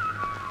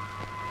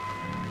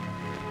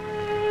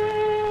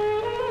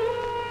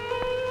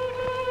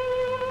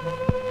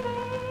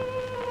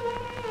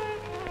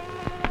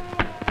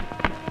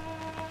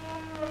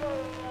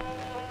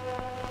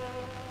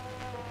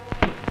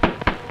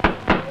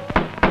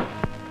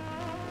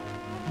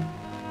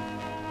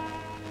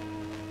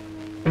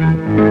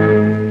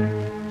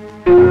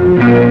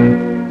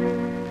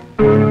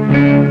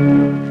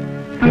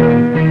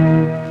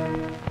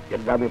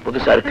 எல்லாமே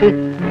புதுசா இருக்கு.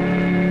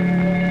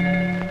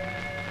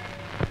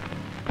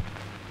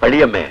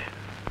 பள்ளியம்மே,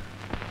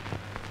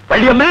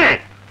 பள்ளியம்மே,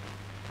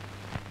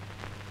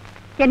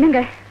 என்னங்க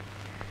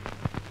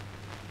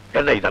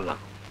என்ன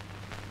இதெல்லாம்?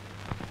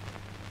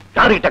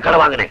 யாருகிட்ட கடை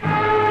வாங்கினேன்?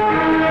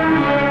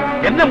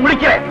 என்ன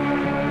முழிக்கிற?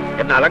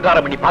 என்ன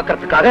அலங்காரம் பண்ணி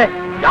பாக்கிறதுக்காக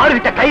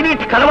யாருகிட்ட கை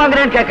நீட்டி கடை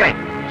வாங்கினேன்னு கேட்கிறேன்.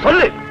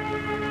 சொல்லு.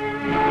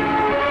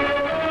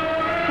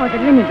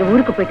 முதல்ல நீங்க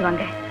ஊருக்கு போயிட்டு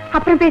வாங்க,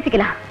 அப்புறம்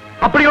பேசிக்கலாம்.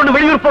 அப்படி ஒண்ணு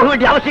வெளியூர் போக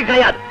வேண்டிய அவசியம்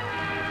கிடையாது.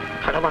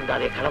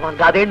 கடவாங்காதே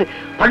கடவாங்காதேன்னு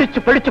படிச்சு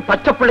படிச்சு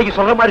பச்சை பிள்ளைக்கு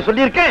சொல்ற மாதிரி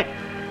சொல்லியிருக்கேன்.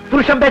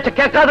 புருஷன் பேச்ச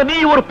கேட்காத நீ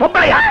ஒரு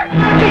பொம்பளையா?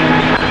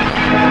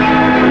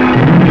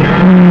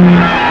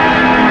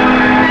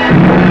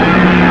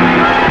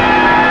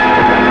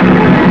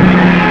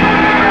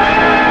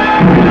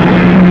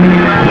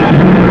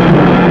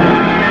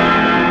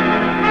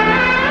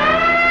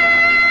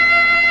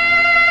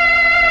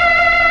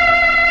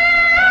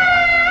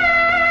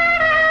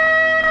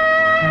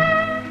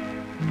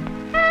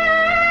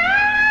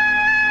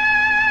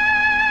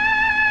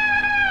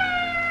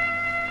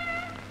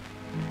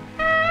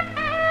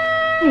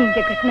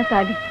 நீங்க கட்டின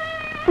தாலி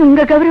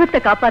உங்க கௌரவத்தை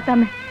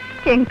காப்பாத்தாம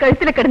என்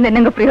கழுத்துல கிடந்த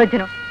என்னங்க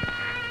பிரயோஜனம்?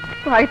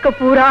 வாழ்க்கை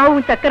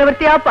பூராவும்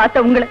சக்கரவர்த்தியா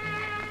பார்த்த உங்களை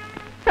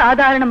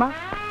சாதாரணமா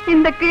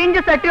இந்த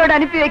கிழிஞ்ச சட்டையோட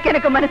அனுப்பி வைக்க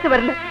எனக்கு மனசு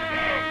வரல.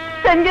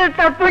 செஞ்ச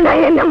தப்பு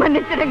நான் என்ன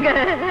மன்னிச்சிடுங்க.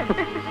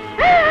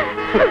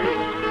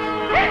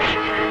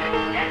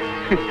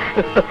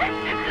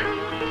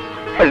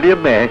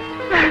 பள்ளியம்மே,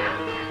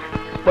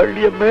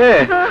 பள்ளியம்மே,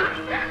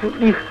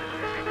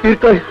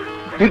 இருக்காய்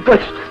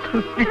இருக்காய்.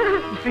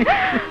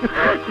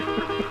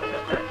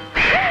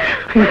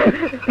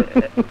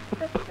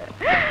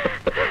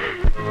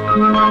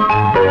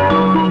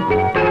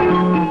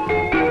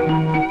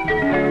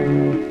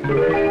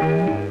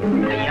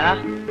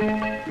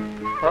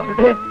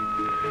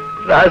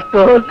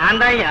 நான்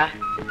தான் ஐயா.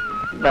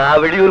 நான்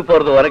வெளியூர்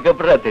போறது உனக்கு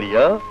எப்படிடா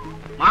தெரியும்?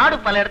 மாடு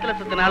பல இடத்துல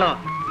சுத்தினாலும்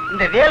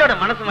இந்த வேலோட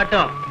மனசு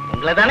மட்டும்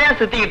உங்களை தானே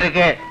சுத்திக்கிட்டு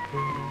இருக்கு.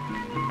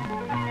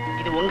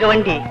 இது உங்க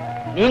வண்டி,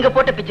 நீங்க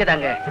போட்ட பிச்சை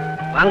தாங்க.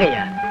 வாங்க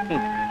ஐயா,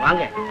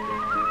 வாங்க.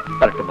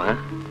 வரட்டுமா?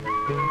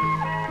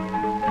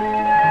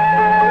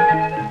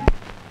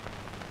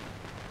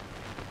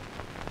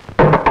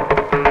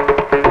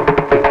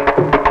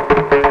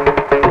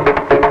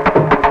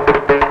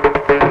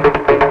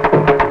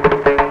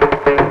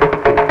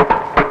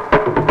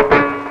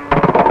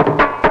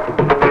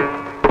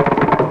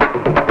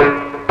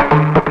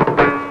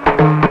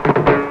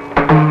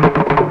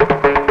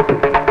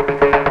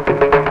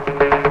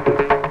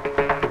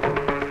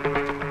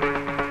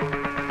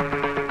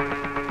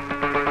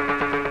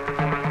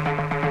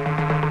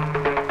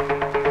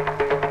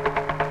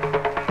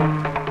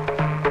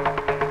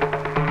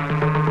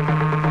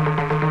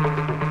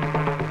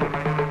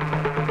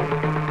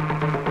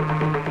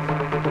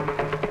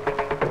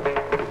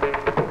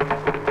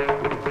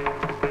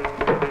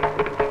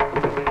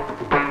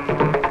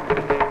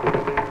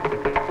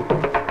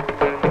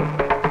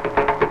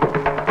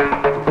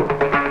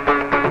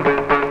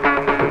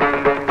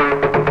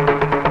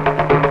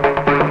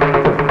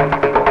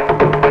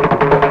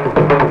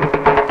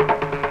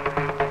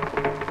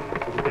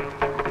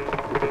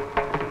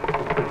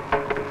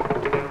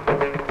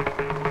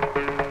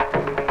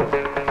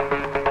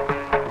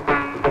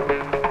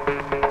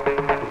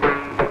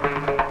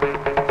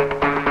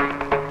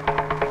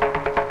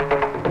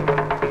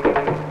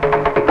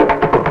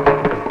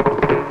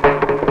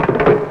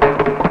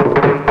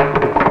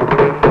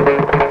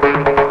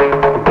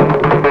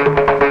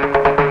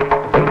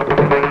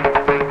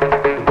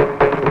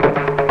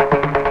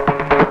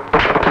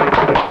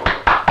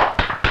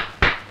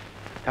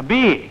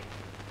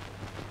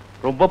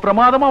 ரொம்ப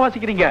பிரமாதமா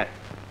வாசிக்கிறீங்க.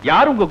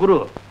 யார் உங்க குரு?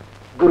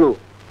 குரு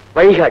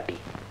வழிகாட்டி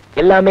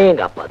எல்லாமே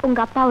எங்க அப்பா. உங்க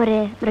அப்பா ஒரு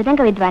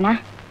மிருதங்க வித்வானா?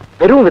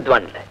 வெறும்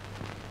வித்வான் இல்ல,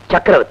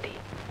 சக்கரவர்த்தி,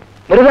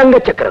 மிருதங்க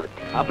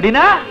சக்கரவர்த்தி.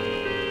 அப்படின்னா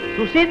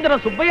சுசீந்திர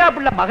சுப்பையா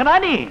பிள்ளை மகனா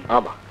நீ?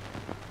 ஆமா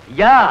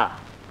ஐயா,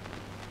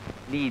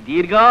 நீ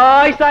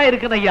தீர்காயுசா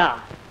இருக்கணும் ஐயா.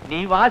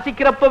 நீ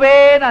வாசிக்கிறப்பவே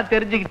நான்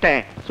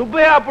தெரிஞ்சுக்கிட்டேன்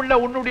சுப்பையா பிள்ளை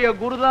உன்னுடைய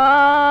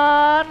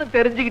குருதான்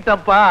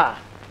தெரிஞ்சுக்கிட்டப்பா.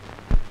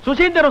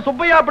 சுசீந்திர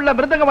சுப்பையா பிள்ளை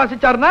மிருதங்க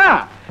வாசிச்சாருன்னா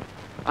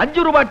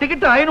 5 ரூபாய்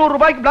டிக்கெட் 500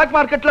 ரூபாய்க்கு பிளாக்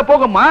மார்க்கெட்ல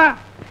போகுமா?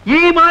 ஈ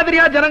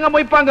மாதிரியா ஜனங்க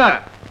மொய்ப்பாங்க.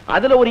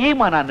 அதுல ஒரு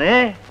ஈமா நானு.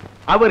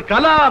 அவர்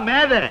கலா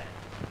மேத,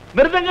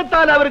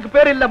 மிருதங்கத்தால் அவருக்கு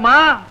பேர் இல்லம்மா,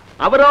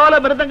 அவரால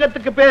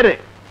மிருதங்கத்துக்கு பேரு.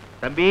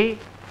 தம்பி,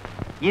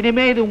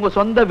 இனிமே இது உங்க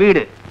சொந்த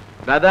வீடு.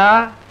 ராதா,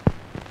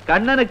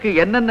 கண்ணனுக்கு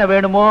என்னென்ன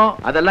வேணுமோ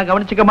அதெல்லாம்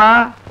கவனிச்சுக்கமா.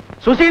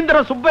 சுசீந்திர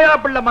சுப்பையா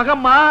பிள்ளை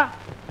மகம்மா,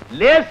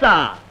 லேசா.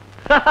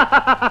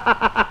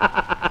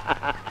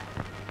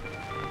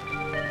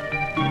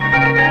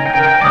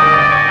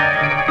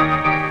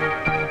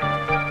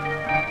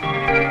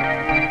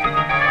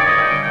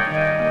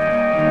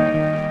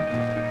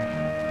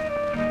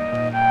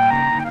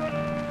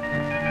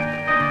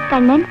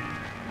 கண்ணன்,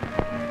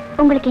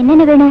 உங்களுக்கு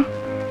என்னென்ன வேணும்?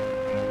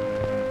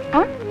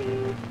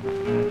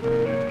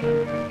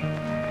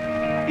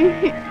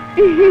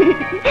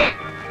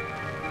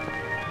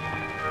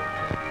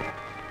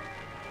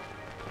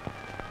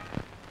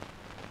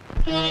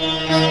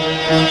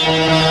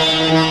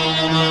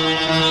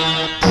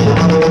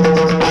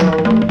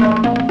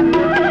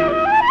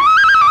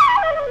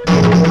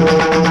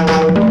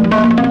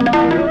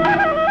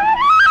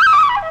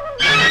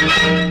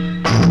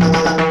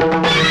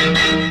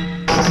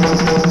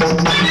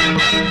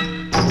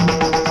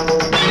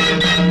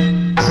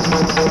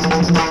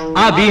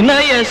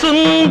 அபிநய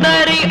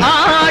சுந்தரி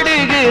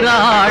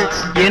ஆடுகிறாள்,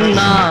 என்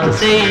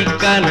ஆசை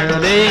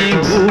கனலை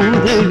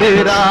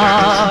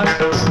ஊதுகிறாள்.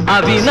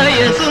 அபிநய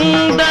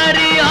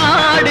சுந்தரி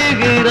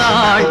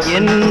ஆடுகிறாள்,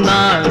 என்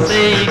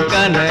ஆசை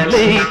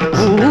கனலை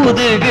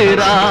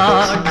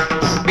ஊதுகிறாள்.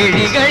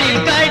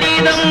 விழிகளில்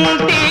கடிதம்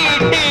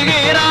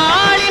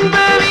தீட்டுகிறாள், இந்த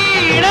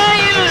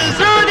வீணையில்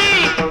சுதி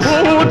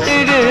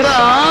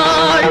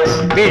கூட்டுகிறாள்.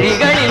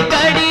 விழிகளில்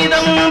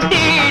கடிதம்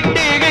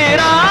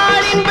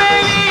தீட்டுகிறாள், இந்த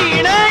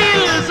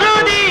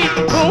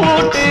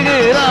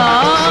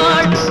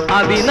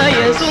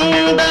அபிநய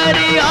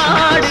சுந்தரி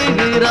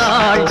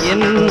ஆடுகிறாள்,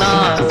 என்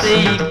ஆசை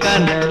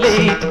கனலை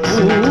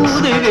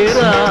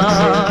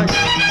ஊதுகிறாள்.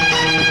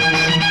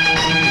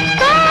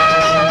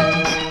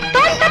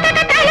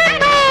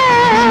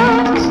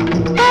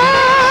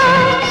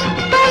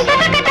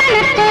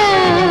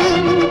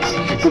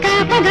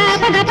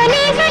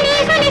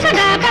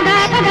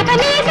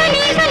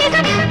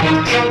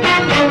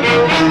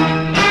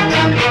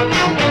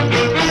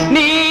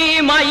 நீ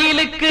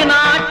மயிலுக்கு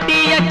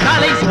நாட்டிய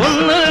கலை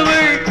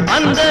சொன்னவள்,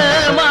 அந்த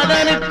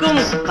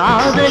மதனுக்கும்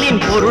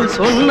காதலின் பொருள்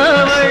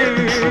சொன்னவள்.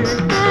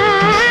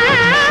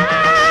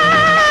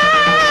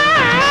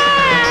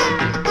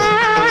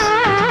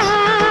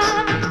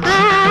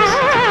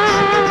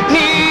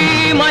 நீ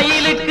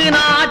மயிலுக்கு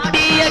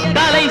நாட்டிய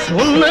கலை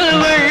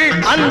சொன்னவள்,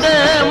 அந்த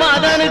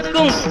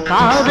மதனுக்கும்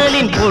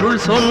காதலின்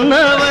பொருள்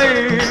சொன்னவள்.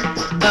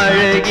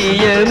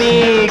 அழகிய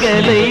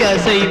மேகலை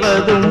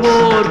அசைவதும்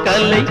ஓர்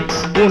கலை,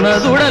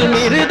 உனதுடல்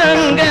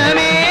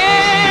மிருதங்கமே.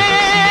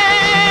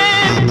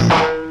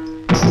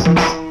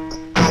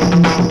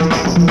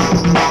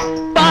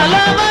 பல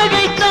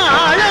வகை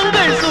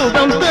தாளங்கள்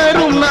சுகம்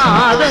தரும்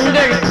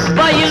நாதங்கள்,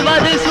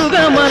 பயில்வது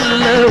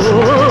சுகமல்லவோ.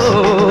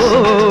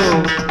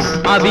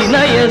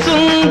 அபிநய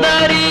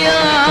சுந்தரி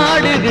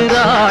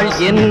ஆடுகிறாள்,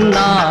 என்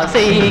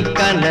ஆசை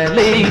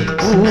கனலை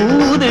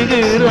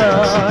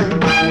ஊதுகிறாள்.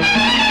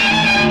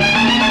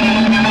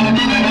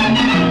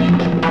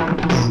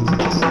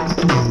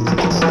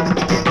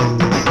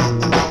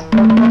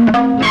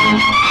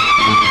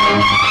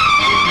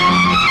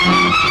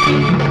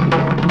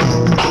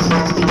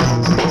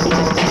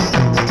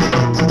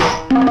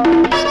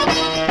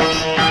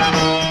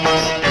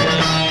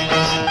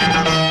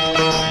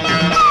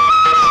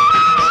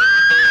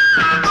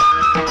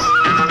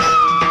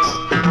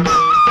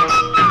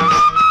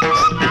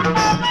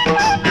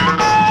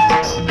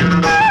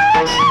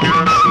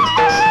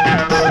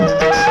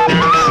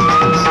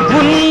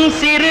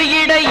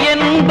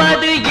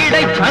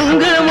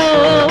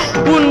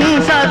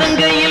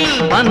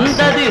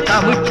 வந்தது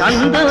தமிழ்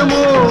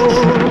சந்தமோ,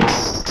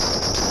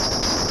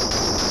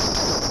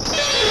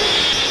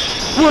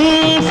 உன்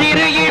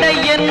சிறு இடை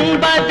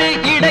என்பது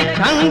இடை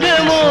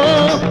சங்கமோ,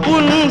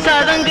 உன்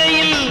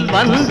சதங்கையில்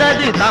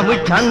வந்தது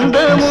தமிழ்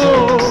சந்தமோ.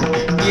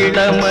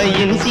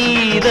 இளமையின்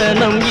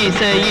சீதனம்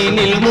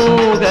இசையினில்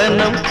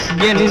மோகனம்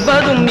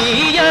என்பதும் நீ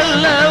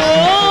அல்லவோ.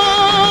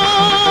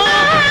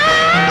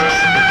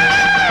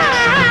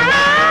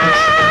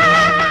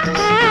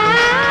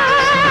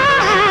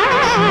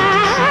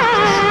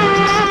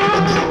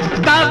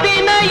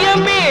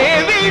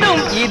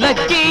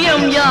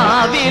 இலக்கியம்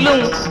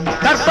யாவிலும்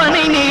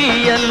கற்பனை நீ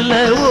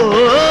அல்லவோ.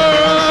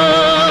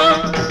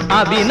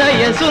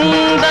 அபிநய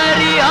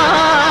சுந்தரி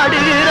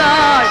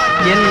ஆடுகிறாள்,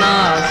 என்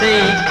ஆசை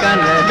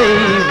கனலை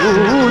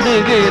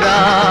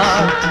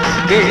ஊதுகிறாள்.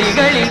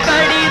 விழிகளில்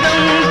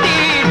கடிதம்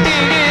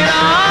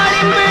தீட்டுகிறாள்,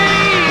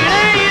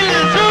 வீணையில்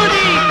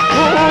சுதி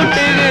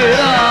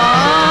கூட்டுகிறாள்.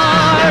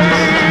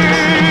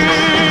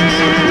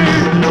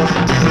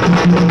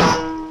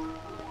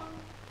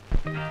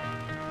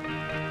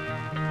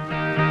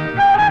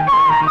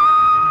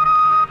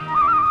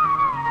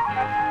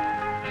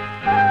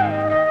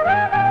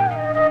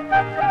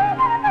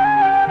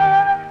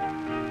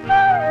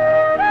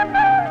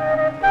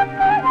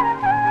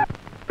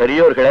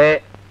 பெரியோர்களே,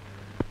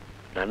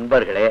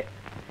 நண்பர்களே,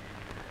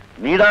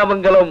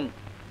 நீடாமங்கலம்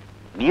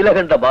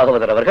நீலகண்ட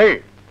பாகவதர் அவர்கள்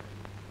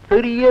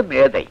பெரிய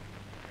மேதை,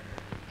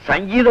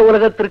 சங்கீத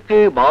உலகத்திற்கு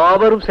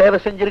மாபெரும் சேவை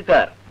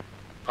செஞ்சிருக்கார்.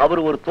 அவர்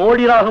ஒரு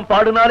தோடி ராகம்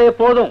பாடினாலே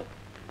போதும்,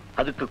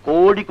 அதுக்கு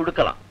கோடி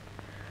கொடுக்கலாம்.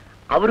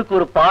 அவருக்கு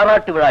ஒரு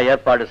பாராட்டு விழா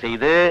ஏற்பாடு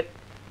செய்து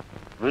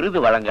விருது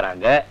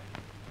வழங்குறாங்க.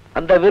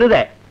 அந்த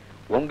விருதை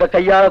உங்க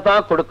கையால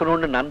தான்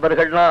கொடுக்கணும்னு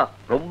நண்பர்கள்லாம்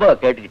ரொம்ப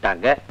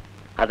கேட்டுக்கிட்டாங்க.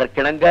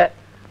 அதற்கிணங்க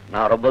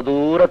நான் ரொம்ப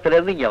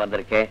தூரத்திலிருந்து இங்க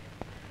வந்திருக்கேன்.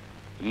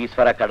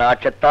 ஈஸ்வர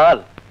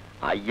கடாட்சத்தால்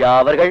ஐயா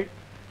அவர்கள்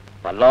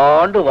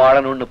பல்லாண்டு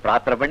வாழணும்னு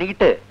பிரார்த்தனை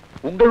பண்ணிக்கிட்டு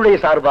உங்களுடைய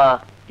சார்பா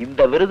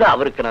இந்த விருதை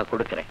அவருக்கு நான்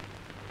கொடுக்கிறேன்.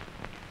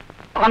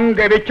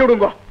 அங்க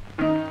வச்சுடுங்க.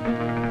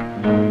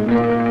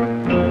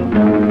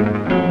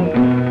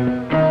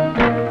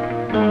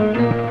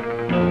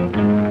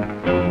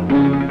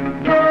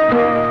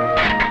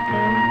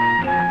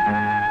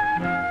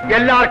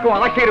 எல்லாருக்கும்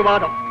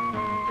ஆசீர்வாதம்.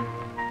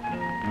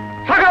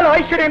 சகல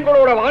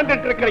ஐஸ்வர்யங்களோட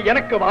வாழ்ந்துட்டு இருக்கிற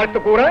எனக்கு வாழ்த்து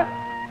கூற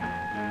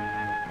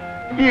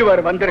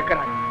இவர்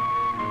வந்திருக்கிறார்.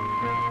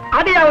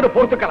 அதையாவது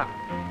பொறுத்துக்கலாம்.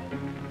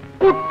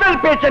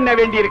 குத்தல் பேச்சென்ன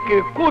வேண்டியிருக்கு?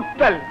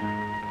 கூத்தல்.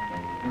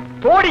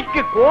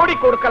 தோடிக்கு கோடி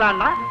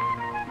கொடுக்கலாம்னா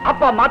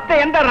அப்ப மத்த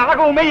எந்த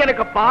ராகவுமே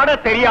எனக்கு பாட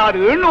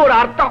தெரியாதுன்னு ஒரு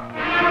அர்த்தம்.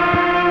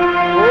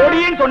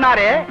 கோடின்னு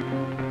சொன்னாரே,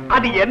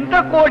 அது எந்த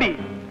கோடி?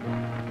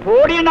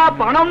 கோடினா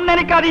பணம்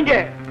நினைக்காதீங்க.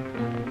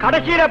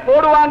 கடைசியில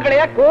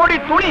போடுவாங்களே கோடி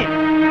துணி,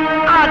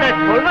 அத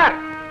சொல்றார்.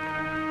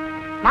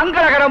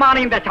 மங்களகரமான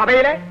இந்த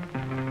சபையில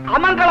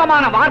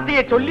அமங்கலமான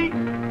வார்த்தையை சொல்லி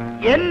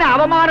என்ன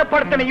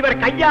அவமானப்படுத்தின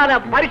இவர் கையால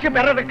பரிசு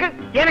பெறதுக்கு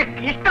எனக்கு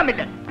இஷ்டம்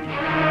இல்லை.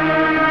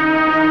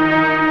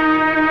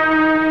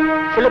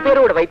 சில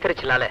பேரோட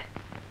வைத்திருச்சலால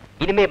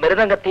இனிமே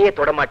மிருதங்கத்தையே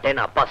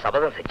தொடமாட்டேன்னு அப்பா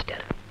சபதம்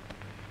செஞ்சிட்டாரு.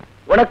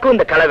 உனக்கும்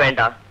இந்த கலை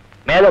வேண்டாம்,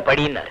 மேல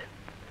படின்னாரு.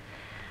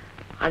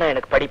 ஆனா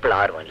எனக்கு படிப்புல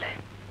ஆர்வம் இல்ல.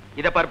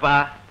 இத பார்ப்பா,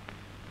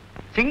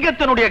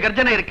 சிங்கத்தினுடைய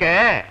கர்ஜனை இருக்க,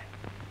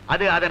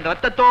 அது அதன்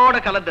ரத்தத்தோட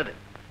கலந்தது.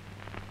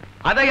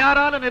 அதை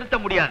யாராலும் நிறுத்த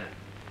முடியாது.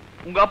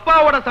 உங்க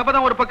அப்பாவோட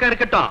சபதம் ஒரு பக்கம்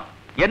இருக்கட்டும்,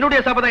 என்னுடைய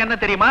சபதம் என்ன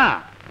தெரியுமா?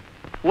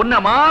 உன்னை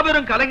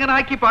மாபெரும்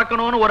கலைஞனாக்கி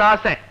பார்க்கணும்னு ஒரு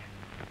ஆசை.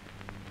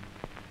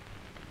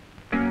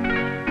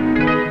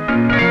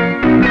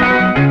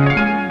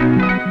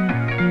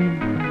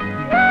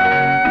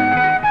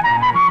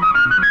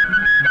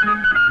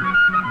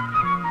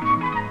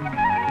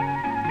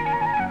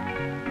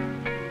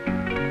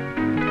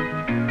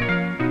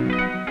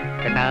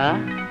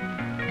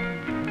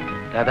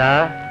 ராதா,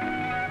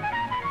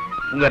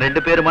 உங்க ரெண்டு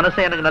பேர் மனசு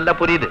எனக்கு நல்லா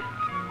புரியுது.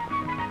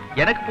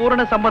 எனக்கு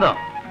பூரண சம்மதம்.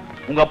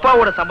 உங்க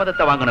அப்பாவோட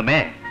சம்மதத்தை வாங்கணுமே.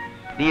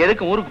 நீ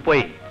எதுக்கு ஊருக்கு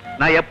போய்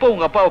நான் எப்போ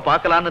உங்க அப்பாவை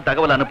பார்க்கலான்னு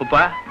தகவல்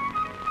அனுப்புப்பா.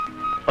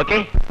 ஓகே?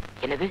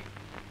 என்னது,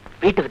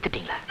 வீட்டை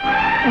வித்துட்டீங்களா?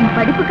 உன்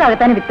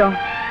படிப்புக்காகத்தானே வித்தோம்.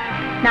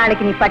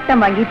 நாளைக்கு நீ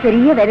பட்டம் வாங்கி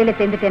பெரிய வேலையில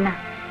சேர்ந்துட்டேன்னா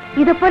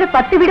இத போல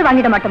 10 வீடு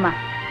வாங்கிட மாட்டோமா?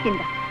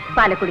 இந்த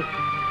பாலக்குடி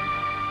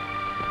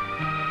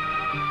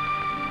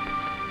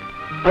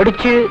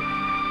படிச்சு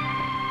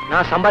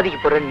நான் சம்பாதிக்க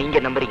போறேன்னு நீங்க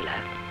நம்புறீங்களா?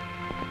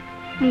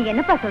 நீ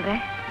என்னப்பா சொல்ற?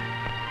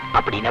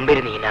 அப்படி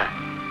நம்பிருந்தீங்கன்னா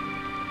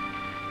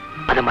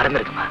அத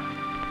மறந்துருக்குமா?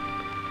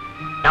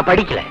 நான்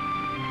படிக்கல,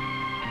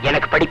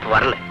 எனக்கு படிப்பு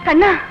வரல.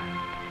 கண்ணா,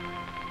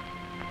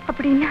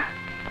 அப்படின்னா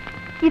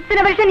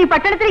இத்தனை வருஷம் நீ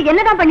பட்டணத்துல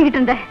என்னதான் பண்ணிக்கிட்டு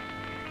இருந்த?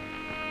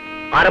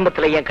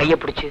 ஆரம்பத்துல என் கைய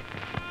பிடிச்சு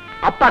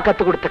அப்பா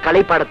கத்து கொடுத்த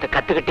கலை பாடத்தை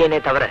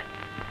கத்துக்கிட்டேனே தவிர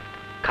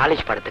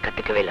காலேஜ் பாடத்தை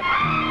கத்துக்கவே இல்லம்மா.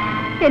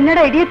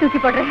 என்னடா இடிய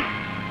தூக்கி போடுற?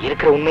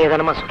 இருக்கிற உண்மையை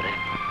தானமா சொல்றேன்.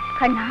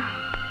 கண்ணா,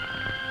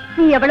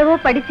 நீ எவ்வளவோ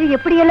படிச்சு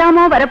எப்படி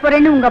எல்லாமோ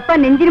வரப்போறேன்னு உங்க அப்பா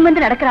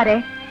நெஞ்சிருமந்து நடக்கிறாரே,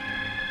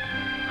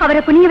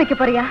 அவரை புனிய வைக்க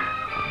போறியா?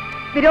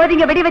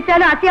 விரோதிங்க வெடி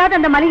வச்சாலும் அசையாத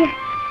அந்த மலையை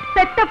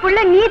பெத்த புள்ள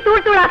நீ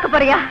தூள் தூளாக்க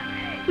போறியா?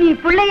 நீ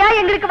புள்ளையா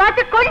எங்களுக்கு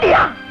வாத்து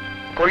கொள்ளியா?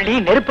 கொள்ளி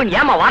நெருப்புன்னு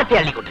ஏமா வார்த்தை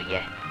அள்ளி கொட்டுறீங்க?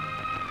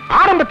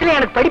 ஆரம்பத்துல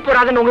எனக்கு படிப்பு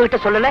வராதுன்னு உங்ககிட்ட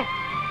சொல்லல.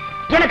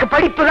 எனக்கு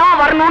படிப்பு தான்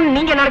வரணும்னு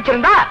நீங்க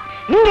நினைச்சிருந்தா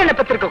நீங்க என்ன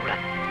பெற்றிருக்க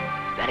கூடாது,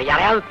 வேற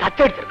யாரையாவது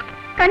தத்தெடுத்திருக்க.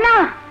 கண்ணா,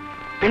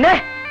 பின்ன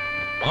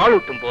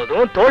பாலூட்டும்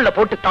போதும் தோல்ல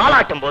போட்டு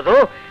தாளாட்டும்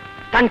போதும்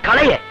தன்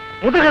கலைய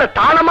முதுகுல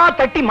தாளமா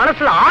தட்டி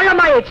மனசுல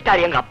ஆழமா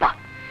வச்சுட்டாரு எங்க அப்பா.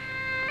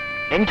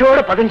 நெஞ்சோட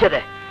பதிஞ்சத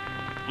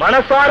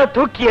மனசார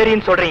தூக்கி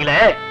எறின்னு சொல்றீங்களே,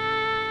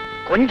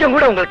 கொஞ்சம்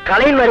கூட உங்களுக்கு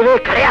கலையின் வரவே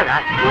கிடையாதா?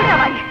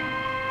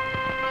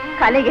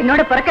 கலை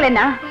என்னோட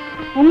பிறக்கலன்னா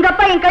உங்க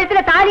அப்பா என்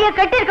கழுத்துல தாலிய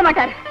கட்டி இருக்க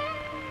மாட்டாரு.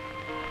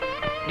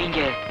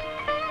 நீங்க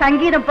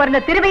சங்கீதம்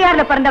பிறந்த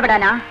திருவையாறுல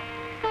பிறந்தவடானா?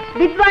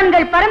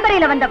 வித்வான்கள்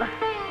பரம்பரையில வந்தவ.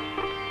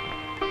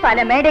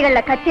 பல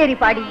மேடைகள்ல கச்சேரி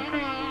பாடி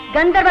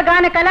கந்தர்வ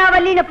கான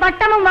கலாவல்லின்னு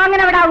பட்டமும்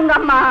வாங்கினவடா உங்க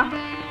அம்மா.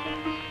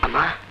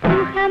 அம்மா,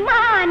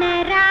 சுகமான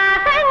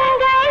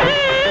ராகங்களே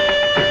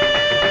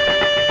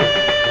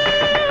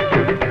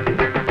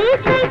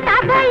இசை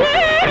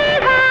சபையேறி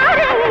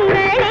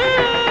வாருங்களே,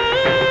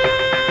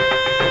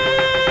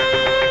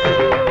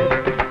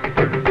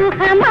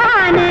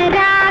 சுகமான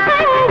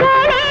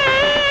ராகங்களே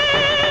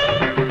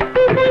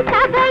இசை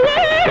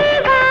சபையேறி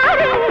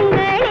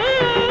வாருங்களே,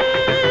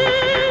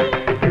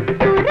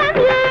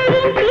 சுரம்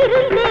ஏழின்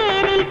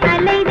திருந்தேரில்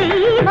கலை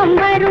தெய்வம்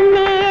வரும்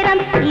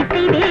நேரம்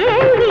இசை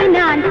வேள்வி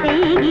நான்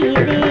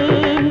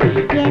செய்கிறேன்.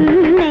 என்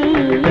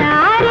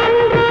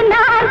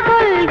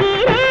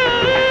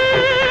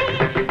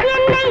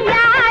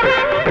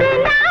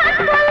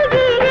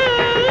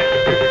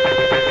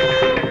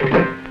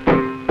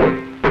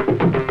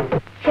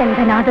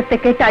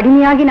நாதத்தை கேட்டு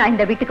அடிமையாகி நான்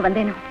இந்த வீட்டுக்கு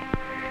வந்தேனோ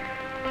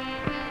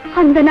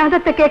அந்த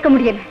நாதத்தை கேட்க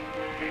முடியல,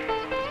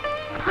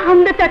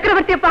 அந்த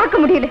சக்கரவர்த்தியை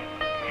பார்க்க முடியல.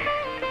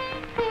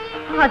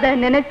 அத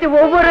நினைச்சு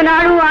ஒவ்வொரு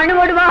நாளும்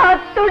அணுவடுவா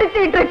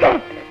துடிச்சிட்டு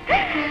இருக்கேன்.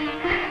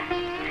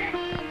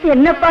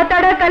 என்ன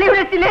பார்த்தாடா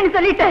கலியுடத்திலேன்னு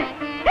சொல்லிட்டேன்.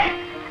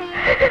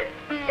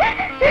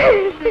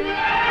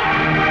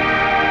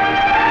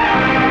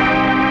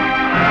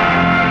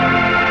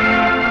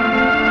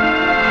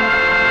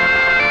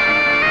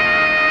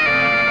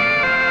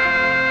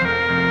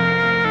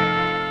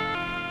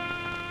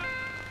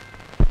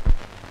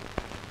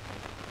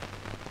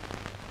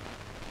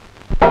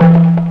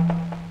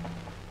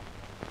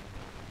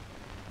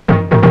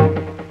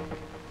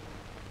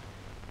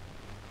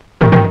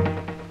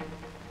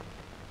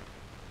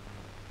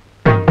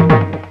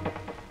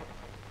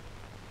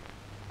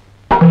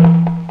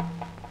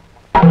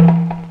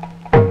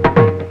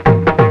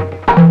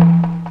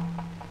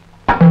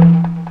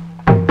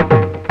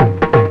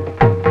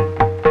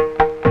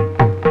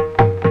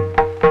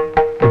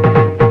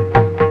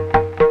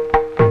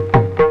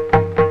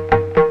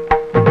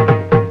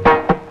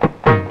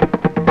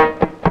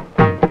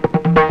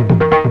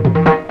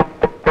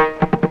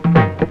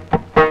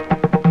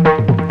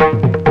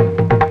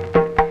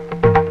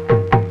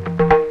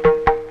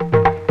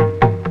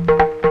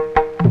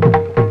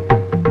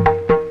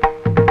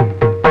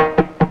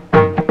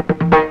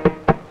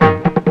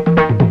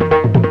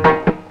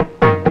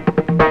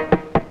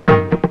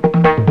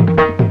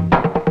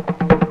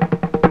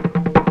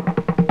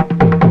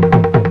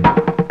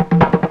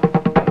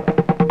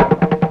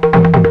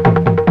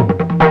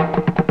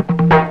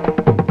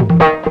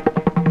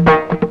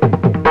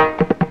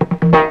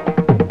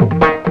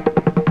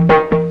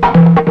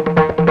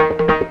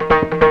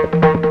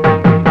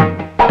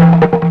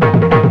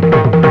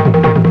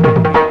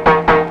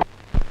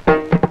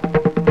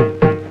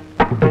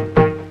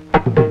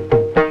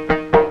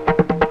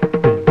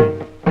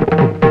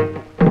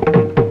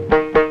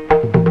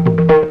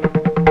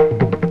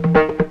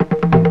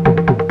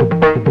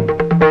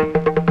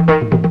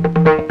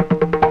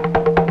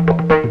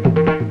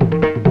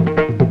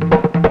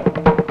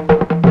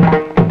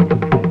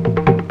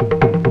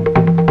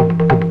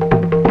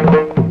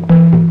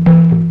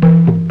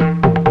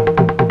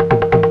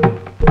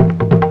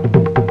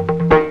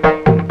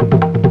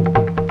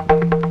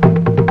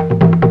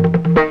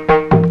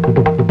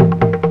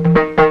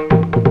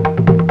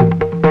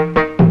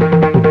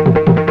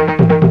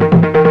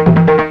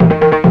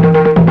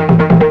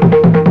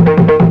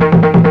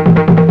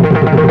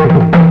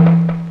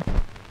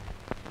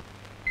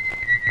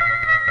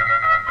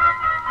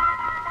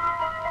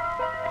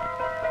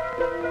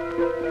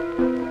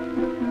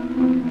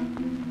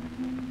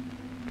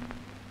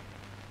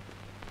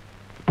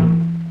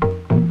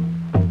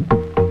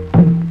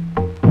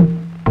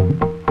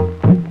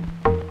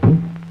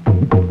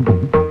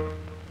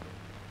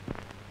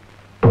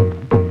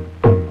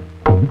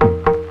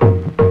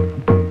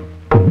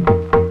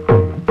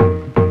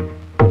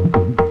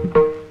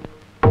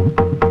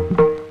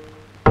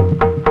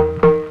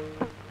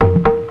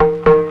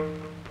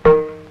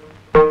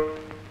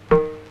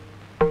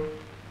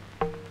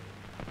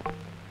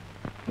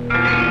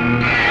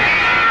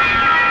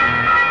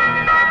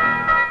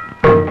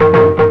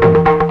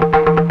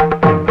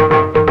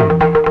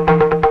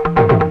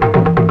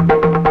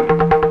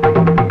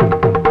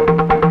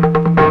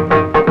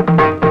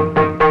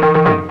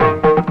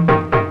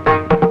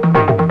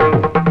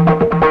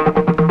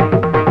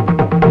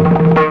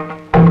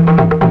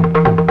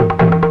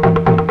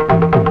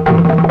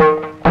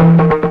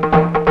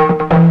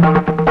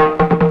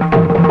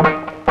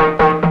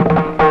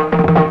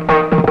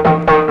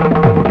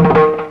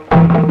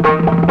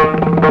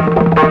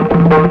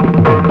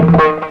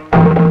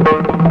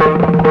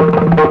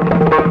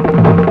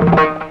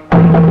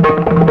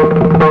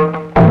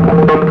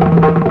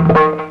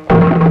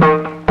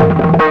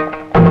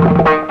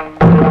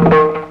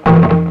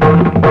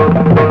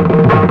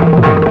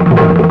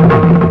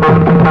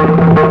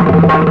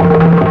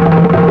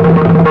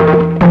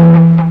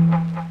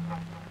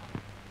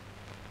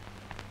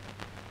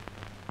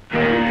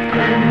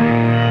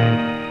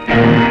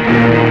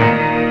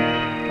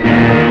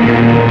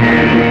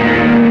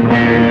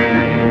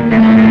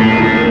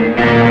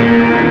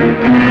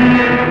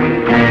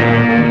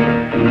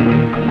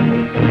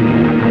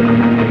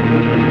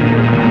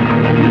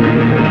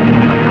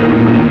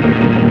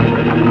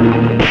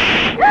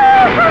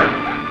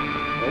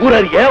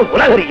 ஊரறிய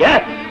உலகறிய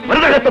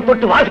மிருதகத்தை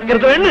தொட்டு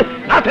வாசிக்கிறதுன்னு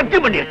நான்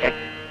சத்தியம் பண்ணியிருக்கேன்.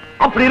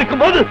 அப்படி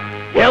இருக்கும்போது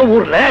என்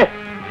ஊர்ல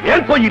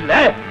என் கோயில்ல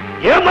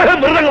என்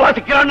மகன் மிருதங்க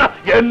வாசிக்கிறான்னா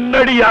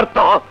என்னடி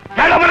அர்த்தம்?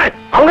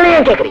 அவங்களே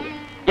ஏன் கேக்குறீங்க?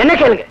 என்ன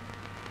கேளுங்க.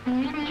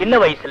 சின்ன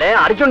வயசுல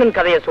அர்ஜுனன்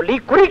கதையை சொல்லி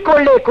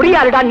குறிக்கோள்ல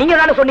குறியாருடா நீங்க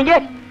தானே சொன்னீங்க.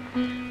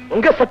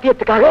 உங்க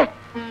சத்தியத்துக்காக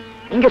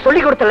நீங்க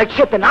சொல்லி கொடுத்த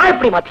லட்சியத்தை நான்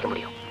எப்படி மாத்திக்க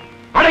முடியும்?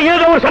 ஆனா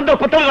ஏதோ ஒரு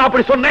சந்தர்ப்பத்தில் நான்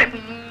அப்படி சொன்னேன்.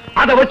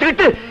 அதை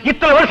வச்சுக்கிட்டு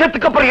இத்தனை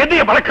வருஷத்துக்கு அப்புறம்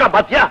என்னைய வளர்க்கலாம்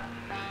பாத்தியா?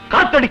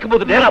 காத்தடிக்கும்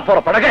போது நேரா போற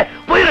படக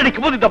புயல்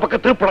அடிக்கும் போது இந்த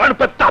பக்கம் திருப்பலான்னு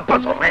பெத்த அப்பா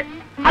சொல்றேன்.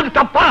 அது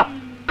தப்பா?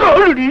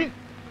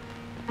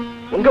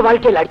 உங்க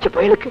வாழ்க்கையில் அடிச்ச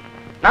புயலுக்கு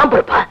நான்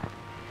பொறுப்பா?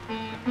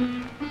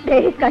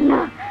 கண்ணா,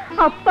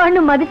 அப்பான்னு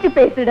மதிச்சு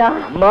பேசுடா.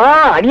 அம்மா,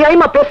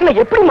 அநியாயமா பேசுன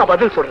எப்படிமா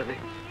பதில் சொல்றது?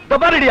 இந்த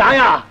பாருடி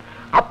ஆயா,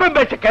 அப்பன்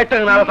பேச்ச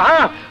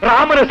கேட்டதுனாலதான்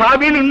ராமர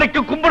சாமின்னு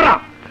இன்னைக்கு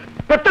கும்பிடுறான்.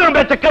 பெற்றவன்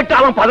பேச்ச கேட்டு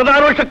அவன்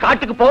 16 வருஷம்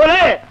காட்டுக்கு போகல.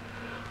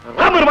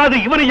 ராமர் மாதிரி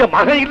இவரு என்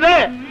மகன் இல்ல,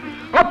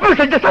 அப்பன்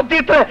செஞ்ச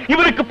சத்தியத்துல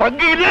இவருக்கு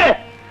பங்கு இல்ல.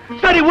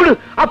 சரி விடு,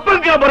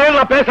 அப்பங்கிற முறையில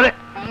நான் பேசுறேன்,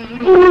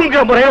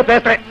 குருங்கிற முறையில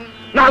பேசுறேன்.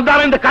 நான்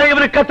தானே இந்த கலையை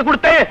இவருக்கு கத்து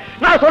கொடுத்தேன்.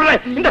 நான்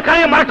சொல்றேன், இந்த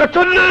கலையை மறக்க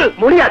சொல்லு.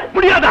 முடியாது.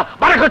 முடியாதா?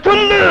 மறக்க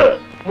சொல்லு.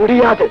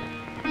 முடியாது.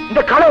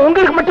 இந்த கலை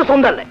உங்களுக்கு மட்டும்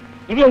சொந்தம் இல்ல,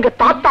 இது எங்க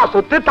தாத்தா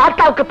சொத்து,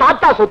 தாத்தாவுக்கு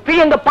தாத்தா சொத்து,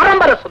 எங்க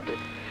பரம்பரை சொத்து.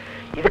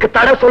 இதுக்கு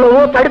தடை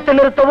சொல்லவோ தடுத்து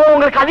நிறுத்தவோ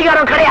உங்களுக்கு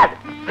அதிகாரம் கிடையாது.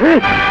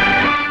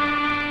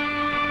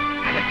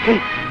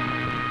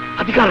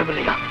 அதிகாரம்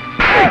இல்லையா?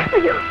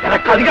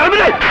 எனக்கு அதிகாரம்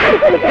இல்லை.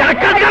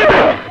 எனக்கு அதிகாரம்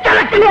இல்லை.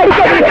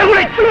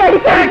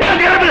 எனக்கு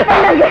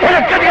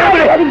அதிகாரம்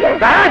இல்லை.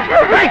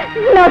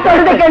 நான்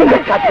சொல்றதை கேளுங்க.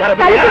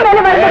 தலைக்கு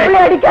மேல வந்த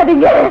பிள்ளை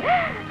அடிக்காதீங்க.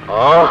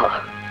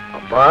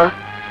 அப்பா,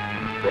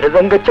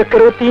 மிருதங்க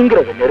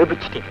சக்கரவர்த்திங்கிறத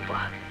நிரூபிச்சிட்டீங்கப்பா.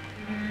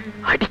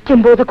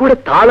 அடிக்கும் போது கூட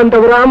தாளம்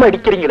தவறாம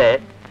அடிக்கிறீங்களே,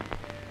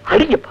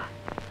 அடிங்கப்பா.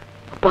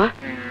 அப்பா,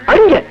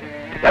 அடிங்க.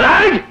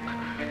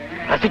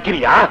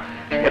 ரசிக்கிறியா?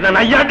 என்ன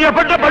நையாண்டியா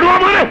பண்ற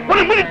படுவாமான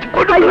ஒரு மினிட்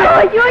கொண்டு.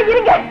 ஐயோ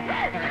இருங்க.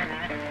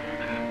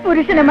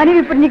 புருஷனை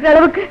மனைவி புரிஞ்சுக்கிற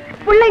அளவுக்கு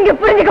பிள்ளைங்க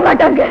புரிஞ்சுக்க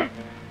மாட்டாங்க.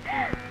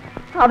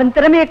 அவன்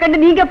திறமையை கண்டு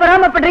நீங்க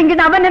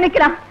பொறாமப்படுறீங்கன்னு அவன்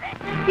நினைக்கிறான்.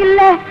 இல்ல,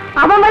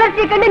 அவன்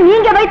வளர்ச்சியை கண்டு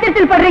நீங்க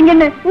வைத்தியத்தில்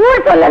படுறீங்கன்னு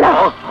ஊர் சொல்லலாம்.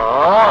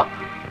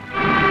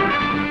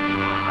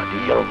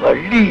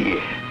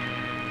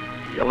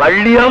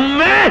 வள்ளி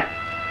அம்மே,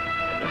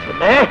 என்ன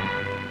சொன்ன?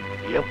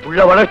 என் புள்ள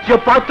வளர்ச்சியை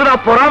பார்த்து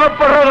நான்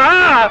பொறாமப்படுறதா?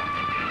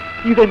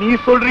 இத நீ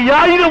சொல்றியா,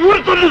 இத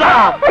ஊர் சொல்லுதா?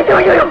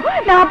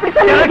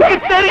 எனக்கு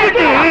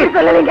தெரியுது.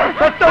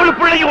 பெத்தவளு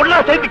பிள்ளைங்க ஒன்னா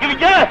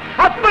சேர்த்துக்குவீங்க,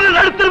 அப்பன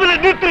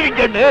நடுத்தரவில்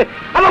நிறுத்துவீங்கன்னு.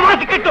 அவன்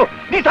மாத்திக்கட்டும்,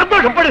 நீ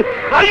சந்தோஷப்படு.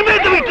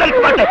 அறிமேந்த வீட்டுல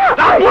இருக்க மாட்டேன்,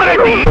 நான்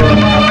போறேன்.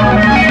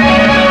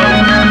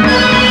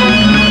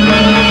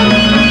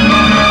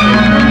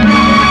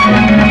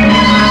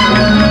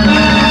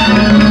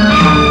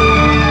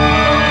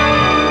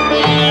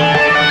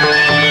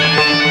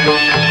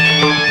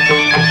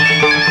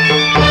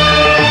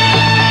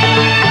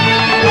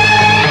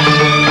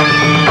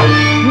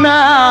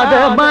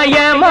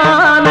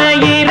 நாதமயமான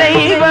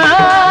இறைவா,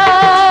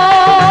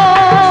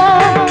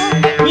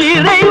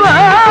 இறைவா,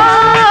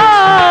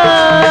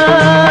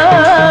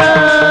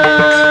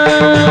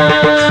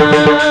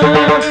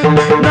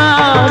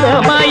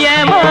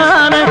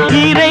 நாதமயமான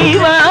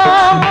இறைவா,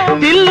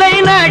 தில்லை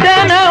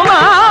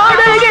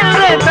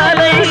நடனமாடுகின்ற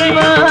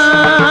தலைவா,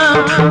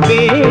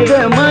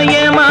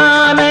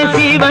 வேதமயமான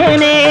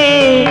சிவனே,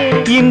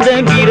 இந்த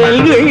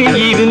விரல்கள்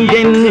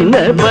இருந்தென்ன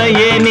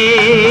பயனே?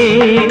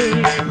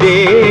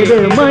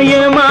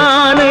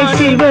 வேதமயமான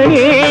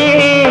சிவனே,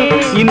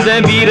 இந்த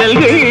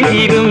விரல்கள்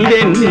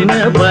இருந்தென்ன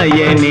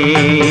பயனே?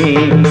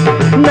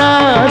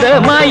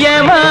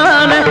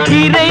 நாதமயமான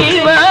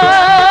இறைவா,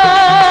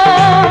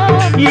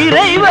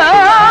 இறைவா,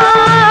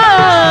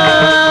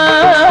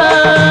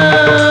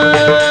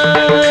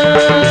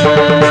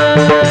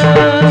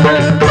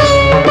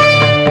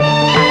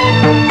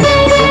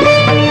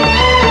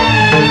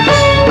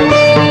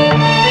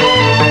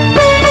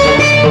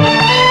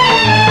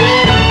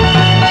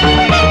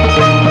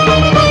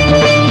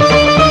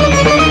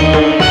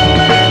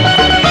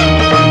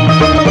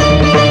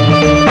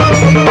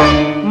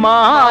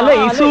 மாலை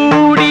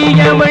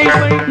சூடியவள்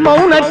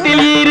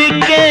மௌனத்தில்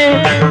இருக்க,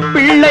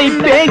 பிள்ளை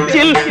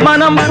பேச்சில்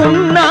மனம்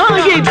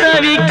புண்ணாகி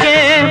தவிக்க.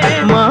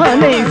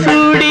 மாலை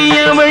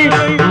சூடியவள்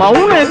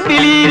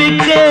மௌனத்தில்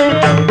இருக்க,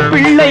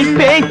 பிள்ளை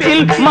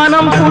பேச்சில்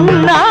மனம்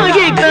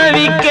புண்ணாகி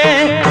தவிக்க.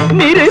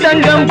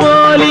 மிருதங்கம்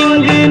போல்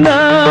இங்கு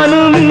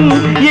நானும்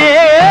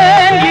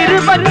ஏன்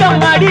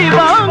இருபக்கம் அடி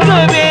வாங்க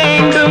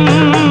வேண்டும்?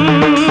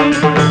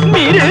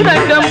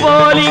 மிருதங்கம்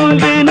போல்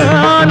இங்கு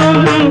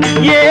நானும்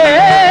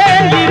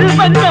ஏன்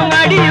இருபக்கம்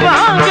அடி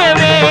வாங்க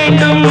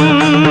வேண்டும்?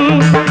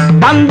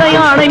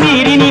 தந்தையானை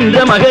மீறி நின்ற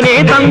மகனே,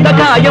 தந்த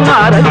காயம்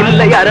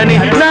மாறவில்லை அரணே.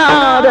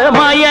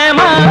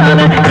 நாதமயமான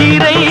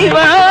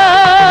இறைவா,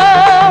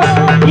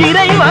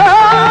 இறைவா,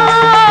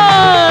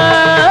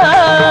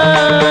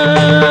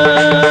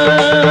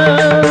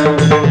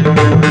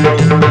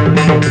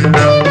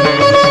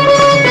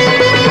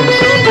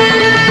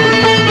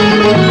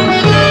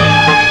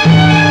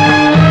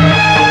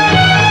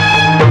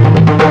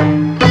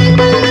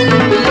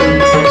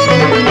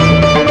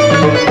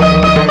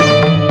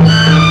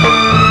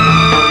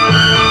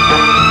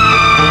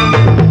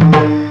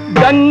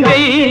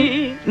 கங்கை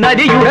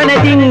நதியுடன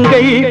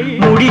திங்கள்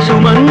முடி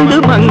சுமந்து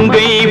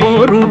மங்கை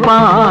ஒரு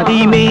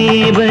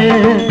பாதிமேவ.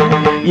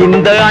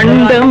 இந்த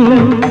அண்டம்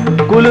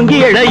குலுங்கி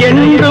எழ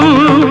என்றும்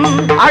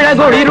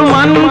அழகொளிரும்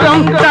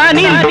அங்கம்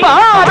தனில்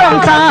பாதம்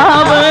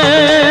சாவ.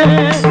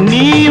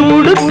 நீ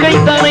உடுக்கை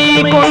தனை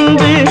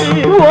கொண்டு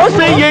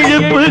ஓசை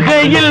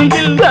எழுப்புகையில்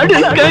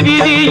தடுக்க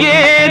விதி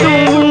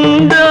ஏதும்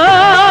உண்டா?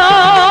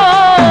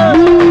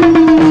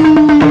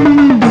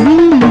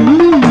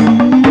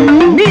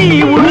 நீ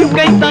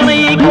உடுக்கை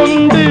தனை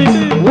கொண்டு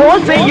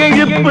ஓசை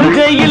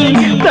எழுப்புகையில்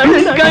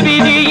தடுக்க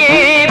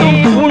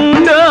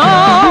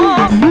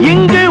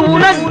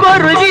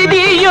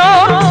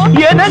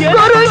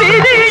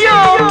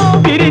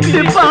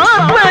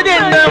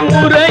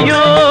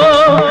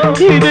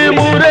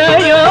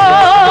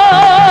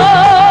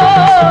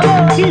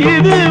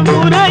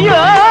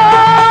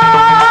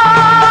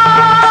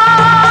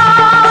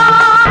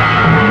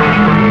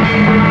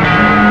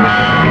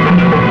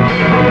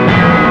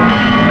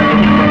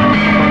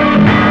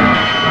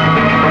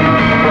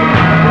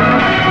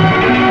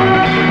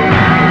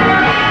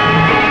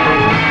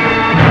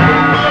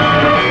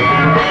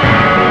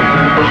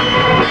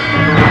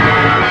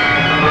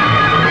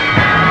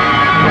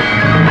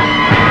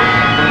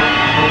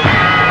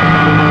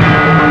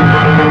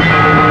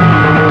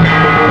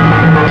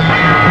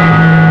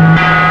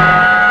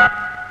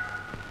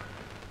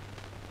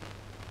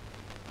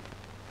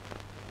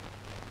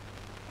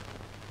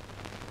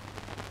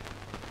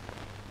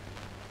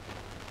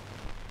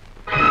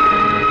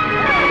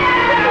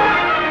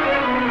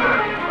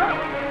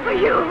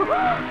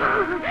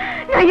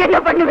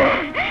பண்ணுவேன்.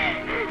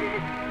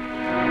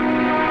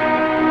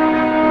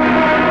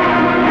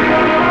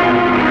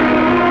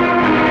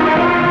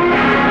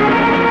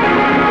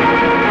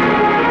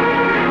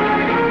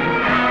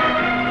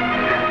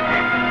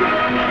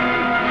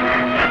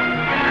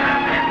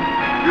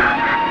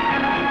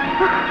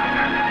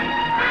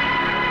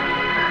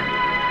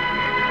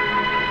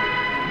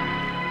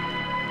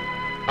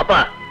 அப்பா,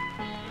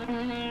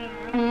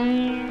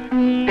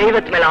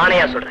 தெய்வத்து மேல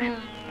ஆணையா சொல்றேன்,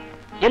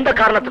 எந்த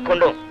காரணத்துக்கு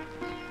கொண்டும்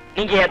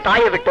நீங்க என்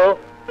தாயை விட்டோ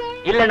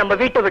இல்ல நம்ம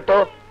வீட்டை விட்டோ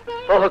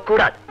போக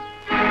கூடாது.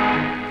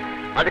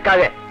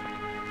 அதுக்காக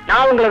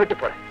நான் உங்களை விட்டு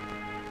போறேன்.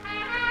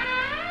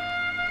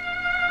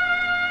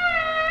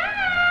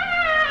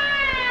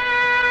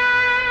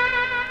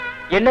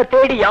 என்ன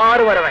தேடி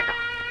யாரும் வர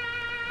வேண்டாம்,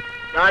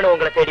 நானும்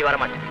உங்களை தேடி வர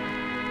மாட்டேன்.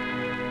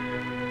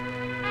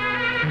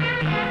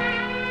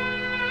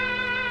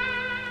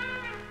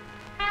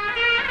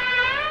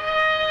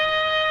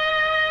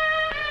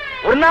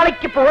 ஒரு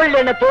நாளைக்கு புகழ்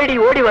என்ன தேடி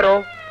ஓடி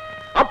வரும்,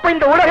 அப்ப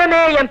இந்த உலகமே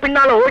என்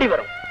பின்னால ஓடி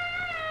வரும்.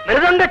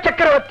 மிருதங்க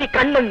சக்கரவர்த்தி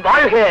கண்ணன்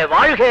வாழ்க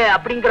வாழ்க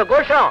அப்படிங்கிற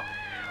கோஷம்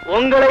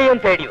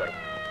உங்களையும் தேடி வரும்.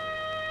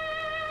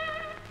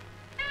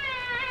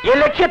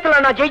 என்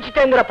லட்சியத்துல நான்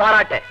ஜெயிச்சுட்டேங்கிற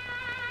பாராட்ட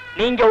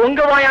நீங்க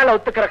உங்க வாயால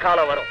ஒத்துக்கிற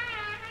காலம் வரும்.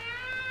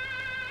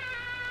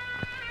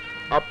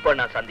 அப்ப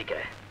நான்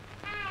சந்திக்கிறேன்.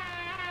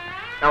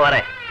 நான்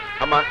வரேன்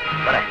அம்மா,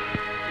 வரேன்.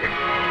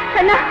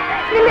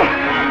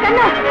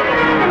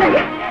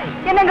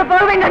 என்னங்க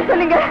போக வேண்டாம்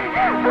சொல்லுங்க.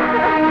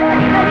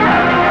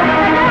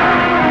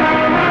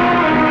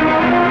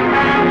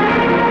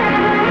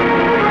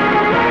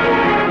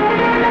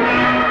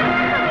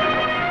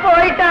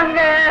 போயிட்டாங்க.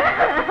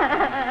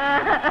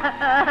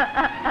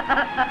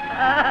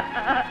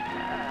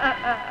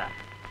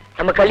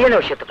 நம்ம கல்யாண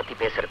விஷயத்தை பத்தி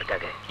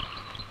பேசுறதுக்காக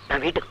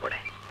நான் வீட்டுக்கு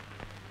போனேன்.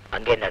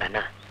 அங்க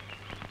என்னடா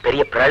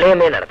பெரிய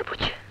பிரளயமே நடந்து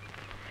போச்சு.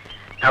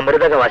 நான்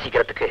மிருதகம்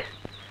வாசிக்கிறதுக்கு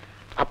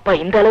அப்பா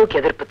இந்த அளவுக்கு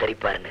எதிர்ப்பு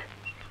தெரிப்பாருன்னு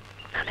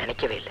நான்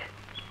நினைக்கவே இல்லை.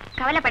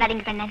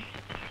 கவலைப்படாதீங்க கண்ணன்,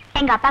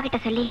 எங்க அப்பா கிட்ட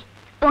சொல்லி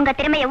உங்க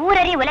திறமைய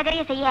ஊரறிய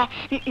உலகறிய செய்ய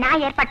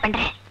நான் ஏற்பாடு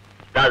பண்றேன்.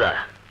 தாதா,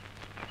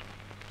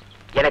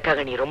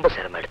 எனக்காக நீ ரொம்ப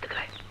சிரமம்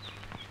எடுத்துக்கிற.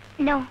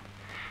 நோ,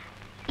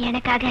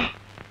 எனக்காக,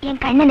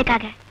 என்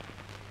கண்ணனுக்காக.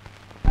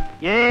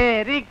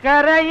 ஏரி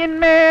கரையின்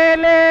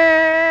மேலே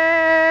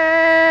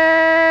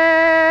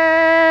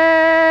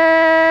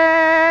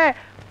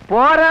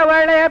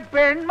போறவளே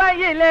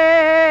பெண்மையிலே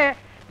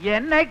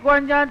என்னை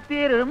கொஞ்சம்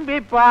திரும்பி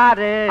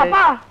பாரு.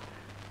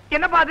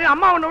 என்னப்பா அது,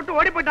 அம்மா உன்னை விட்டு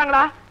ஓடி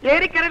போயிட்டாங்களா?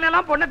 ஏரிக்கரையில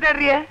எல்லாம் பொண்ணு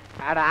தேடுறியே.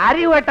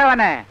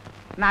 அறிவட்டவன,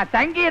 நான்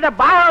சங்கீத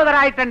பாகவதர்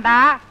ஆயிட்டேன்டா.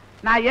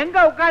 நான் எங்க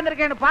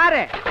உட்கார்ந்துருக்கேன்னு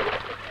பாரு.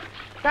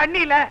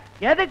 தண்ணியில.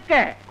 எதுக்கு?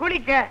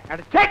 குளிக்க.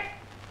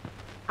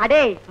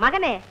 அடே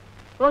மகனே,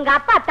 உங்க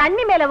அப்பா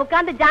தண்ணி மேல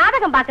உட்கார்ந்து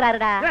ஜாதகம்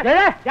பாக்குறாருடா.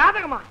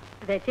 ஜாதகமா?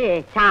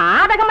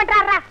 ஜாதகம்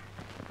பண்றாரா?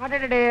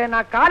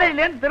 நான்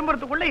காலையில இருந்து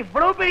திரும்புறதுக்குள்ள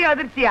இவ்வளவு பெரிய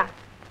அதிர்ச்சியா?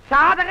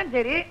 சாதகம்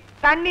சரி,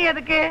 தண்ணி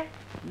எதுக்கு?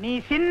 நீ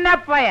சின்ன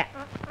பையன்,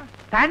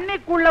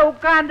 தண்ணிக்குள்ள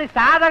உட்கார்ந்து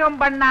சாதகம்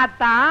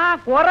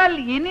பண்ணாதான் குரல்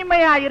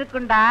இனிமையா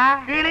இருக்குண்டா.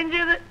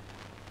 கிழிஞ்சது.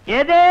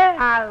 எது?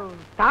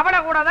 தவளை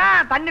கூட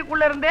தான்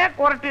தண்ணிக்குள்ள இருந்தே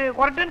கொரட்டு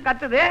கொரட்டுன்னு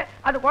கத்துது.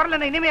 அது குரல்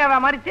என்ன இனிமையாவா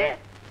மாறிச்சு?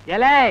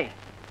 எலே,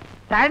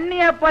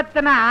 தண்ணிய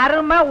பத்தின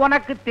அருமை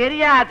உனக்கு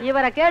தெரியாது.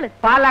 இவரை கேளு.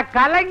 பல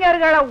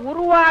கலைஞர்களை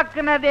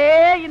உருவாக்குனதே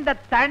இந்த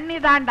தண்ணி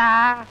தாண்டா.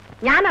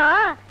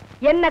 ஞானம்,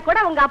 என்ன கூட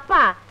உங்க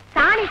அப்பா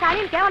சாணி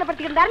சாணின்னு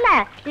கேவலப்படுத்திட்டு இருந்தாருல,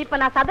 இப்ப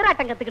நான்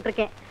சதுராட்டம் கத்துக்கிட்டு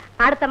இருக்கேன்.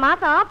 அடுத்த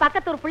மாசம்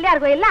பக்கத்தூர்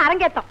பிள்ளையார் கோயில்ல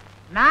அரங்கேத்தம்.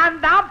 நான்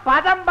தான்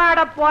பதம்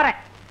பாட போறேன்.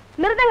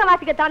 மிருதங்க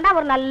வாசிக்க தாண்டா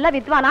ஒரு நல்ல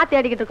வித்வானா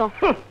தேடிக்கிட்டு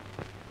இருக்கோம்.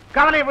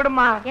 கவலை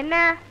விடுமா. என்ன?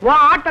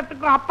 உன்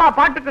ஆட்டத்துக்கும் அப்பா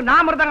பாட்டுக்கும்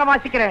நான் மிருதங்கம்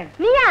வாசிக்கிறேன்.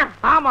 நீயா?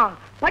 ஆமா,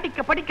 படிக்க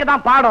படிக்க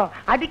தான் பாடம்,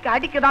 அடிக்க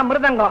அடிக்க தான்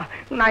மிருதங்கம்.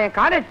 நான் என்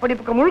காலேஜ்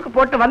படிப்புக்கு முழுக்க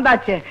போட்டு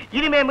வந்தாச்சு.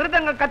 இனிமே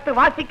மிருதங்கம் கத்து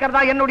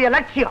வாசிக்கிறதா என்னுடைய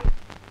லட்சியம்.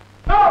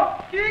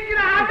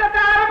 சீக்கிரம்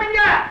ஆட்டத்தை ஆரம்பிங்க.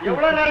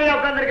 எவ்வளவு நேரம்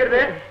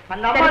உட்கார்ந்திருக்கிறது?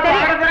 அந்த அம்மா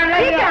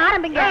சீக்கிரம்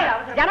ஆரம்பிங்க.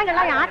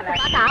 ஜனங்கள்லாம் என் ஆட்டத்தை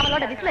பார்த்து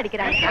அவளோட விசில்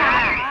அடிக்கிறாங்க.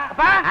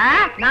 அப்பா,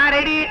 நான்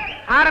ரெடி.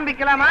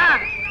 ஆரம்பிக்கலாமா?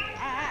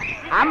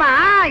 ஆமா,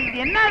 இது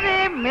என்னது?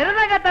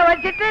 மிருதங்கத்தை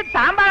வச்சுட்டு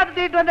தாம்பாளத்தை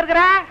தூக்கிட்டு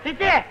வந்திருக்கிற?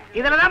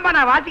 இதுலதான்பா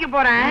நான் வாசிக்க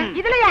போறேன்.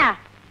 இதுலயா?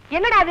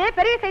 என்னடா அது,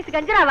 பெரிய சைஸ்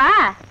கஞ்சராவா?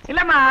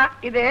 இல்லம்மா,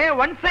 இது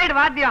ஒன் சைடு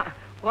வாத்தியம்.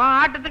 உன்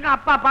ஆட்டத்துக்கும்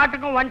அப்பா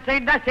பாட்டுக்கும் ஒன்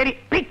சைடு தான் சரி.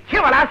 பிச்சு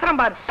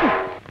வளாசரம் பாரு.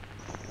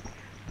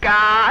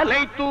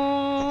 காலை தூக்கி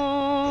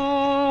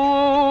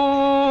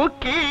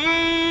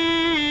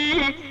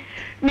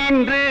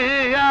நின்று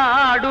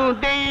ஆடும்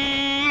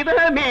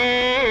தெய்வமே,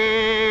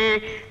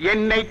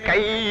 என்னை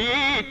கை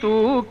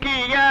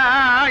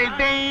தூக்கியாள்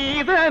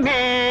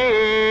தெய்வமே.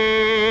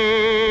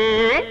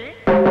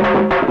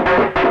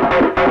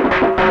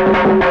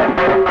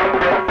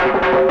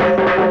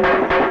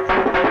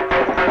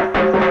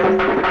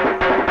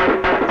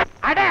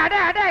 அடே அடே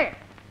அடே,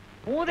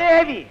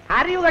 மூதேவி,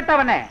 அறிவு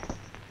கட்டவனே,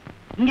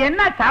 இங்க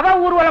என்ன சப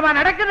ஊர்வலமா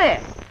நடக்குது?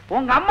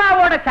 உங்க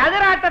அம்மாவோட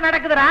சதுராட்டம்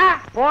நடக்குதுடா.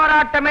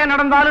 போராட்டமே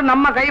நடந்தாலும்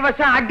நம்ம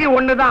கைவசம் அடி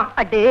ஒண்ணுதான்.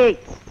 அடே,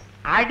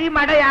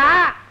 அடிமடையா,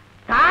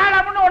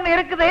 தாளம்னு ஒண்ணு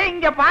இருக்குது,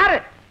 இங்க பாரு.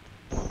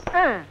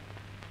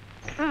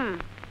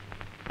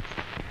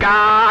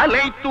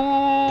 காலை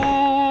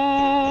தூக்கி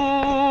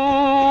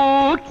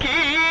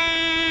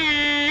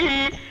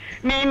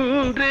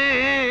நின்று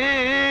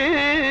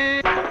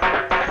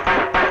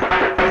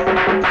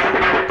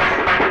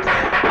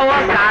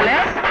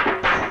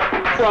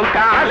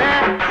காலை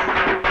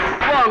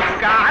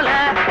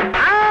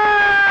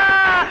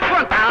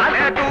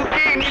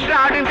தூக்கி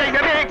நின்றாடும்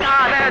தெய்வமே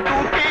காலை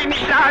தூக்கி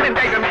நின்றாடும்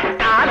தெய்வமே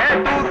காலை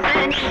தூக்கி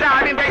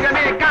நின்றாடும்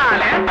தெய்வமே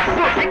காலை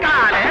தூக்கி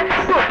காலை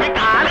தூக்கி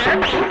காலை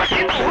தூக்கி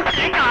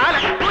தூக்கி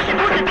காலை தூக்கி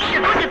தூக்கி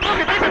தூக்கி தூக்கி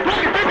தூக்கி தூக்கி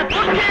தூக்கி தூக்கி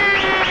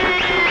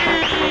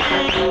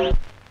தூக்கி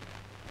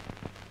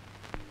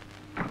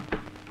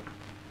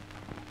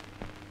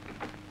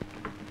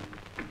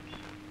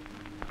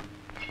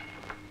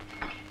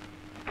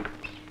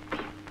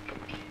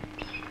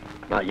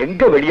நான்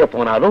எங்க வெளியே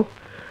போனாலும்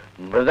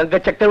மிருதங்க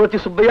சக்கரவர்த்தி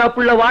சுப்பையா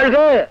புள்ள வாழ்க,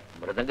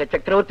 மிருதங்க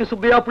சக்கரவர்த்தி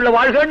சுப்பையா புள்ள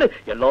வாழ்கன்னு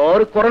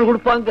எல்லாரும் குரல்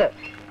கொடுப்பாங்க.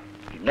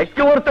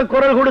 இன்னைக்கு ஒருத்தன்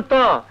குரல்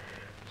கொடுத்தான்,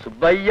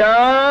 சுப்பையா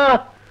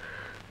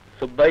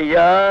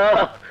சுப்பையா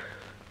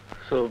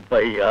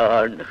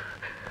சுப்பையான்னு.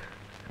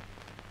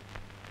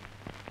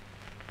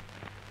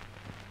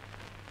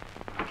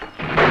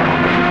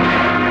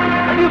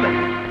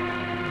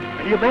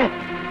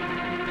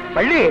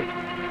 பள்ளி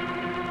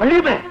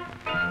பள்ளியுமே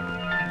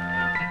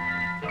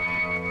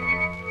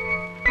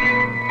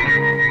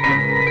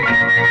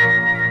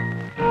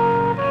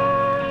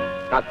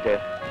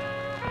டாக்டர்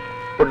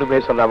ஒண்ணுமே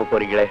சொல்லாம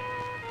போறீங்களே.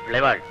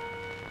 விளைவாள்,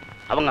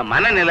 அவங்க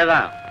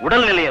மனநிலைதான்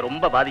உடல்நிலையை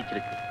ரொம்ப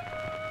பாதிச்சிருக்கு.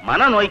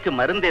 மனநோய்க்கு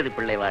மருந்து எது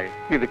பிள்ளைவாள்?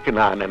 இதுக்கு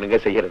நான் என்னங்க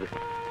செய்யறது?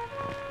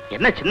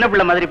 என்ன சின்ன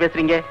பிள்ளை மாதிரி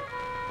பேசுறீங்க?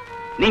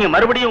 நீங்க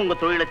மறுபடியும் உங்க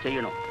தொழிலை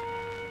செய்யணும்.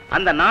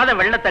 அந்த நாத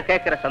வெள்ளத்தை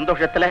கேட்கிற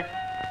சந்தோஷத்துல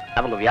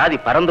அவங்க வியாதி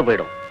பறந்து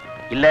போயிடும்.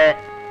 இல்ல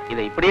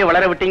இதை இப்படியே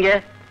வளர விட்டீங்க,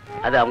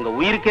 அது அவங்க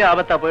உயிருக்கே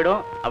ஆபத்தா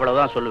போயிடும்.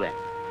 அவ்வளவுதான் சொல்லுவேன்.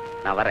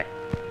 நான் வரேன்.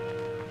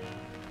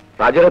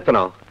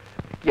 ராஜரத்னம்,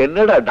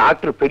 என்னடா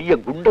டாக்டர் பெரிய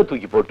குண்டை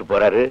தூக்கி போட்டு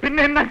போறாரு?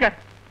 பின்ன என்னங்க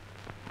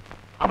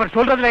அவர்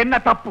சொல்றதுல என்ன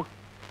தப்பு?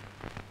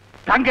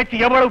 தங்கச்சி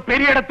எவ்வளவு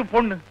பெரிய இடத்து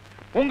பொண்ணு,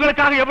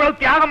 உங்களுக்காக எவ்வளவு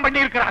தியாகம்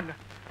பண்ணி இருக்கிறாங்க.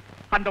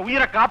 அந்த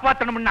உயிரை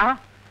காப்பாற்றணும்னா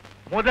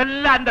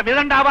முதல்ல அந்த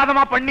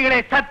விதண்டாவாதமா பண்ணீங்களே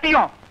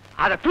சத்தியம்,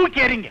 அதை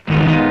தூக்கி எறிங்க.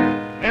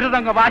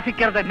 மிருதங்க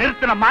வாசிக்கிறத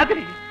நிறுத்தின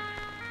மாதிரி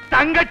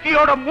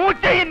தங்கச்சியோட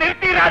மூச்சையை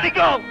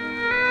நிறுத்திடாதீங்க.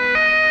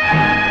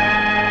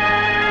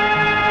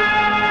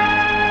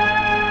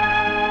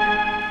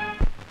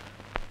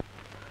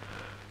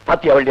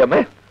 பாத்தியா வள்ளியம்மே,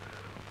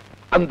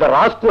 அந்த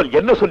ராஸ்கோல்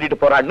என்ன சொல்லிட்டு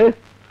போறான்னு?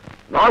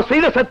 நான்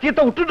செய்த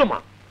சத்தியத்தை விட்டுடுமா?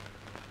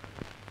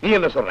 நீ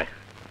என்ன சொல்ற?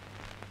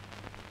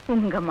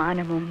 உங்க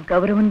மானமும்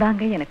கௌரவம்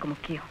தாங்க எனக்கு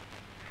முக்கியம்.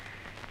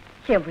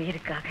 என்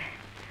உயிருக்காக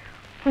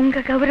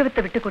உங்க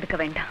கௌரவத்தை விட்டு கொடுக்க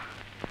வேண்டாம்.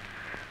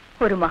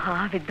 ஒரு மகா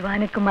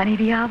வித்வானுக்கு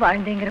மனைவியா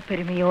வாழ்ந்தேங்கிற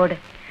பெருமையோடு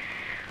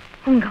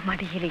உங்க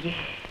மடியிலேயே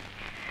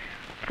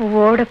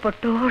பூவோட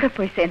பொட்டோட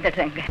போய்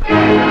சேர்ந்துடுறேங்க.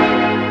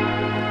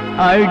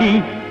 அடி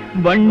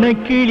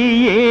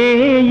வண்ணக்கிளியே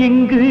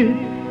இங்கு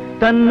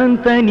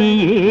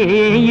தன்னந்தனியே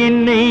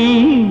என்னை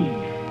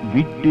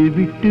விட்டு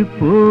விட்டு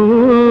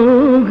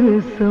போக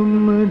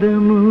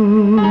சம்மதமோ?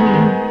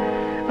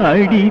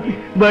 அடி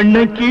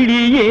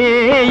வண்ணக்கிளியே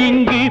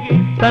இங்கு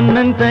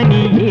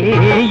தன்னந்தனியே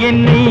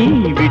என்னை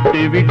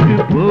விட்டு விட்டு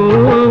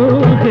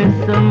போக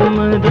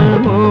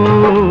சம்மதமோ?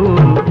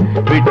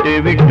 விட்டு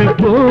விட்டு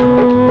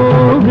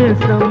போக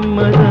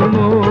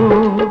சம்மதமோ?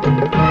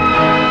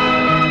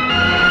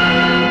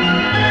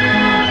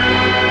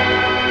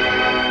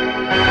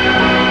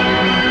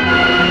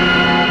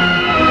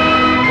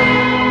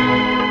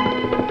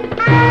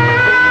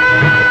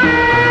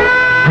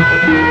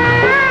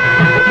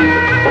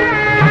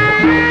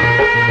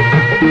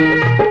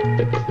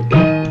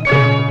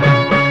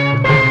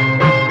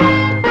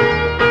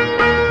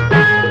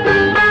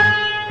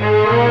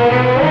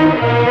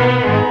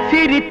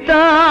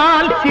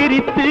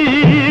 சிரித்து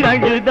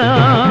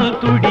அழுதால்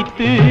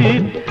துடித்து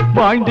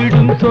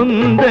வாழ்ந்திடும்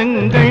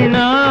சொந்தங்கள்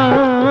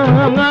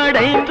நாம்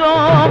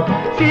அடைந்தோம்.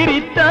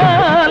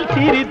 சிரித்தால்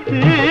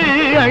சிரித்து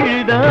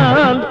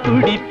அழுதால்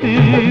துடித்து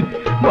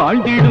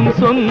வாழ்ந்திடும்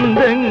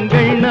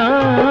சொந்தங்கள்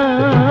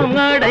நாம்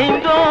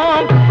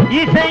அடைந்தோம்.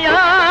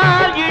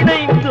 இசையால்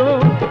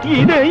இணைந்தோம்,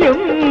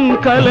 இதயம்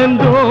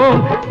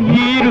கலந்தோம்,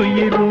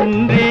 ஈருயிர்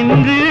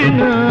ஒன்றென்று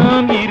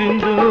நாம்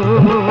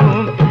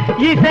இருந்தோம்.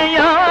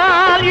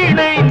 இசையால்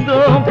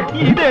இணைந்தோம்,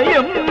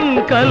 இதயம்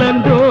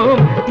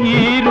கலந்தோம்,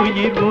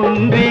 ஈருயிர்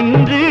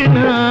ஒன்றென்று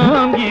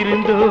நாம்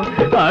இருந்தோம்.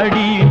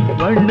 அடி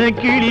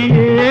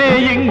வண்ணக்கிளியே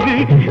எங்கு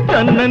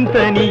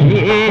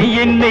தன்னந்தனியே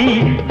என்னை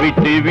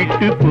விட்டு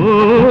விட்டு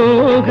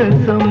போக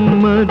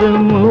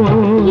சம்மதமோ?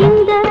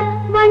 இந்த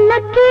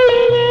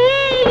வண்ணக்கிளியே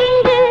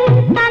இங்கு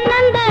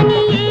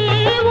தன்னந்தனியே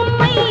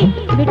உம்மை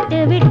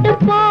விட்டு விட்டு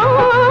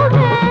போக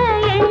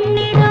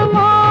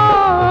எண்ணிடுமோ?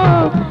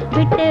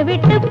 விட்டு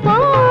விட்டு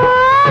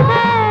போக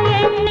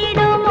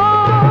எண்ணிடுமோ?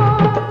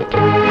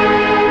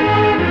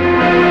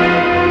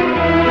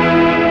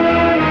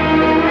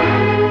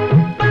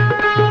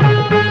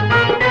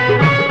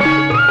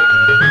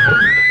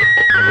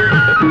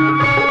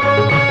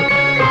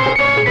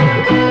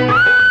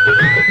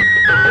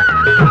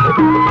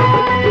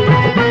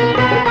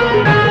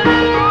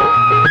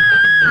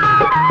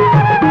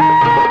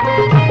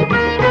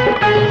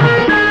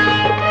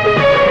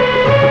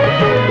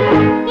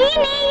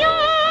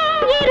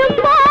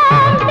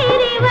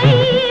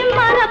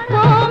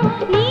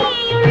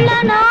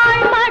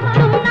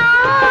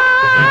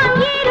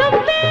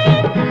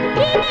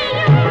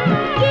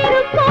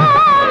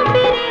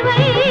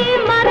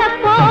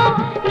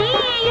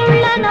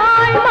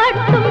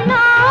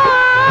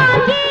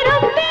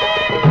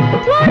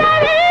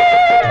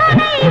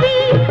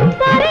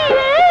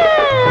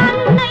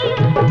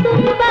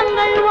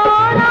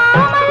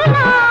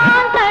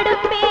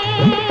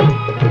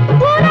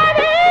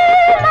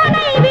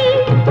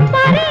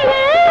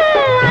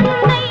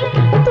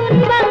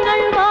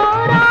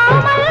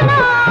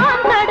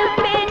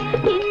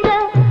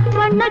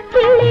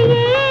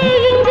 வண்ணக்கிளியே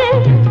இங்கு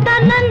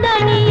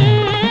தன்னந்தனியே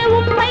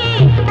உம்மை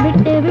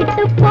விட்டு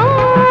விட்டு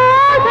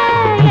போக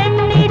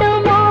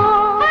எண்ணிடுமோ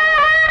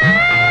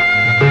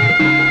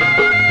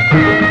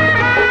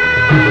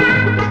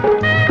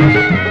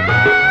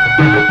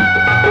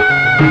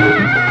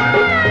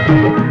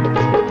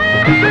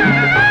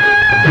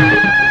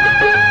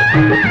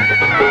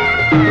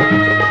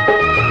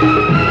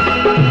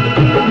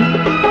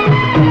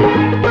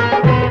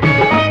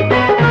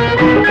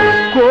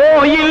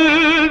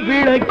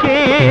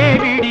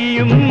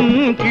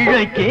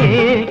கிழக்கே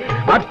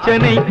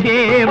அர்ச்சனை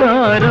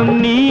தேவாரம்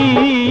நீ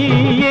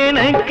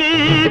எனக்கு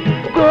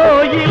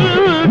கோயில்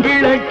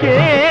விளக்கே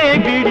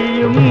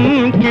விடியும்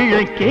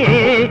கிழக்கே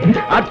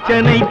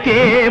அர்ச்சனை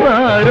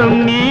தேவாரம்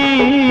நீ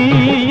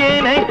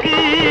எனக்கு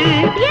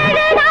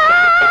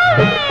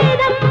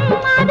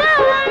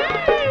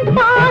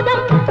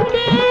பாதம்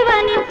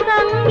தேவனின்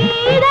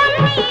சங்கீதம்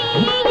நீ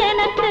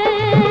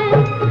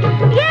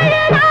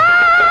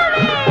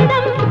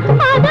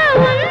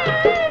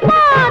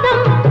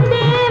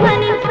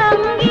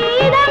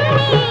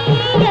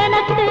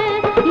எனக்கு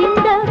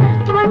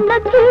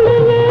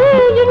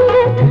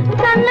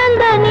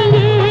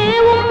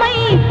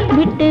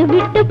விட்டு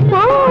விட்டு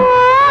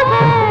போக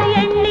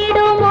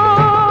எண்ணிடுமோ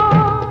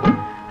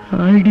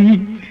அடி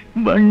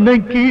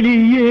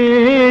வண்ணக்கிளியே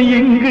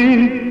எங்கு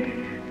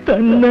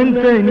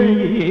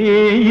தன்னந்தனியே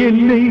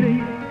என்னை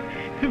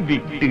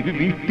விட்டு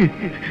விட்டு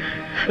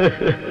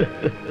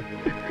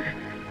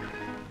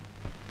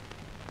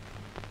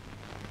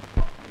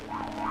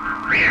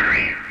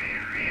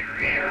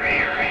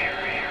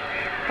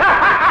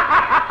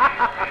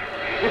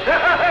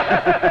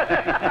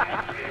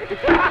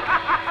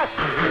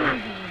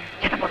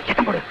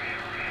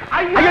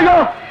ஐயோ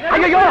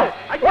ஐயோ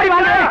ஓடி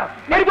வாங்க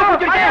நெருப்பு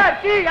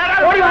பிடிச்சிருச்சு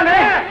ஓடி வாங்க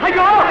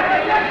ஐயோ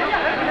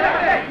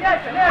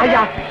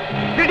ஐயா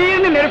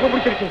திடீர்னு நெருப்பு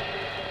பிடிச்சிருச்சு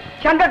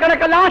சங்க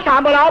கணக்கெல்லாம்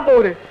சாம்பலா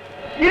போகுது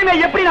இனிமே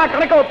எப்படி நான்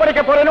கணக்க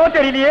ஒப்படைக்க போறேனோ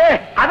தெரியலையே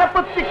அதை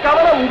பத்தி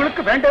கவலை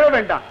உங்களுக்கு வேண்டவே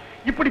வேண்டாம்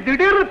இப்படி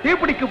திடீர்னு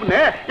தீப்பிடிக்கும்னு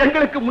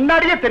எங்களுக்கு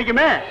முன்னாடியே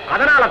தெரியுமே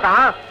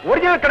அதனாலதான்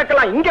ஒரிஜினல்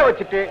கணக்கெல்லாம் இங்க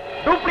வச்சுட்டு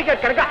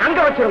டூப்ளிகேட் கணக்க அங்க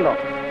வச்சிருந்தோம்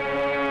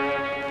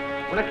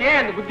உனக்கு ஏன்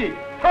அந்த புத்தி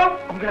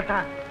உங்களை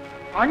தான்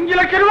 5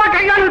 லட்சம் ரூபாய்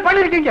கையாளல்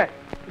பண்ணிருக்கீங்க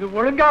இது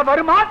ஒழுங்கா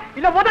வருமா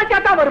இல்ல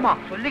உதச்சாத்தான் வருமா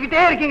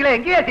சொல்லிக்கிட்டே இருக்கீங்களே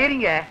எங்கேயா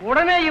தெரியுங்க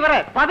உடனே இவரை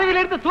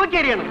பதவியிலிருந்து தூக்கி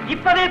எறியணும்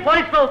இப்பவே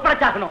போலீஸ்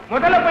ஒப்படைச்சாக்கணும்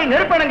முதல்ல போய்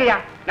நெருப்பணுங்கய்யா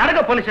நடக்க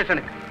போலீஸ்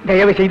ஸ்டேஷனுக்கு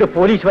தயவு செய்து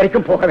போலீஸ்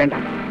வரைக்கும் போக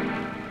வேண்டாம்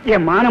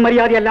என் மான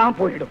மரியாதை எல்லாம்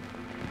போயிடும்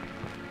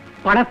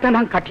பணத்தை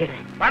நான்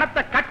கட்டிடுறேன்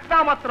பணத்தை கட்டா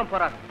மாத்திரம்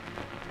போறாது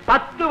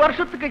 10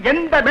 வருஷத்துக்கு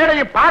எந்த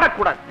மேடையும்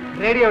பாடக்கூடாது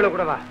ரேடியோவில்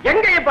கூடவா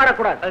எங்கேயும்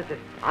பாடக்கூடாது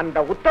அந்த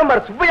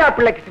உத்தமர் சுப்பையா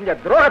பிள்ளைக்கு செஞ்ச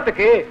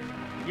துரோகத்துக்கு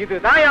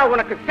இதுதான்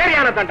உனக்கு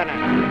சரியான தண்டனை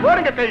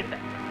போடுங்க கழித்த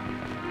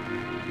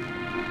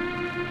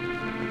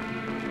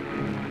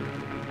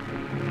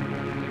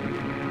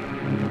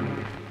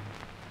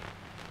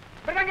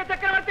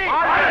சக்கரவர்த்தி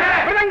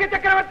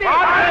சக்கரவர்த்தி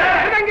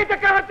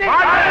சக்கரவர்த்தி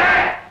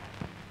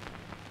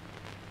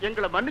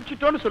எங்களை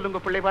மன்னிச்சுட்டோன்னு சொல்லுங்க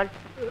பிள்ளைவாள்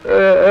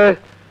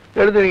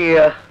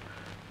எழுதுறீங்க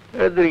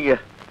எழுதுறீங்க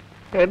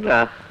என்ன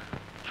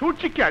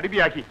சூழ்ச்சிக்கு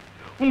அடிமையாகி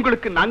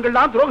உங்களுக்கு நாங்கள்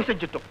தான் துரோகம்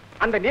செஞ்சிட்டோம்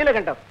அந்த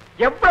நீலகண்டம்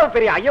எவ்வளவு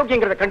பெரிய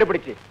அயோக்கியங்கிறத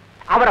கண்டுபிடிச்சு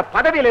அவரை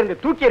பதவியில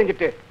இருந்து தூக்கி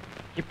எறிஞ்சிட்டு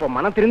இப்ப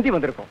மனம் திருந்தி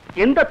வந்திருக்கோம்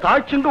எந்த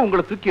தாய்ச்சங்க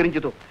உங்களை தூக்கி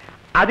எறிஞ்சதோ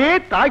அதே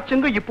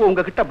தாய்ச்சங்க இப்போ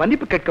உங்ககிட்ட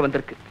மன்னிப்பு கேட்க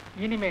வந்திருக்கு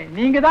இனிமே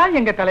நீங்க தான்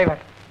எங்க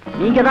தலைவர்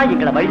நீங்க தான்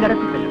எங்களை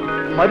வழிநடத்தி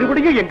செல்லணும்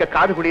மறுபடியும் எங்க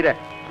காது குளிர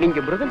நீங்க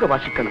மிருதங்க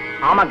வாசிக்கணும்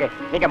ஆமாங்க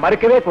நீங்க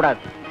மறுக்கவே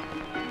கூடாது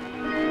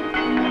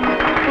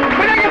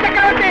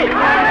சக்கரவர்த்தி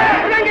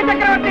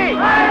சக்கரவர்த்தி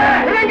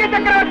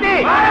சக்கரவர்த்தி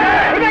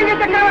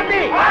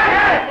சக்கரவர்த்தி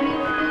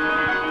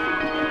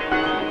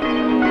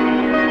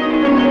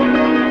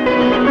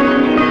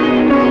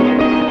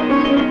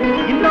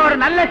இன்னொரு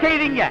நல்ல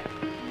செய்திங்க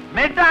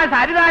மெட்ராஸ்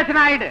ஹரிதாஸ்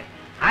நாயுடு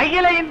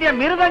அகில இந்திய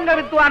மிருதங்க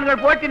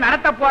வித்வான்கள் போட்டி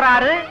நடத்த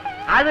போறாரு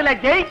அதுல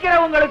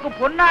ஜெயிக்கிறவங்களுக்கு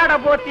பொன்னாட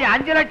போட்டி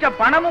 5 லட்சம்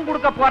பணமும்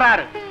கொடுக்க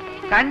போறாரு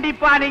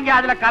கண்டிப்பா நீங்க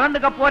அதுல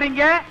கலந்துக்க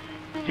போறீங்க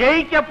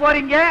ஜெயிக்க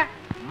போறீங்க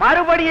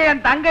மறுபடியும்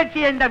என்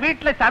தங்கச்சி இந்த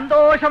வீட்டுல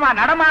சந்தோஷமா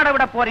நடமாட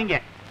விட போறீங்க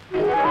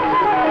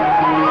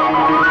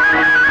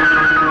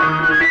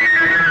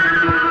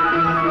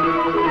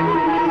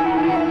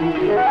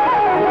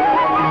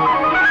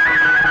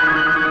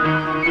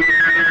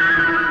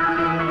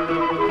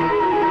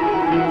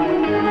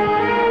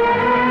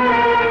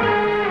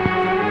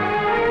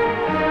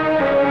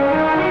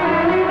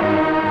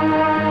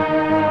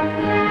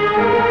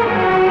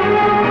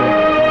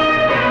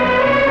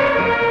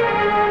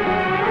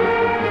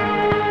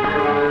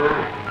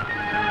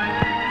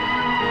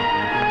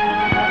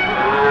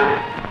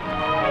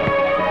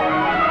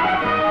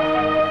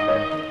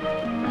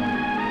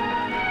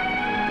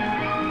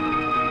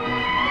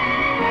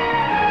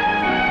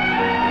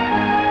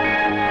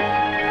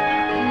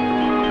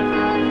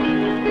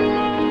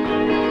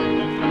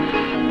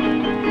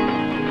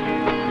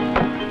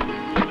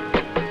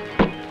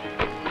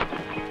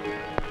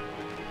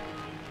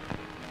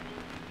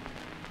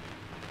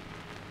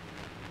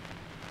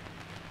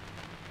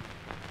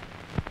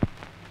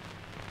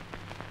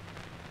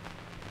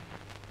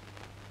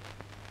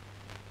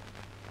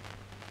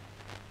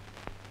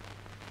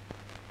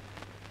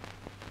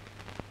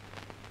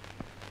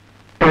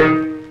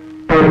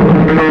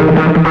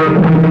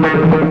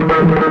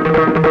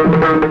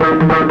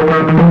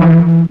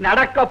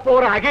நடக்க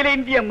போற அகில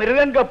இந்திய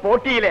மிருதங்க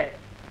போட்டியில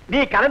நீ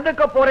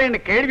கலந்துக்க போறேன்னு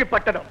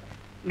கேள்விப்பட்டதும்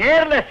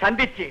நேர்ல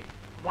சந்திச்சு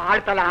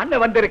வாழ்த்தலான்னு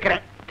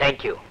வந்திருக்கிறேன்.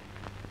 தேங்க்யூ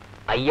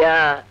ஐயா.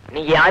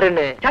 நீங்க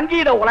யாருன்னு?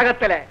 சங்கீத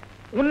உலகத்துல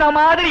உன்ன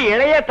மாதிரி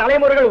இளைய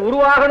தலைமுறைகள்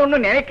உருவாகணும்னு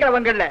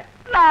நினைக்கிறவங்கல்ல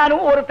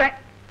நானும் ஒருத்தன்.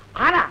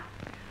 ஆனா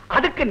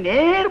அதுக்கு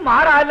நேர்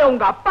மாறால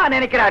உங்க அப்பா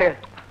நினைக்கிறாரு.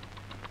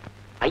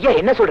 ஐயா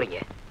என்ன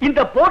சொல்றீங்க?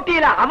 இந்த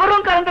போட்டியில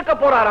அவரும் கலந்துக்க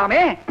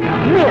போறாராமே.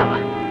 உண்மையாவா?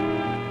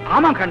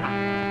 ஆமா கண்ணா,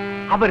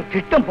 அவர்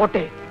திட்டம்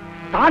போட்டு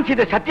தான்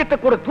செய்த சத்தியத்தை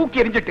கூட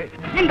தூக்கி எறிஞ்சிட்டு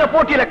இந்த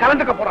போட்டியில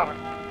கலந்துக்க போறாரு.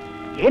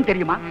 ஏன்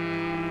தெரியுமா?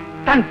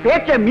 தன்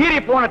பேச்சை மீறி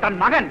போன தன்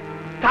மகன்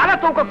தலை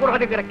தூக்க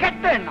கூடாதுங்கிற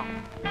கெட்ட எண்ணம்.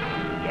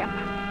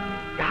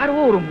 யாரோ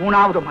ஒரு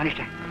மூணாவது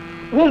மனுஷன்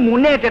உன்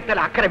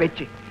முன்னேற்றத்தில் அக்கறை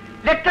வச்சு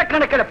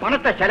லட்சக்கணக்கில்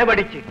பணத்தை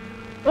செலவழிச்சு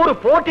ஒரு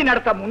போட்டி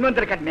நடத்த முன்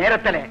வந்திருக்க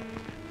நேரத்துல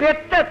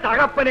பெத்த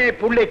தகப்பனே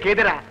புள்ளைக்கு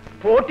எதிரா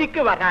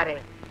போட்டிக்கு வர்றாரு.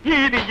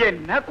 இது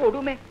என்ன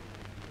கொடுமை!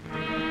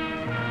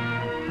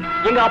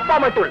 எங்க அப்பா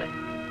மட்டும் இல்ல,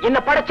 என்ன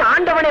படைச்ச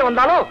ஆண்டவனே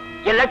வந்தாலும்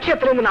என்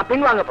லட்சியத்திலிருந்து நான்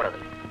பின்வாங்க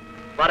போறது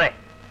வரேன்.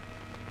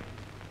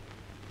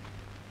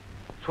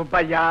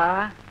 சுப்பையா,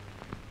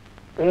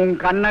 உன்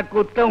கண்ணை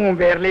குத்த உன்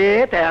பேர்லயே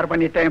தயார்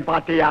பண்ணிட்டேன்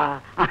பாத்தியா?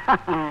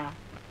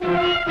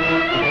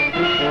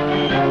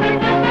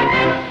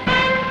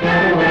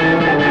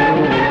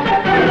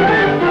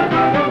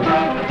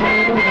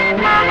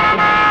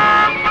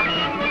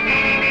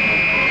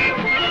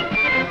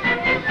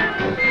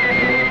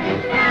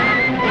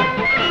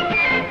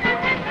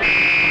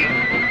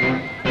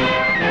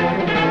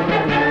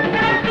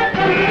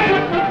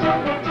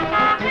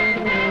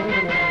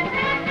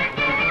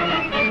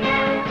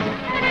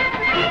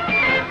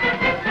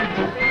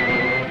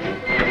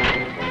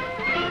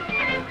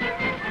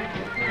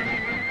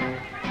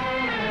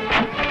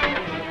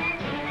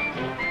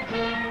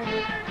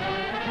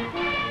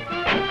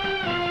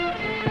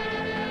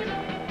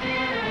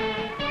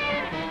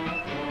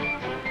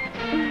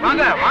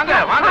 வாங்க வாங்க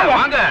வாங்க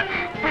வாங்க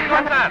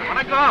சார்.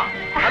 வணக்கம்.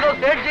 Hello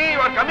Sethji, you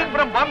are coming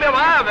from Bombay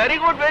வா? Very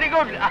good very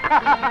good.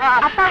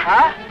 அப்பா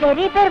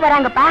நிறைய பேர்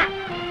வராங்கப்பா.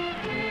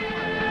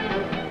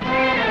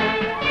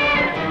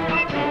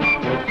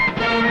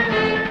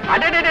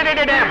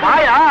 அடடடடடட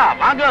வாயா,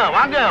 வாங்க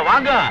வாங்க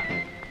வாங்க.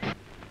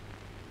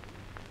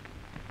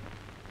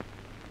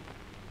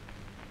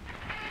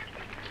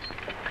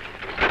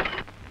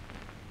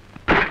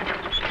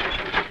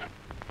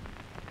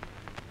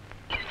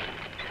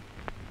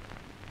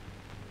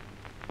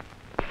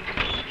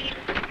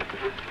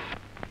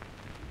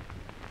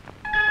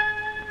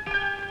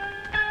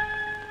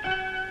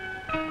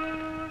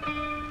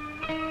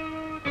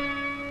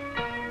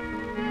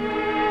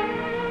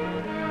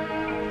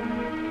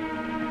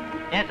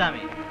 ஏன்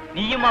சாமி,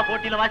 நீயுமா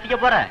போட்டியில வாசிக்க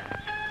போற?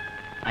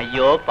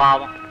 ஐயோ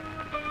பாவம்.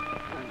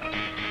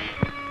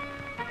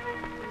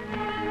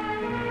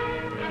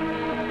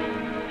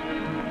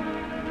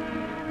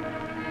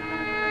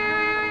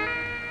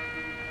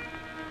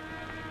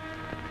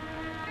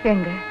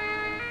 எங்க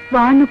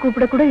வான்னு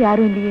கூப்பிட கூட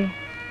யாரும் இல்லையே.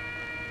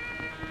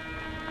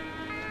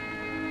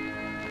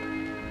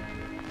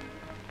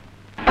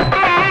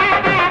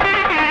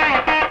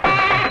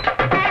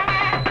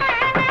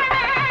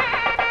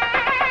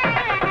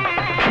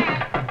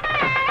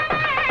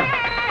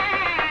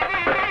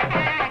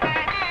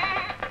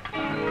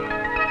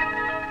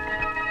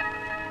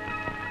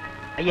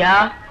 ஐயா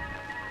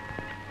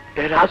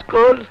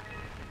ராஸ்கோல்,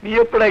 நீ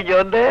எப்படி இங்க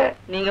வந்த?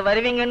 நீங்க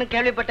வருவீங்கன்னு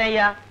கேள்விப்பட்டேன்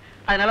ஐயா,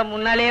 அதனால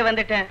முன்னாலேயே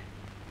வந்துட்டேன்.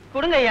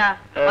 கொடுங்க ஐயா.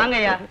 வாங்க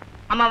ஐயா.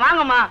 அம்மா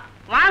வாங்கம்மா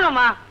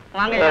வாங்கம்மா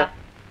வாங்க ஐயா.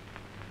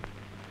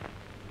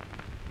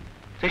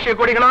 சிஷ்ய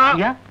கொடிகளா,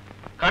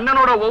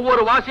 கண்ணனோட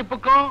ஒவ்வொரு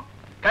வாசிப்புக்கும்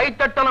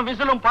கைத்தட்டலும்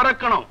விசிலும்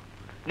பறக்கணும்.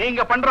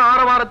 நீங்க பண்ற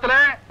ஆரவாரத்துல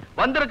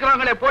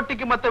வந்திருக்கிறாங்களே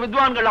போட்டிக்கு மத்த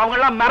வித்வான்கள் அவங்க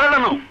எல்லாம்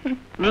மிரளணும்.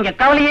 நீங்க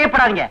கவலையே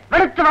படாதீங்க,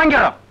 வெளுத்து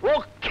வாங்கிறோம்.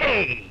 ஓகே.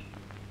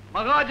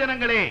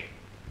 மகாஜனங்களே,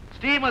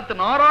 ஸ்ரீமத்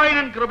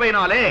நாராயணன்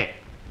கிருபையினாலே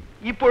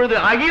இப்பொழுது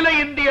அகில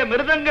இந்திய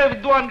மிருதங்க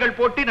வித்வான்கள்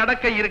போட்டி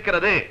நடக்க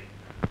இருக்கிறது.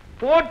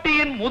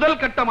 போட்டியின் முதல்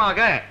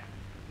கட்டமாக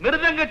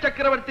மிருதங்க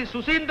சக்கரவர்த்தி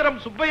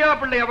சுசீந்திரம் சுப்பையா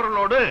பிள்ளை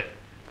அவர்களோடு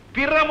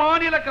பிற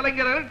மாநில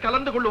கலைஞர்கள்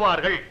கலந்து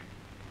கொள்வார்கள்.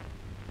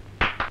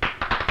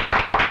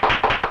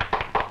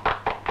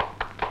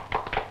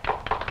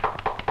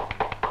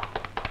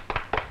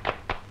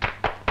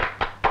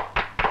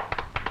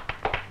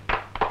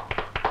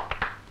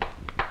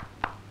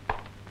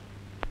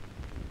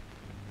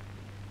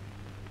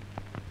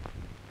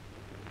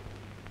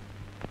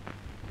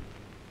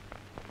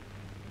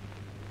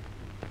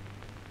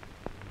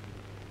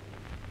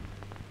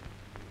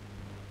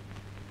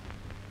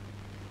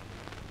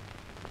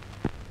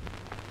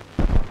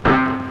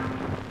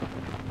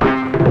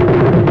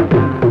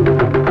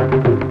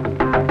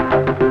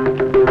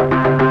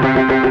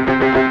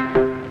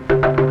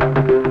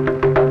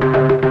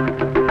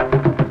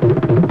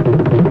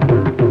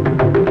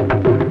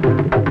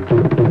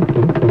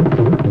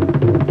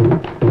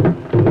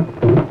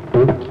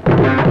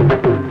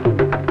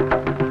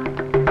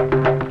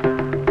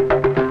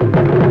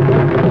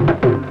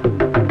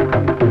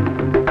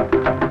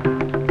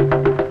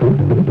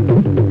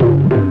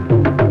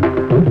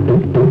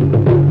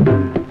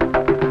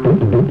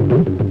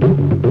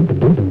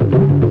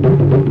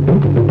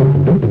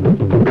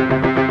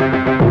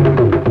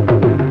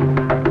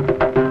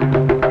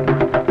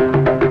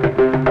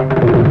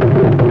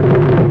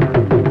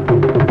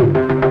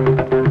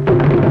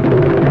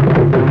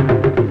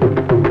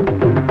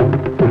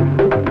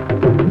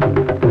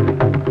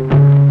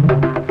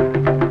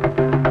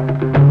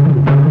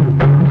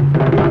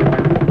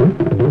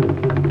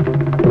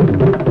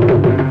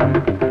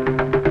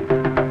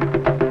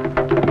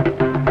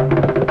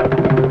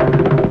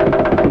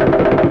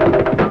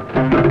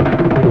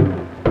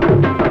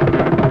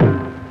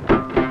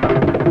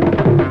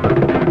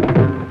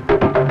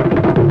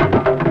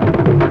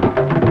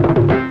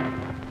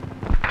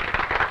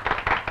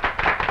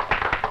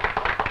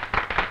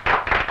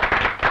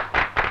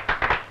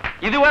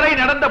 இதுவரை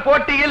நடந்த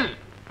போட்டியில்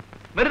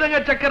மிருதங்க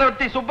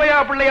சக்கரவர்த்தி சுப்பையா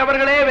பிள்ளை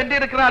அவர்களே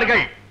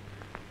வென்றிருக்கிறார்கள்.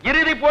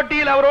 இறுதி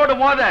போட்டியில் அவரோடு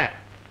மோத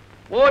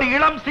ஓர்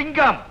இளம்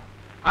சிங்கம்,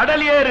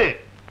 அடல் ஏறு,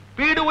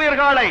 பீடு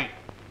உயர்காலை,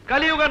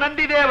 கலியுக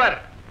நந்தி தேவர்,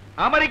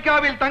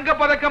 அமெரிக்காவில்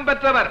தங்கப்பதக்கம்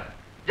பெற்றவர்,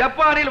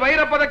 ஜப்பானில்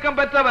வைரப்பதக்கம்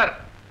பெற்றவர்,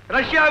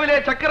 ரஷ்யாவிலே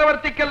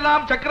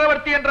சக்கரவர்த்திக்கெல்லாம்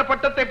சக்கரவர்த்தி என்ற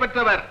பட்டத்தை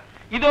பெற்றவர்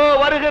இதோ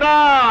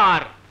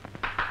வருகிறார்.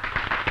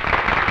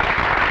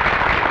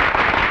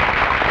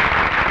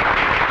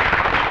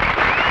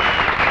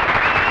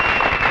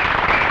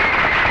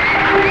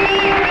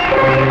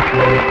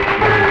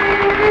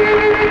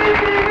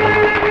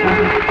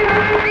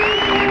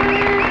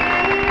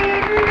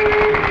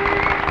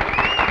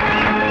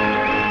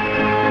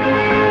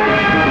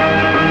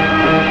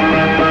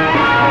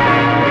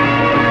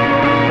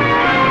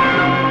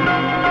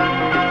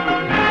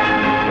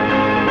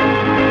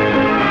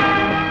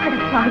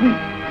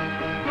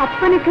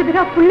 அப்பனுக்கு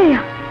எதிரா பிள்ளையா?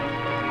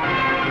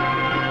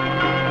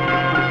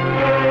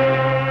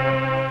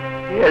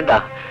 ஏண்டா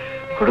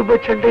குடும்ப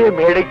சண்டைய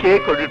மேடைக்கே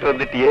கொண்டுட்டு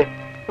வந்துட்டியே,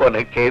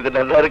 உனக்கு இது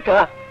நல்லா இருக்கா?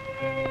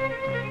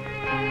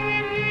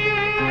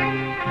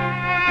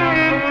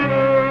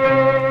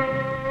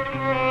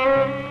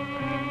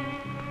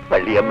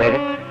 வள்ளியம்மே,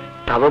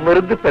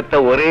 தவமிருந்து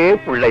பெத்த ஒரே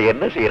புள்ள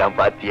என்ன செய்யறான்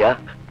பாத்தியா?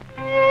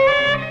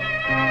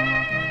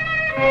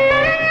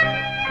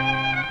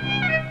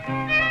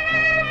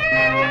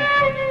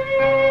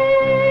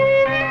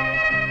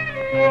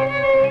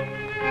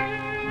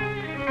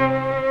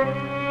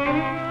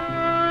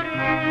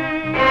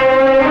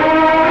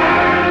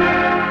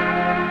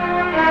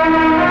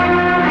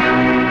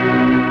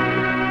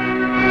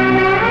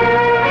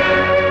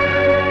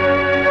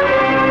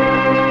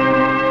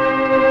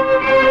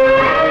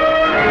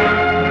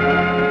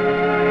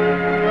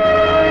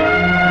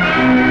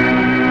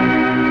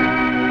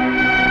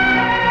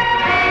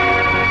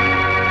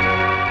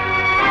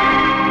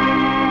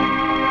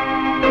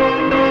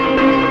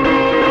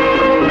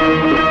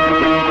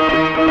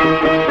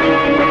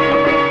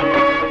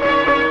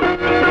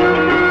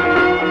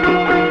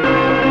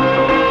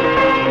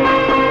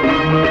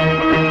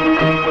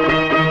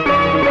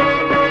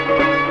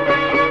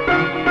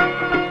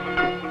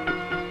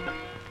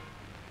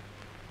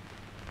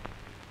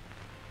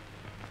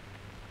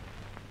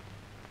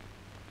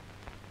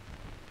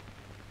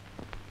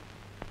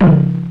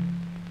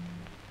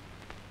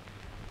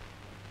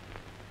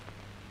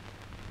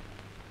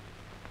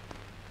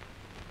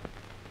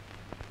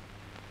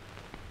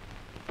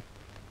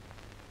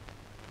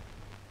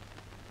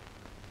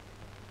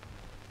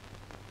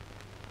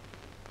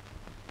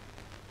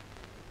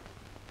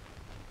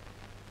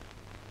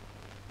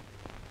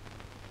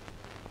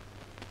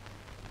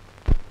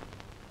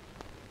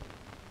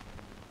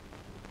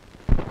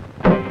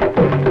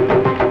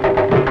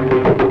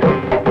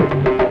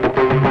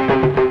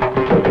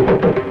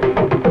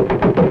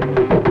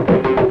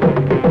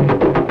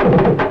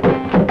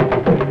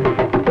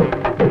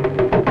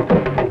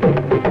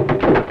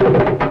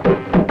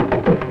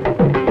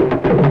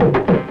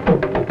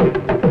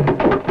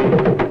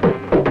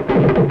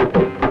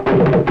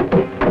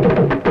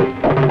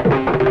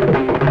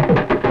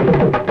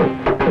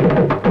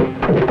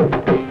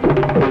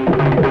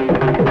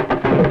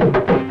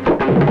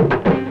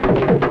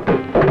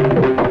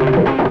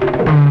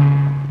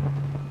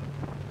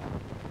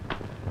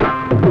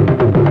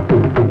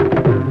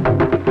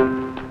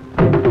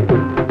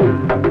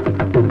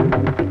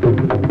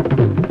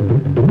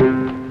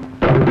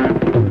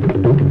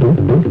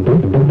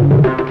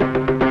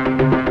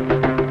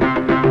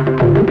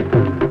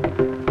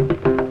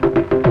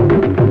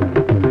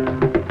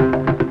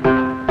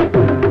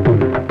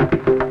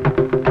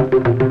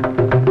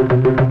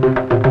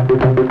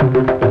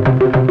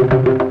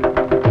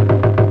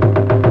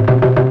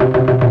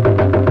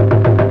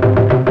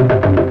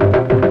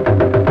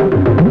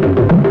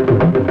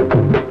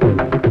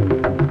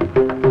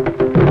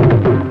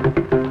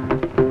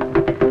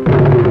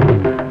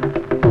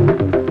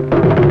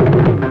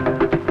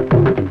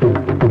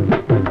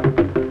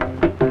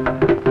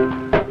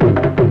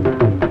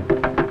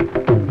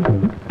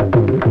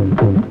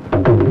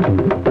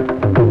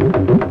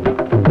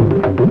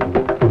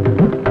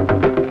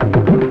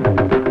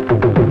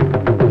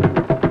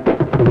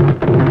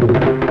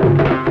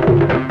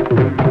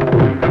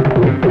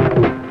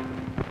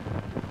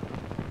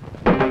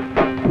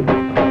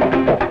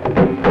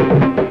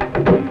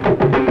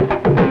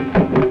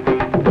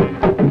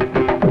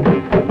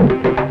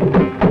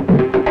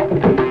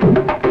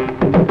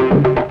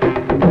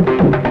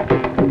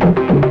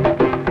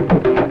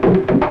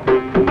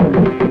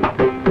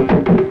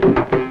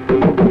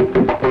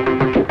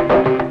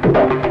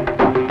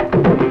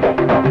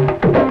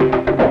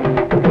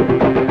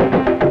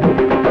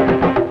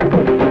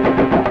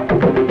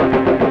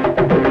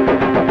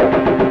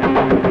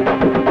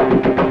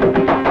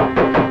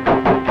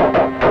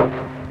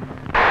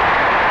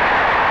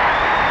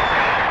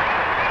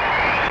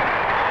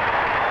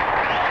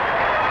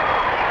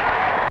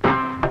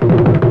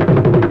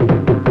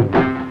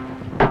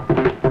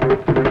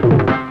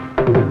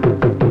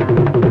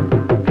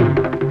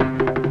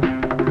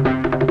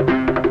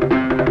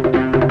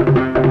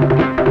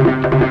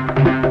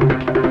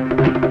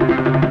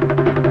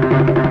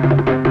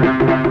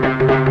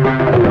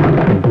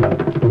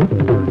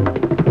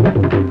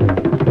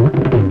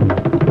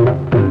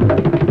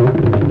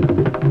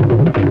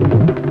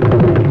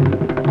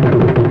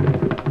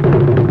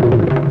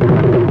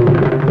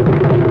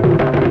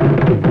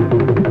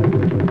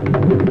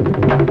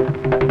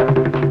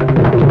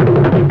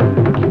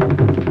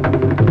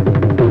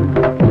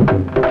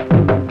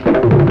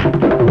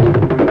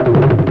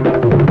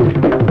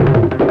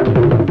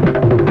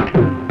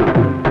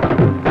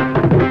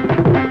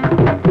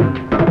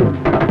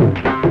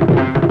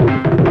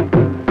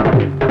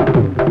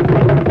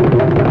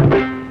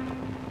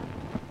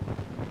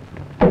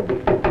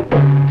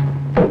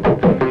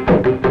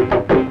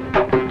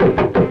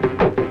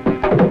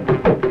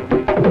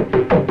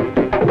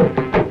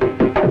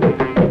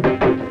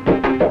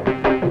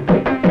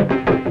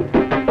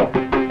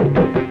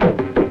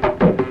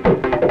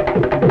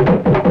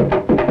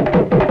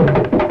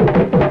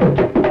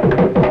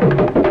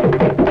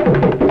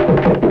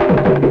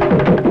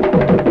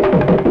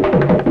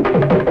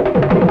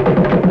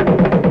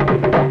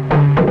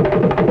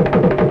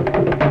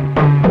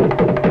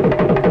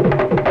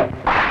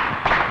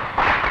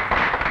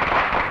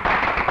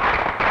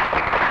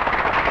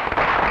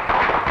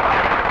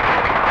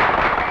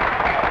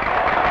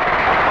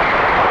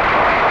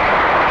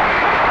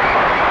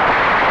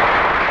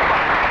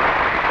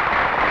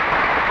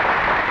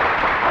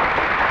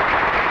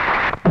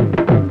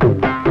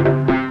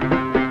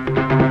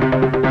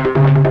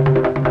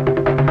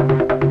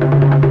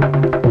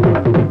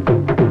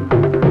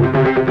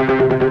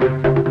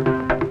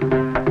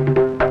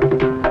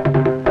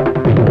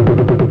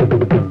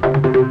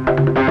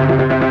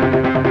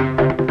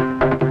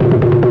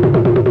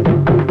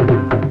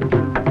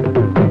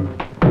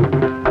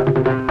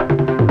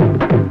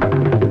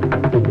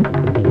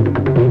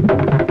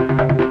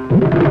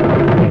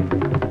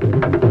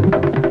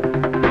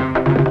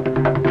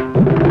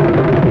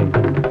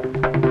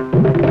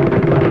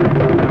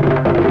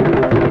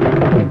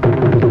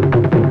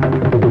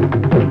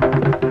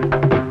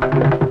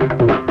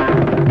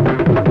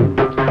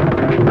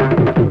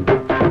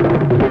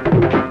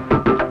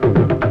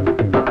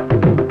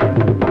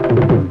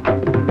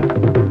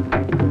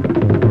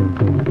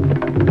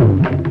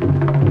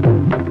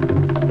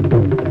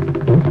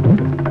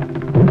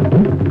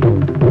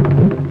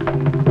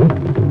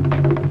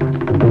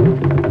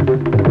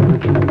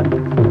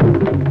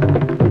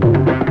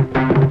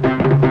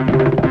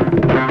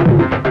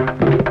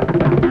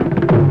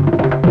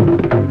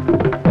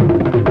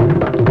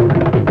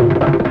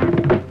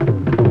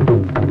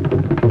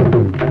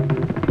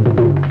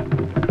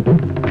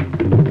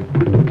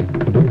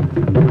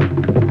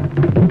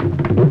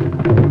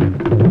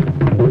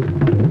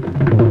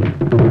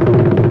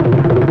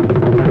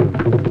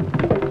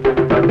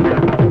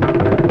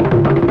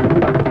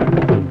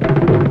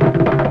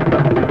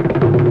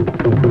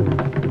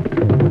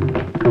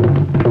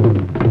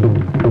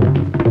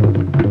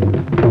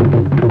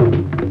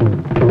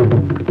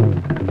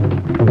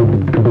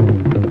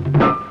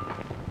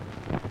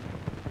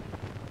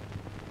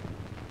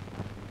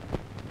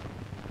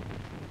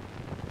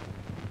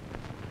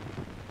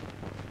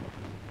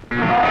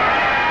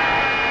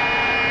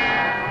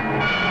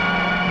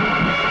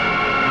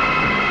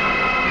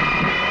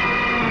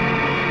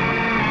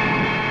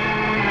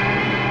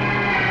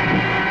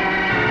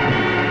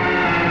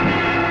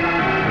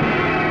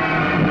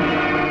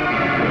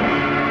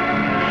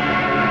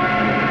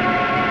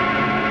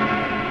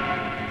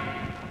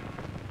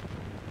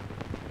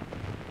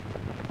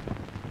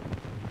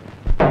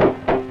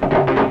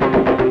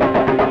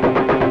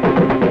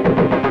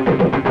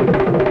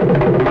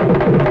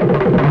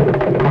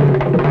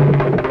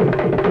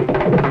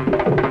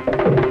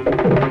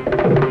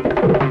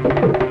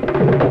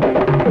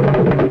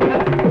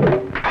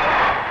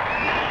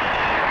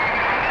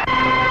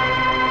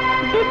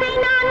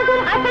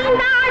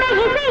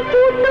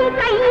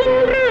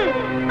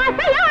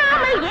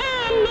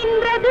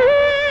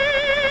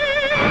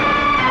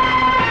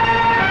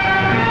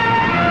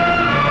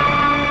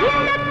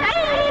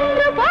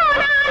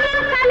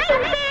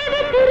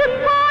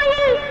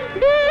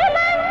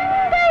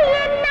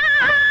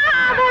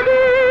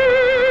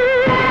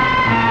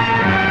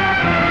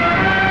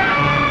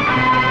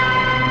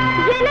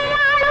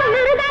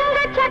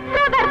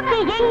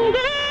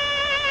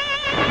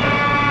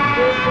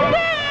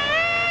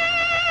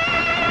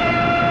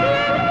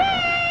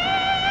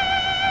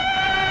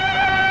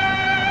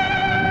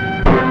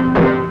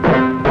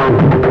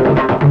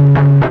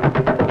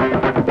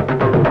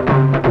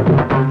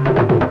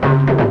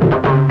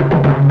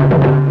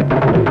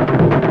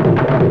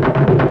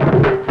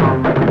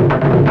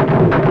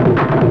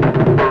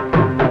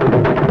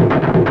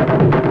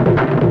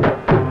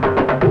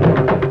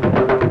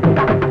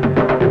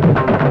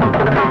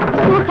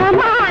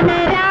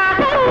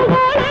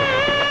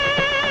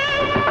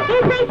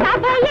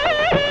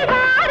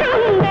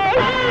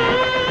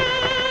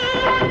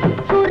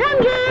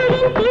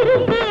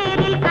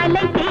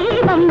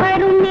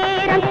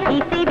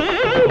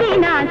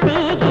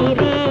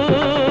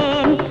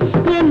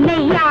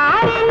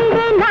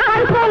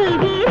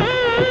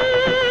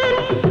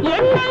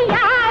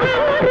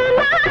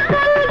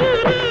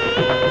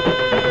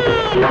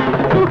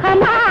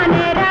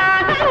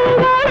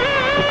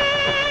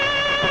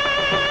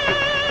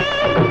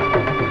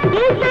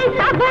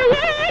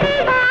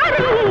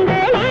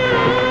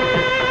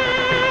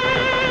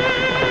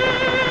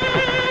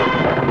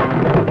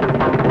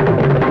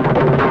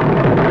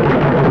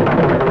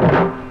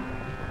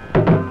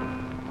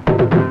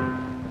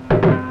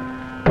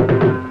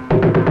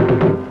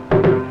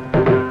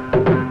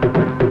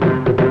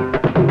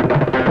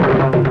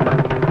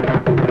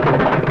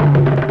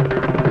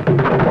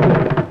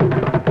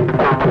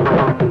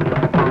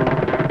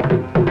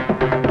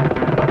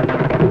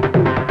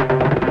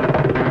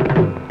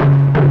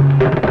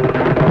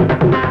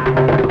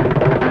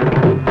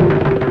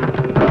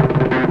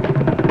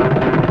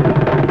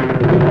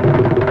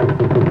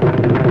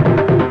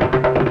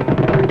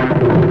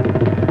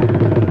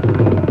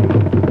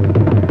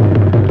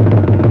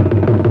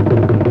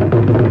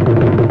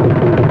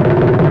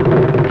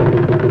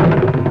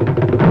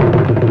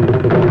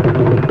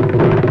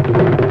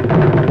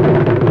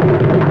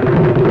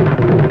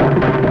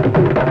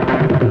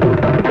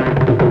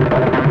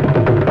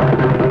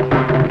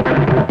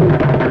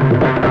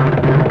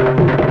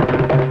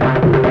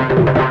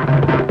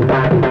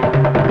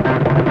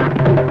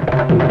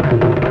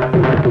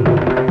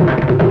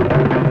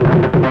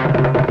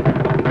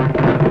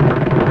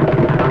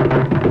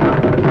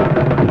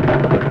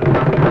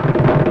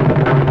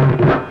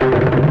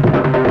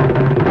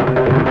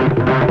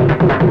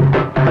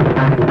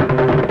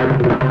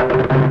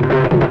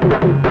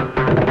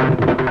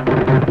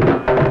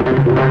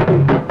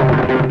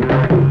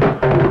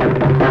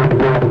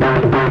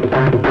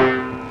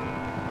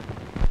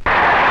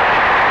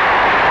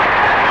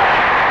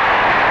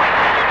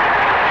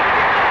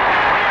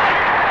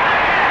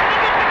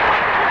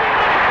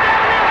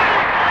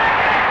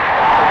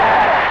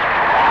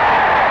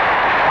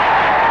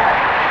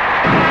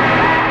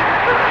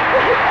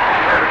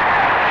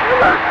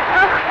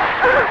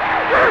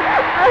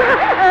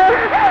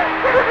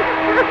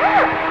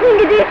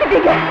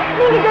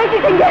 நீங்க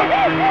ஜெயிச்சிட்டீங்க.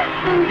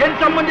 என்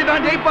சம்பந்தி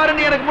தான்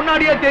ஜெயிப்பாருன்னு எனக்கு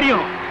முன்னாடியே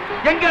தெரியும்.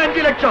 எங்க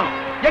 5 லட்சம்,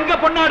 எங்க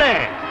பொன்னாடே?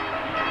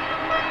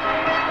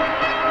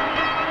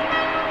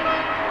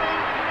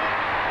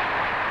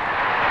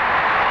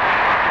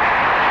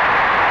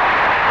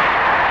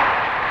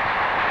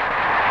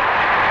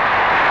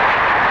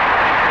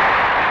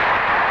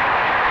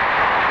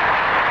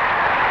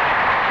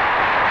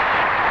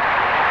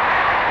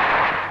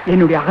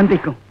 என்னுடைய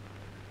அகந்தைக்கும்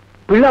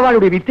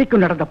பிள்ளவாளுடைய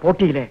வித்தைக்கும் நடந்த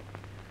போட்டியிலே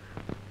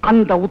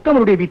அந்த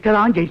உத்தமருடைய வித்தை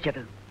தான்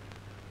ஜெயிச்சது.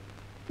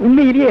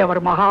 உண்மையிலேயே அவர்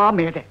மகா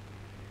மேதை.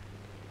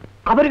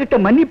 அவர்கிட்ட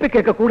மன்னிப்பு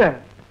கேட்க கூட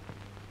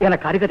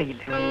எனக்கு அருகதை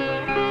இல்லை.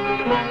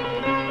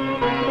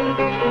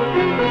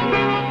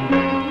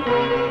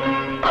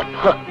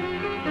 அப்பா,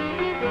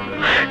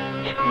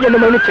 என்ன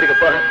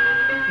மன்னிச்சிருக்கப்பா,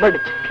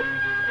 மன்னிச்சிருக்க.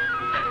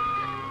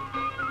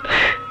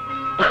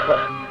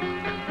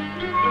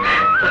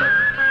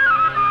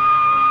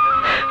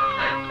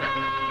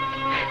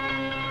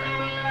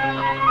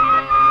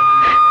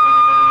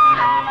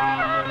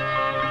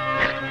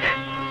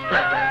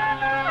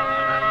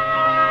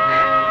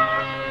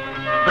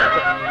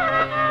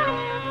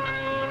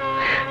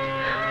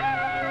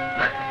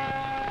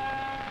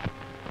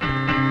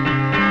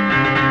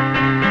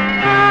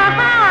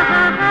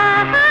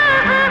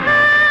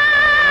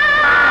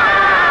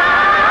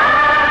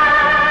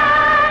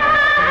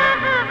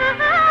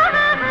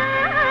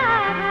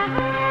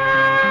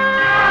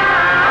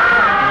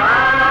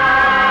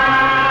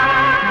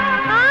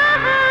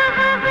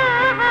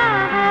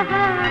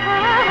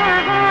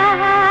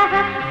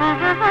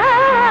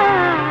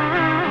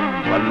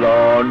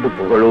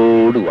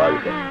 புகழோடு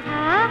வாழ்க.